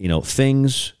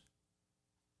 things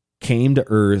came to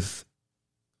Earth,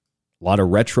 a lot of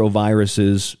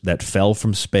retroviruses that fell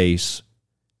from space.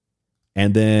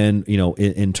 And then,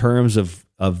 in terms of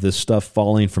this stuff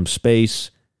falling from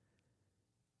space,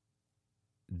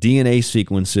 DNA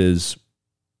sequences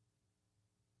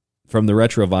from the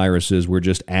retroviruses were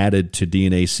just added to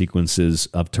DNA sequences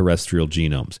of terrestrial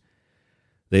genomes.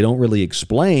 They don't really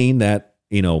explain that,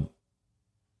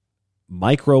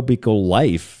 microbial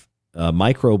life,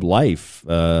 microbe life,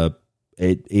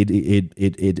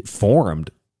 it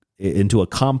formed into a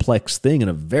complex thing in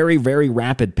a very, very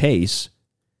rapid pace.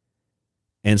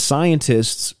 And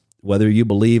scientists, whether you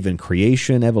believe in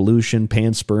creation, evolution,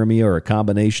 panspermia, or a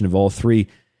combination of all three,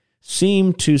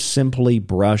 seem to simply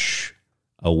brush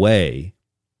away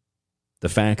the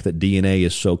fact that DNA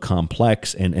is so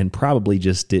complex and probably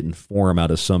just didn't form out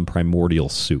of some primordial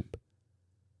soup.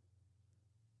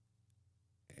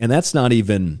 And that's not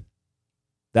even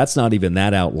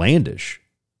that outlandish.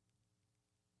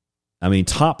 I mean,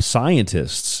 top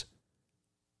scientists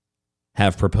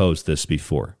have proposed this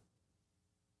before.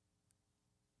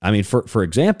 I mean, for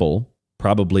example,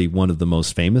 probably one of the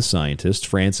most famous scientists,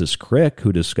 Francis Crick,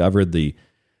 who discovered the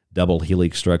double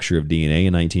helix structure of DNA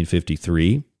in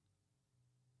 1953.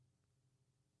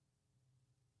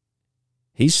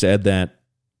 He said that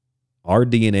our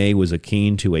DNA was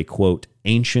akin to a, quote,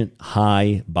 ancient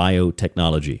high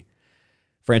biotechnology.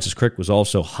 Francis Crick was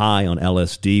also high on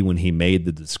LSD when he made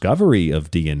the discovery of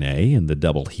DNA and the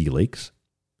double helix.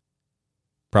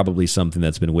 Probably something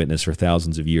that's been witnessed for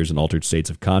thousands of years in altered states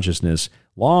of consciousness,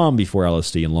 long before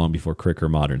LSD and long before Crick or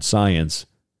modern science.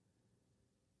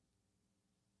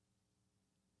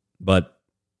 But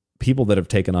people that have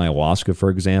taken ayahuasca, for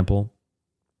example,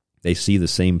 they see the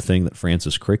same thing that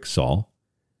Francis Crick saw.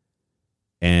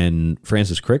 And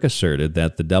Francis Crick asserted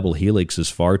that the double helix is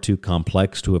far too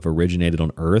complex to have originated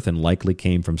on Earth and likely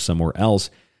came from somewhere else,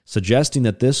 suggesting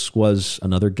that this was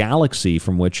another galaxy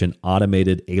from which an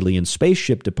automated alien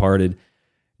spaceship departed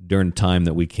during a time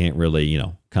that we can't really,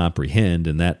 comprehend,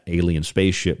 and that alien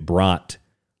spaceship brought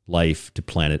life to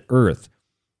planet Earth.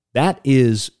 That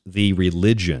is the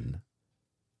religion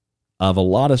of a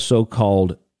lot of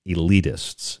so-called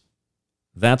elitists.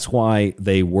 That's why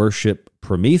they worship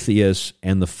Prometheus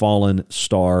and the fallen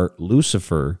star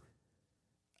Lucifer.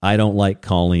 I don't like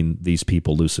calling these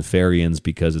people Luciferians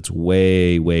because it's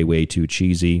way, way, way too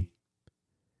cheesy.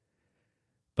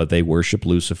 But they worship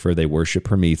Lucifer, they worship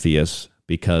Prometheus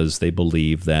because they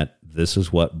believe that this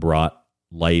is what brought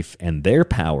life and their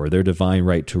power, their divine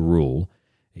right to rule,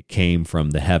 it came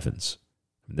from the heavens.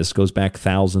 And this goes back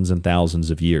thousands and thousands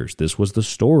of years. This was the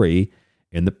story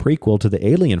in the prequel to the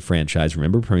Alien franchise.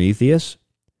 Remember Prometheus?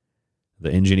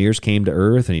 The engineers came to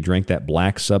Earth and he drank that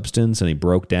black substance and he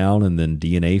broke down and then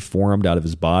DNA formed out of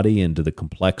his body into the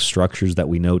complex structures that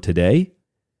we know today.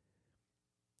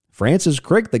 Francis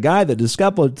Crick, the guy that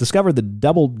discovered the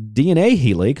double DNA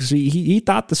helix, he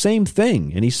thought the same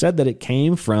thing. And he said that it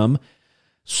came from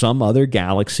some other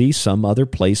galaxy, some other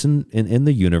place in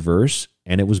the universe,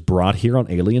 and it was brought here on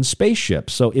alien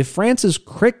spaceships. So if Francis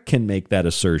Crick can make that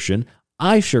assertion,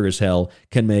 I sure as hell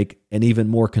can make an even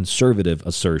more conservative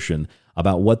assertion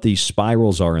about what these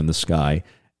spirals are in the sky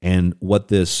and what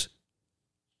this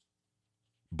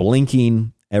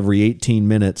blinking every 18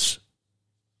 minutes,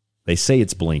 they say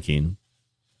it's blinking.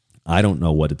 I don't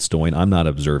know what it's doing. I'm not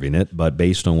observing it, but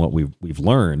based on what we've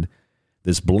learned,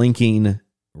 this blinking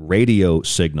radio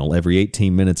signal every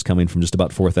 18 minutes coming from just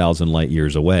about 4,000 light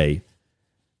years away,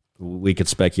 we could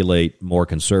speculate more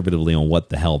conservatively on what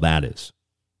the hell that is.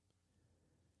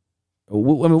 I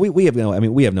mean, we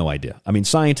have no idea. I mean,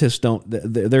 scientists don't.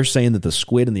 They're saying that the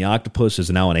squid and the octopus is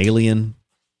now an alien.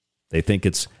 They think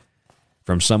it's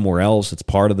from somewhere else. It's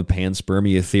part of the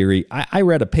panspermia theory. I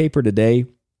read a paper today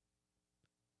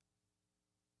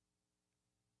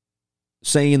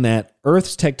saying that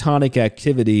Earth's tectonic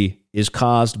activity is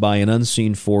caused by an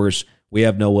unseen force. We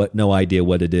have no idea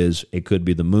what it is. It could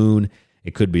be the moon.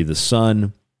 It could be the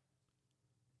sun.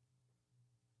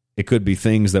 It could be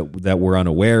things that we're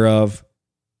unaware of.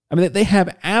 I mean, they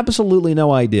have absolutely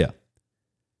no idea.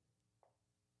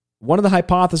 One of the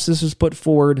hypotheses put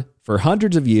forward for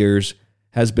hundreds of years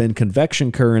has been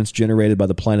convection currents generated by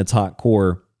the planet's hot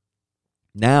core.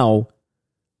 Now,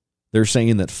 they're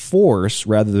saying that force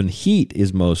rather than heat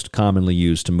is most commonly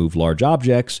used to move large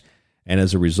objects, and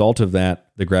as a result of that,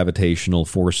 the gravitational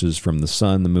forces from the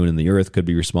sun, the moon, and the earth could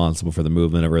be responsible for the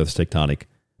movement of Earth's tectonic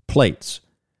plates.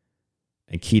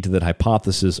 And key to that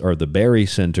hypothesis are the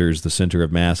barycenters, the center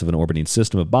of mass of an orbiting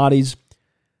system of bodies,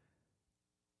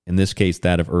 in this case,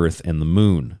 that of Earth and the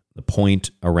moon, the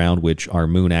point around which our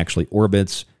moon actually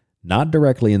orbits, not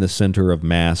directly in the center of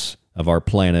mass of our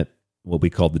planet, what we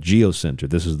call the geocenter.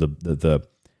 This is the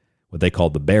what they call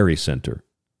the barycenter,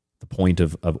 the point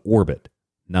of orbit,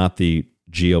 not the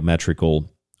geometrical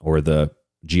or the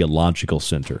geological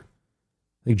center.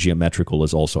 I think geometrical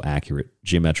is also accurate.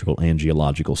 Geometrical and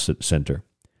geological center.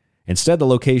 Instead, the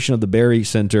location of the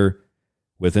barycenter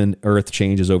within Earth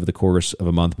changes over the course of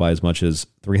a month by as much as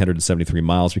 373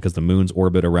 miles because the moon's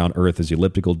orbit around Earth is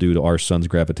elliptical due to our sun's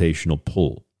gravitational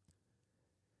pull.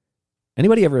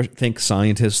 Anybody ever think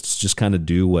scientists just kind of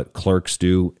do what clerks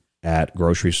do at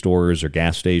grocery stores or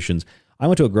gas stations? I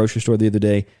went to a grocery store the other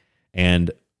day, and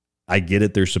I get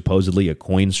it, there's supposedly a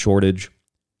coin shortage,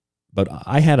 but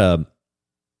I had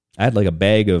like a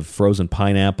bag of frozen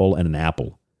pineapple and an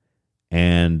apple.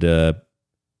 And the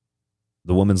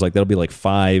woman's like, that'll be like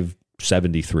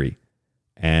 $5.73.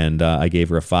 And I gave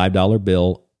her a $5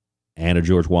 bill and a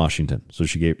George Washington. So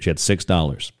she had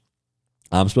 $6.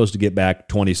 I'm supposed to get back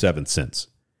 27 cents.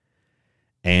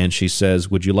 And she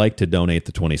says, would you like to donate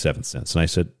the 27 cents? And I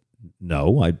said,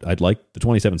 no, I'd like the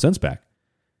 27 cents back.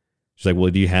 She's like,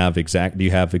 well, do you have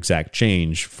exact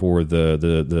change for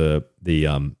the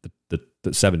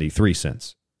 73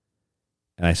 cents?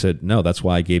 And I said, no, that's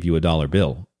why I gave you a $1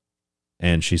 bill.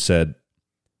 And she said,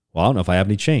 well, I don't know if I have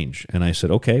any change. And I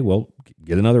said, okay, well,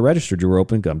 get another register drawer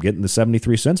open. I'm getting the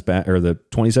 73 cents back, or the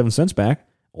 27 cents back,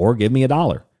 or give me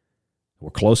 $1. We're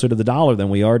closer to the dollar than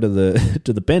we are to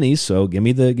the pennies, so give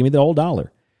me the whole $1.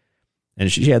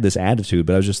 And she had this attitude,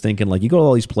 but I was just thinking, like, you go to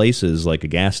all these places, like a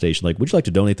gas station, like, would you like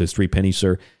to donate those 3 pennies,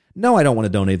 sir? No, I don't want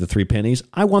to donate the 3 pennies.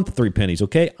 I want the 3 pennies,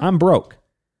 okay? I'm broke.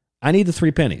 I need the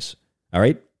 3 pennies, all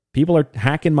right? People are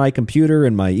hacking my computer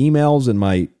and my emails and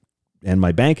my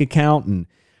bank account and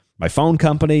my phone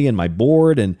company and my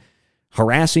board and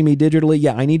harassing me digitally.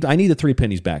 Yeah, I need the 3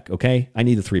 pennies back, okay? I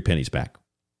need the 3 pennies back.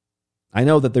 I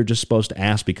know that they're just supposed to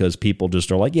ask because people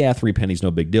just are like, yeah, 3 pennies,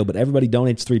 no big deal. But everybody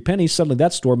donates 3 pennies. Suddenly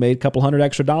that store made a couple $100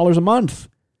 extra a month.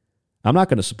 I'm not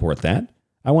going to support that.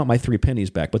 I want my 3 pennies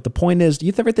back. But the point is, do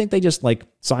you ever think they just, like,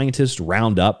 scientists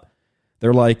round up?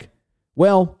 They're like,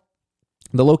 well,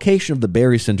 the location of the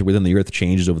barycenter within the Earth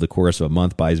changes over the course of a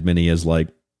month by as many as, like,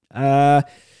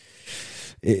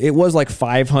 it was like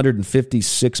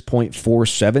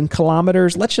 556.47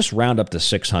 kilometers. Let's just round up to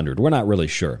 600. We're not really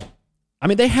sure. I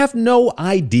mean, they have no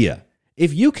idea.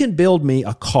 If you can build me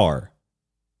a car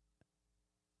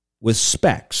with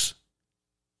specs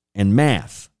and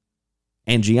math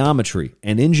and geometry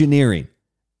and engineering,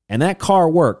 and that car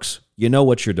works, you know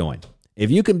what you're doing. If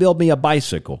you can build me a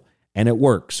bicycle and it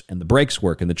works and the brakes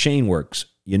work and the chain works,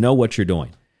 you know what you're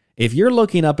doing. If you're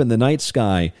looking up in the night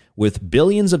sky with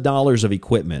billions of dollars of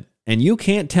equipment and you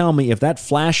can't tell me if that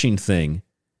flashing thing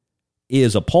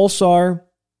is a pulsar,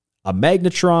 a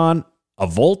magnetron, a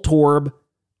Voltorb,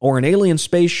 or an alien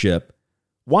spaceship,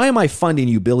 why am I funding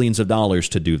you billions of dollars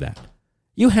to do that?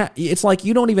 It's like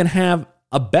you don't even have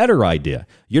a better idea.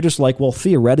 You're just like, well,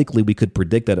 theoretically, we could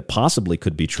predict that it possibly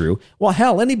could be true. Well,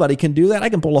 hell, anybody can do that. I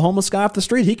can pull a homeless guy off the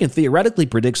street. He can theoretically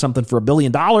predict something for $1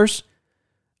 billion.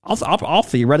 I'll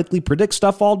theoretically predict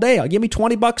stuff all day. I'll give me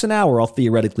 $20 an hour. I'll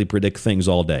theoretically predict things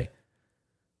all day.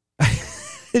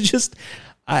 It's just,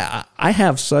 I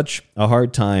have such a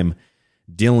hard time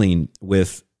dealing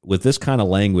with this kind of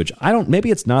language.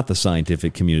 Maybe it's not the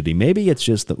scientific community. Maybe it's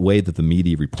just the way that the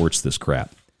media reports this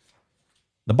crap.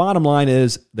 The bottom line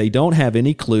is they don't have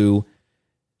any clue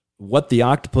what the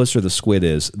octopus or the squid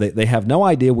is. They have no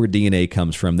idea where DNA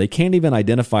comes from. They can't even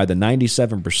identify the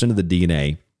 97% of the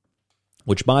DNA,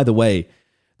 which, by the way,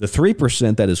 the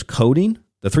 3% that is coding,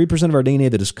 the 3% of our DNA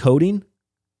that is coding,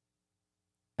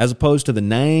 as opposed to the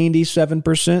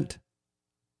 97%.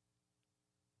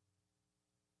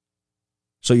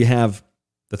 So you have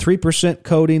the 3%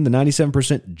 coding, the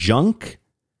 97% junk.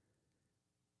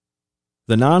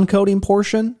 The non-coding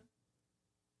portion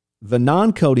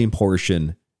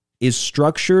is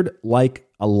structured like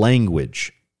a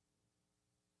language.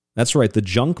 That's right. The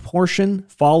junk portion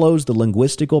follows the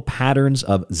linguistical patterns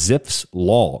of Zipf's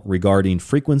law regarding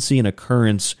frequency and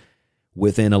occurrence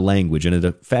within a language, and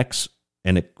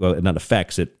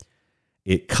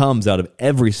it comes out of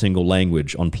every single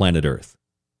language on planet Earth.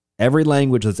 Every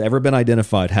language that's ever been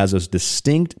identified has a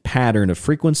distinct pattern of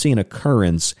frequency and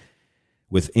occurrence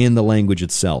within the language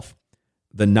itself.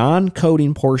 The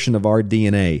non-coding portion of our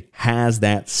DNA has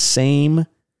that same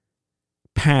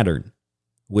pattern,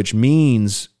 which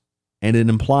means, and it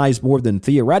implies more than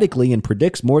theoretically and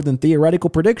predicts more than theoretical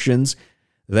predictions,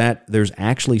 that there's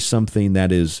actually something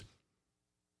that is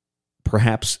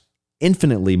perhaps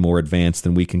infinitely more advanced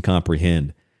than we can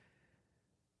comprehend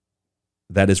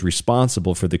that is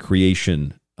responsible for the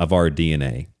creation of our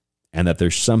DNA, and that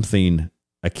there's something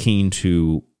akin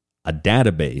to a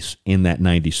database in that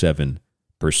 97%.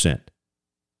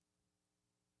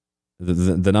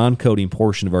 The non-coding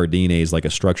portion of our DNA is like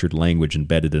a structured language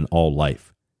embedded in all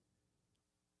life.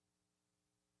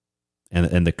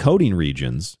 And the coding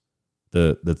regions,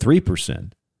 the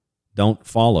 3%, don't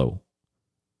follow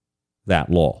that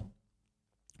law.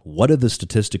 What are the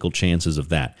statistical chances of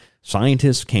that?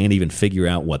 Scientists can't even figure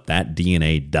out what that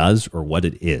DNA does or what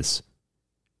it is.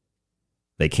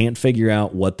 They can't figure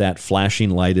out what that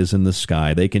flashing light is in the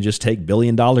sky. They can just take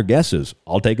billion-dollar guesses.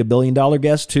 I'll take a billion-dollar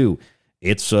guess, too.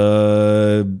 It's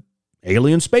an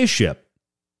alien spaceship.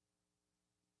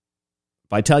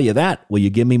 If I tell you that, will you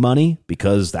give me money?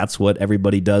 Because that's what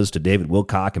everybody does to David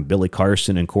Wilcock and Billy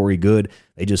Carson and Corey Good.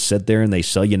 They just sit there and they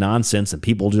sell you nonsense, and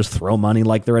people just throw money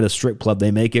like they're at a strip club.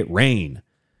 They make it rain.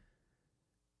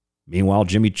 Meanwhile,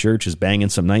 Jimmy Church is banging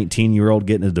some 19-year-old,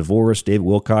 getting a divorce. David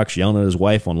Wilcock's yelling at his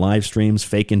wife on live streams,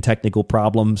 faking technical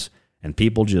problems, and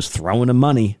people just throwing him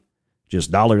money.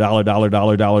 Just dollar,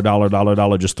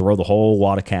 just throw the whole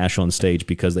wad of cash on stage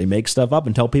because they make stuff up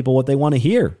and tell people what they want to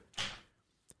hear.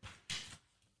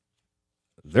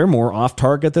 They're more off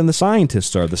target than the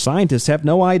scientists are. The scientists have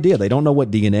no idea. They don't know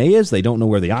what DNA is. They don't know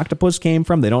where the octopus came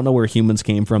from. They don't know where humans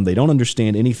came from. They don't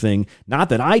understand anything. Not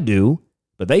that I do,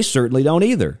 but they certainly don't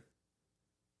either.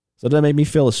 So that made me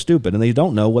feel as stupid. And they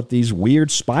don't know what these weird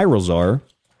spirals are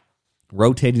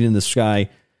rotating in the sky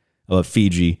of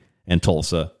Fiji and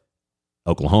Tulsa,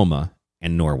 Oklahoma,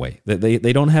 and Norway.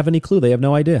 They don't have any clue. They have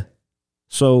no idea.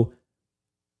 So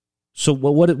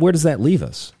where does that leave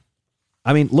us?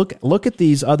 I mean, look at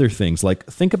these other things. Like,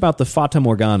 think about the Fata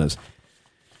Morganas.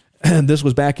 This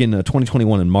was back in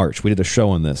 2021 in March. We did a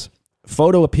show on this.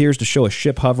 Photo appears to show a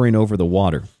ship hovering over the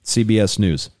water. CBS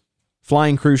News.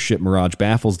 Flying cruise ship mirage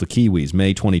baffles the Kiwis,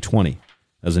 May 2020.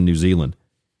 As in New Zealand.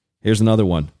 Here's another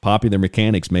one. Popular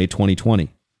Mechanics, May 2020.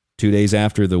 2 days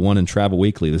after the one in Travel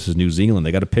Weekly. This is New Zealand.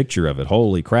 They got a picture of it.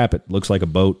 Holy crap, it looks like a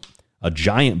boat. A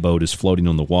giant boat is floating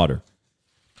on the water.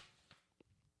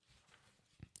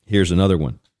 Here's another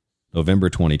one. November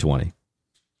 2020.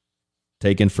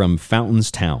 Taken from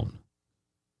Fountains Town.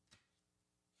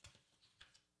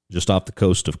 Just off the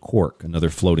coast of Cork. Another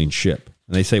floating ship.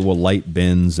 And they say, well, light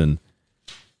bends, and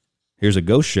here's a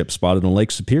ghost ship spotted on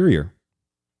Lake Superior.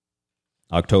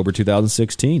 October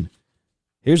 2016.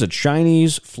 Here's a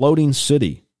Chinese floating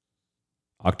city.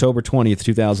 October 20th,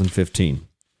 2015.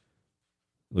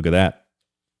 Look at that.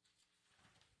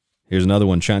 Here's another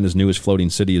one. China's newest floating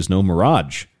city is no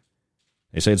mirage.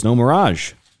 They say it's no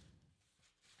mirage.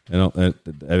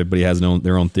 Everybody has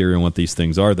their own theory on what these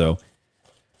things are, though.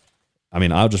 I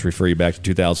mean, I'll just refer you back to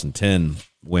 2010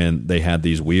 when they had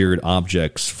these weird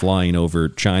objects flying over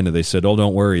China. They said, oh,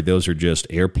 don't worry, those are just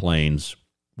airplanes,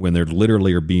 when there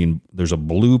literally there's a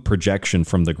blue projection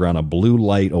from the ground, a blue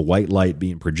light, a white light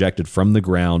being projected from the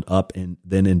ground up and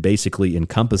then basically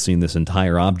encompassing this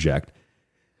entire object.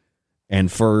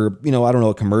 And for, I don't know,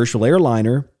 a commercial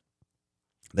airliner,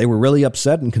 they were really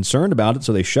upset and concerned about it,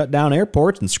 so they shut down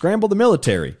airports and scrambled the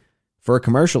military. For a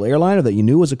commercial airliner that you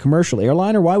knew was a commercial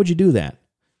airliner, why would you do that?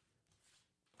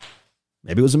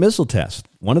 Maybe it was a missile test.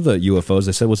 One of the UFOs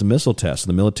they said was a missile test.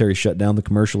 The military shut down the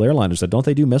commercial airliners. Said, don't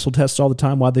they do missile tests all the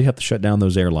time? Why'd they have to shut down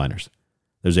those airliners,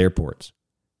 those airports?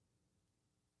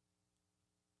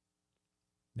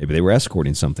 Maybe they were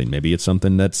escorting something. Maybe it's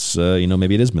something that's,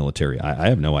 maybe it is military. I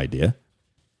have no idea.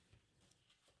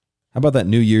 How about that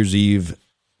New Year's Eve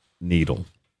needle?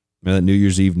 Remember that New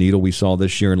Year's Eve needle we saw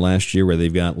this year and last year where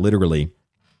they've got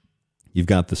you've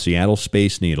got the Seattle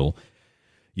Space Needle.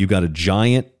 You've got a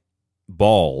giant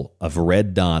ball of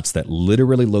red dots that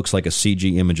literally looks like a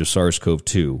CG image of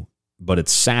SARS-CoV-2, but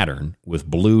it's Saturn with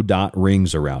blue dot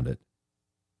rings around it.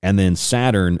 And then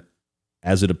Saturn,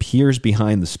 as it appears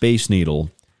behind the Space Needle,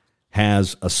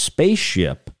 has a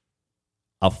spaceship,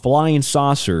 a flying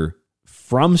saucer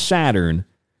from Saturn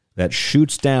that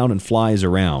shoots down and flies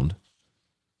around.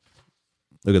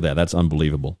 Look at that. That's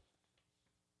unbelievable.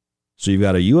 So you've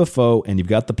got a UFO and you've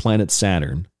got the planet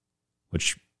Saturn,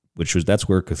 that's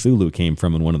where Cthulhu came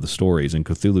from in one of the stories. And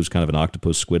Cthulhu's kind of an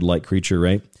octopus squid-like creature,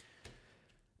 right?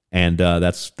 And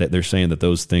they're saying that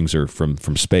those things are from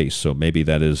space. So maybe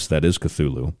that is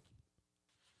Cthulhu.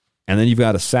 And then you've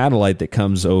got a satellite that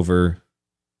comes over.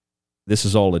 This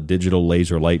is all a digital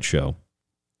laser light show.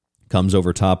 Comes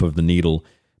over top of the needle,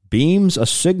 beams a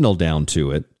signal down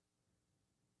to it,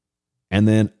 and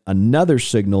then another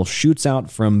signal shoots out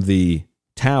from the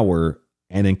tower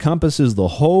and encompasses the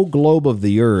whole globe of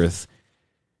the Earth.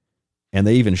 And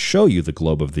they even show you the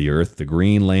globe of the Earth, the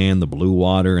green land, the blue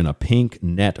water, and a pink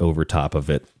net over top of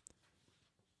it.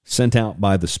 Sent out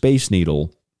by the Space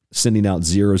Needle, sending out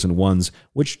zeros and ones,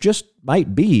 which just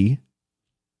might be,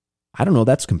 I don't know,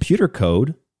 that's computer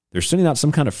code. They're sending out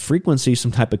some kind of frequency,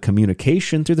 some type of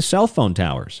communication through the cell phone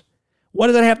towers. What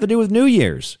does that have to do with New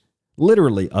Year's?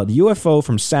 Literally, a UFO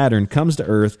from Saturn comes to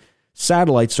Earth,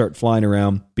 satellites start flying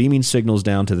around, beaming signals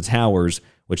down to the towers,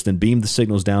 which then beam the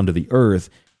signals down to the Earth,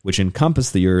 which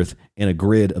encompass the Earth in a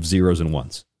grid of zeros and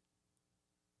ones.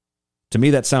 To me,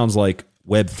 that sounds like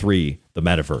Web 3, the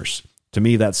metaverse. To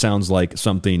me, that sounds like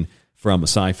something from a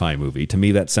sci-fi movie. To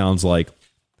me, that sounds like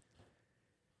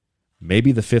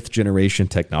maybe the fifth generation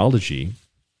technology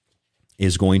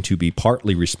is going to be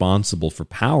partly responsible for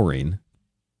powering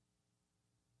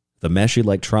the mesh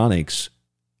electronics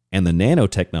and the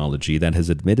nanotechnology that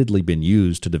has admittedly been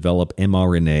used to develop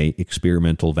mRNA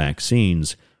experimental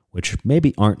vaccines, which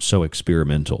maybe aren't so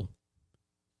experimental.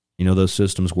 You know, those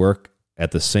systems work at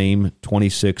the same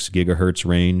 26 gigahertz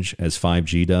range as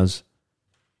 5G does.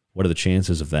 What are the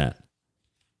chances of that?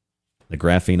 The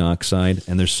graphene oxide,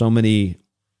 and there's so many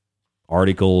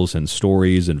articles and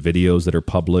stories and videos that are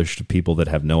published, people that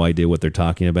have no idea what they're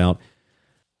talking about,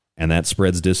 and that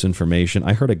spreads disinformation.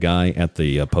 I heard a guy at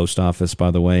the post office,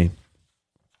 by the way,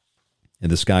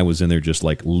 and this guy was in there just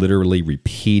like literally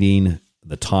repeating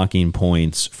the talking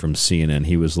points from CNN.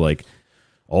 He was like,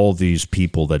 all these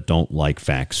people that don't like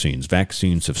vaccines.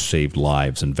 Vaccines have saved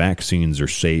lives, and vaccines are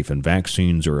safe, and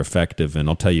vaccines are effective. And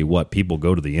I'll tell you what, people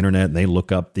go to the internet and they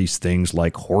look up these things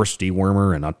like horse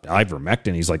dewormer and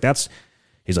ivermectin. He's like,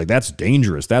 that's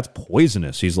dangerous. That's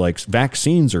poisonous. He's like,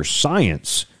 vaccines are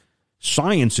science.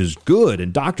 Science is good,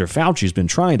 and Dr. Fauci's been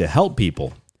trying to help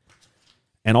people.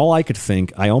 And all I could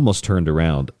think, I almost turned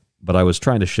around, but I was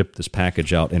trying to ship this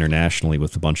package out internationally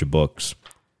with a bunch of books,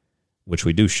 which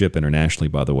we do ship internationally,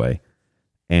 by the way.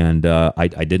 And I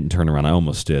didn't turn around. I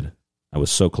almost did. I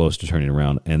was so close to turning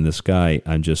around. And this guy,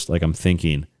 I'm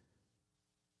thinking,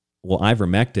 well,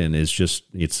 ivermectin it's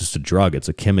just a drug. It's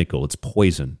a chemical. It's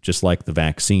poison, just like the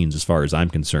vaccines as far as I'm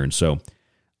concerned. So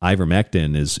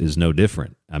ivermectin is no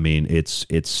different. I mean, it's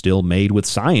still made with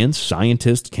science.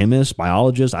 Scientists, chemists,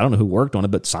 biologists, I don't know who worked on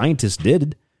it, but scientists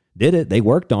did it. They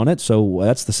worked on it. So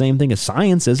that's the same thing as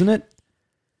science, isn't it?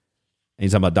 And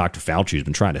he's talking about Dr. Fauci, who's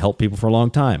been trying to help people for a long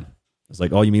time. It's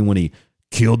like, oh, you mean when he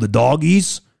killed the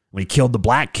doggies? When he killed the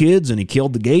black kids and he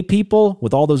killed the gay people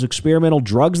with all those experimental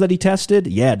drugs that he tested?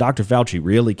 Yeah, Dr. Fauci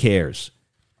really cares.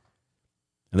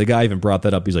 And the guy even brought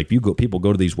that up. He's like, people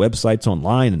go to these websites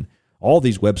online and all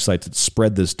these websites that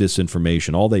spread this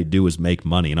disinformation, all they do is make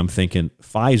money. And I'm thinking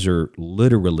Pfizer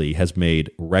literally has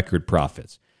made record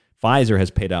profits. Pfizer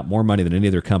has paid out more money than any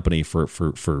other company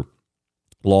for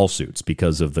lawsuits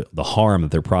because of the harm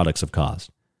that their products have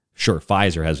caused. Sure,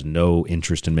 Pfizer has no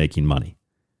interest in making money.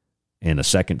 And a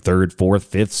second, third, fourth,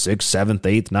 fifth, sixth, seventh,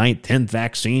 eighth, ninth, 10th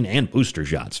vaccine and booster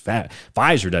shots.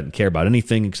 Pfizer doesn't care about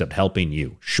anything except helping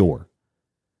you, sure.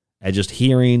 And just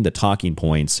hearing the talking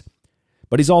points.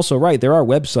 But he's also right. There are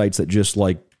websites that just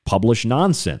publish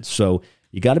nonsense. So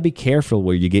you got to be careful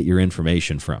where you get your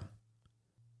information from.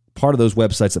 Part of those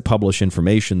websites that publish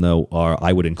information, though,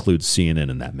 I would include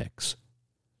CNN in that mix.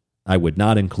 I would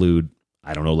not include,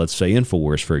 let's say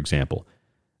InfoWars, for example.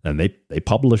 And they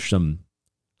publish some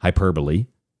hyperbole.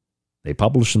 They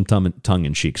publish some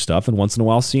tongue-in-cheek stuff, and once in a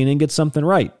while CNN gets something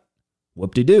right.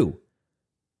 Whoop-de-doo.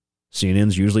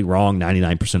 CNN's usually wrong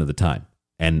 99% of the time.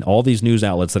 And all these news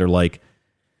outlets that are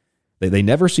they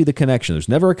never see the connection. There's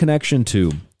never a connection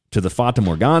to the Fata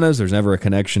Morganas. There's never a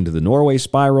connection to the Norway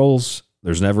spirals.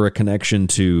 There's never a connection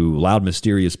to loud,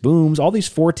 mysterious booms. All these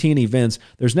 14 events,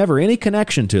 there's never any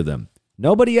connection to them.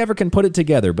 Nobody ever can put it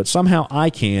together, but somehow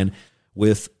I can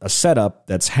with a setup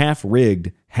that's half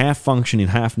rigged, half functioning,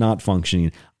 half not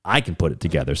functioning. I can put it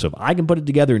together. So if I can put it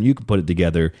together and you can put it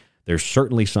together, there's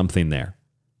certainly something there.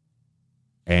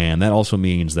 And that also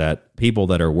means that people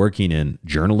that are working in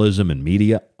journalism and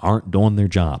media aren't doing their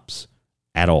jobs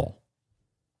at all.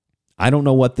 I don't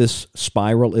know what this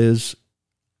spiral is.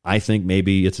 I think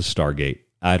maybe it's a Stargate.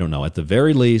 I don't know. At the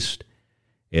very least,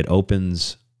 it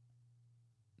opens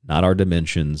not our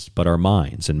dimensions, but our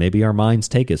minds. And maybe our minds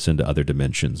take us into other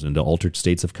dimensions, into altered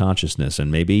states of consciousness.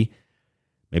 And maybe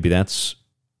that's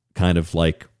kind of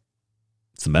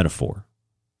it's a metaphor.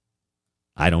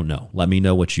 I don't know. Let me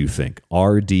know what you think.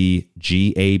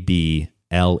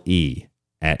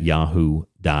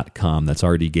 rdgable@yahoo.com. That's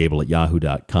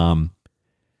rdgable@yahoo.com.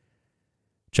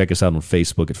 Check us out on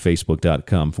Facebook at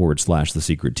facebook.com/The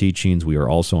Secret Teachings. We are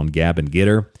also on Gab and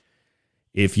Gitter.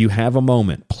 If you have a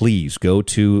moment, please go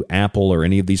to Apple or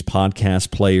any of these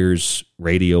podcast players,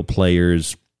 radio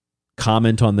players,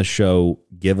 comment on the show,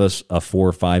 give us a 4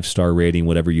 or 5 star rating,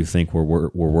 whatever you think we're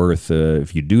worth.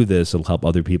 If you do this, it'll help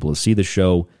other people to see the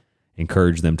show,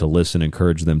 encourage them to listen,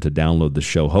 encourage them to download the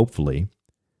show, hopefully.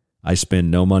 I spend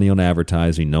no money on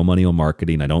advertising, no money on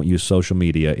marketing. I don't use social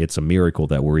media. It's a miracle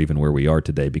that we're even where we are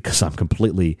today because I'm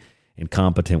completely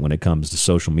incompetent when it comes to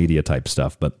social media type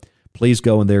stuff. But please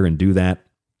go in there and do that.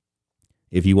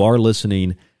 If you are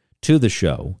listening to the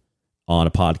show on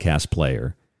a podcast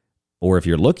player, or if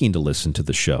you're looking to listen to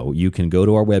the show, you can go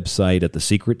to our website at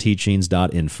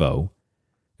thesecretteachings.info.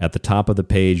 At the top of the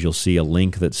page, you'll see a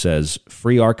link that says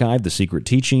Free Archive, The Secret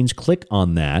Teachings. Click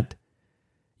on that.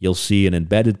 You'll see an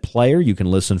embedded player. You can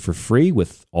listen for free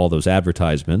with all those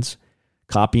advertisements.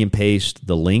 Copy and paste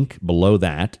the link below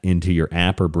that into your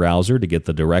app or browser to get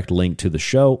the direct link to the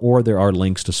show, or there are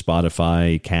links to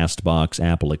Spotify, CastBox,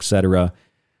 Apple, etc.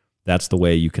 That's the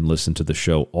way you can listen to the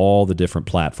show, all the different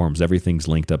platforms. Everything's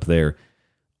linked up there.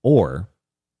 Or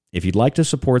if you'd like to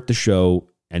support the show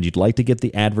and you'd like to get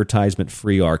the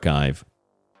advertisement-free archive,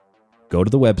 go to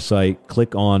the website,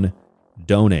 click on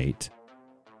Donate,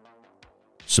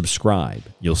 subscribe.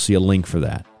 You'll see a link for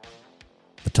that.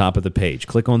 The top of the page.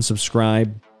 Click on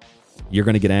subscribe. You're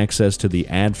going to get access to the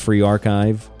ad-free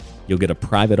archive. You'll get a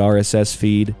private RSS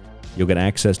feed. You'll get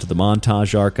access to the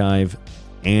montage archive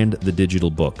and the digital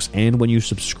books. And when you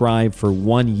subscribe for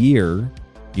 1 year,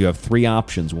 you have 3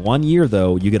 options. 1 year,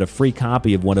 though, you get a free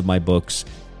copy of one of my books,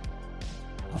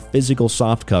 a physical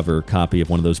softcover copy of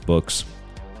one of those books.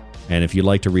 And if you'd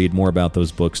like to read more about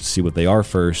those books to see what they are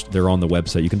first, they're on the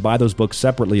website. You can buy those books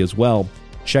separately as well.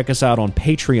 Check us out on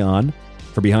Patreon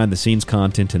for behind-the-scenes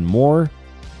content and more.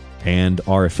 And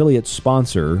our affiliate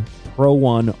sponsor, Pro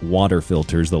One Water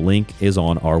Filters. The link is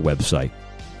on our website.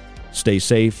 Stay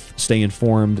safe, stay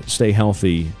informed, stay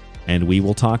healthy, and we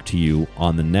will talk to you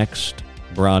on the next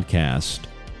broadcast,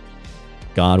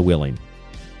 God willing.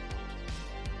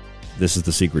 This is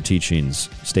The Secret Teachings.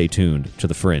 Stay tuned to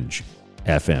The Fringe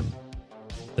FM.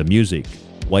 The music,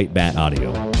 White Bat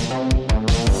Audio.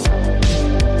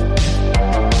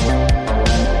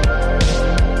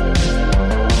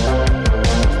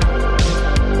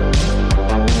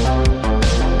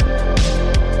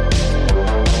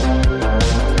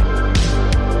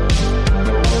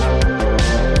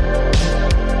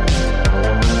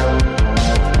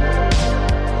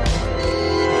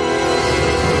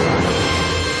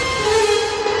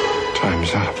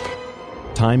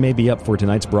 Time may be up for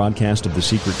tonight's broadcast of The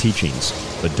Secret Teachings,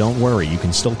 but don't worry, you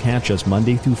can still catch us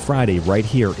Monday through Friday right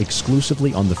here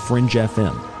exclusively on The Fringe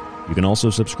FM. You can also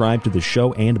subscribe to the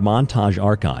show and montage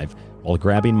archive while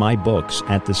grabbing my books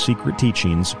at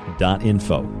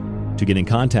thesecretteachings.info. To get in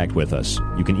contact with us,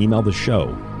 you can email the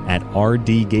show at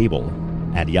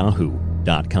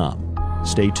rdgable@yahoo.com.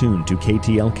 Stay tuned to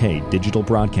KTLK Digital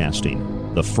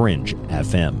Broadcasting, The Fringe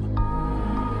FM.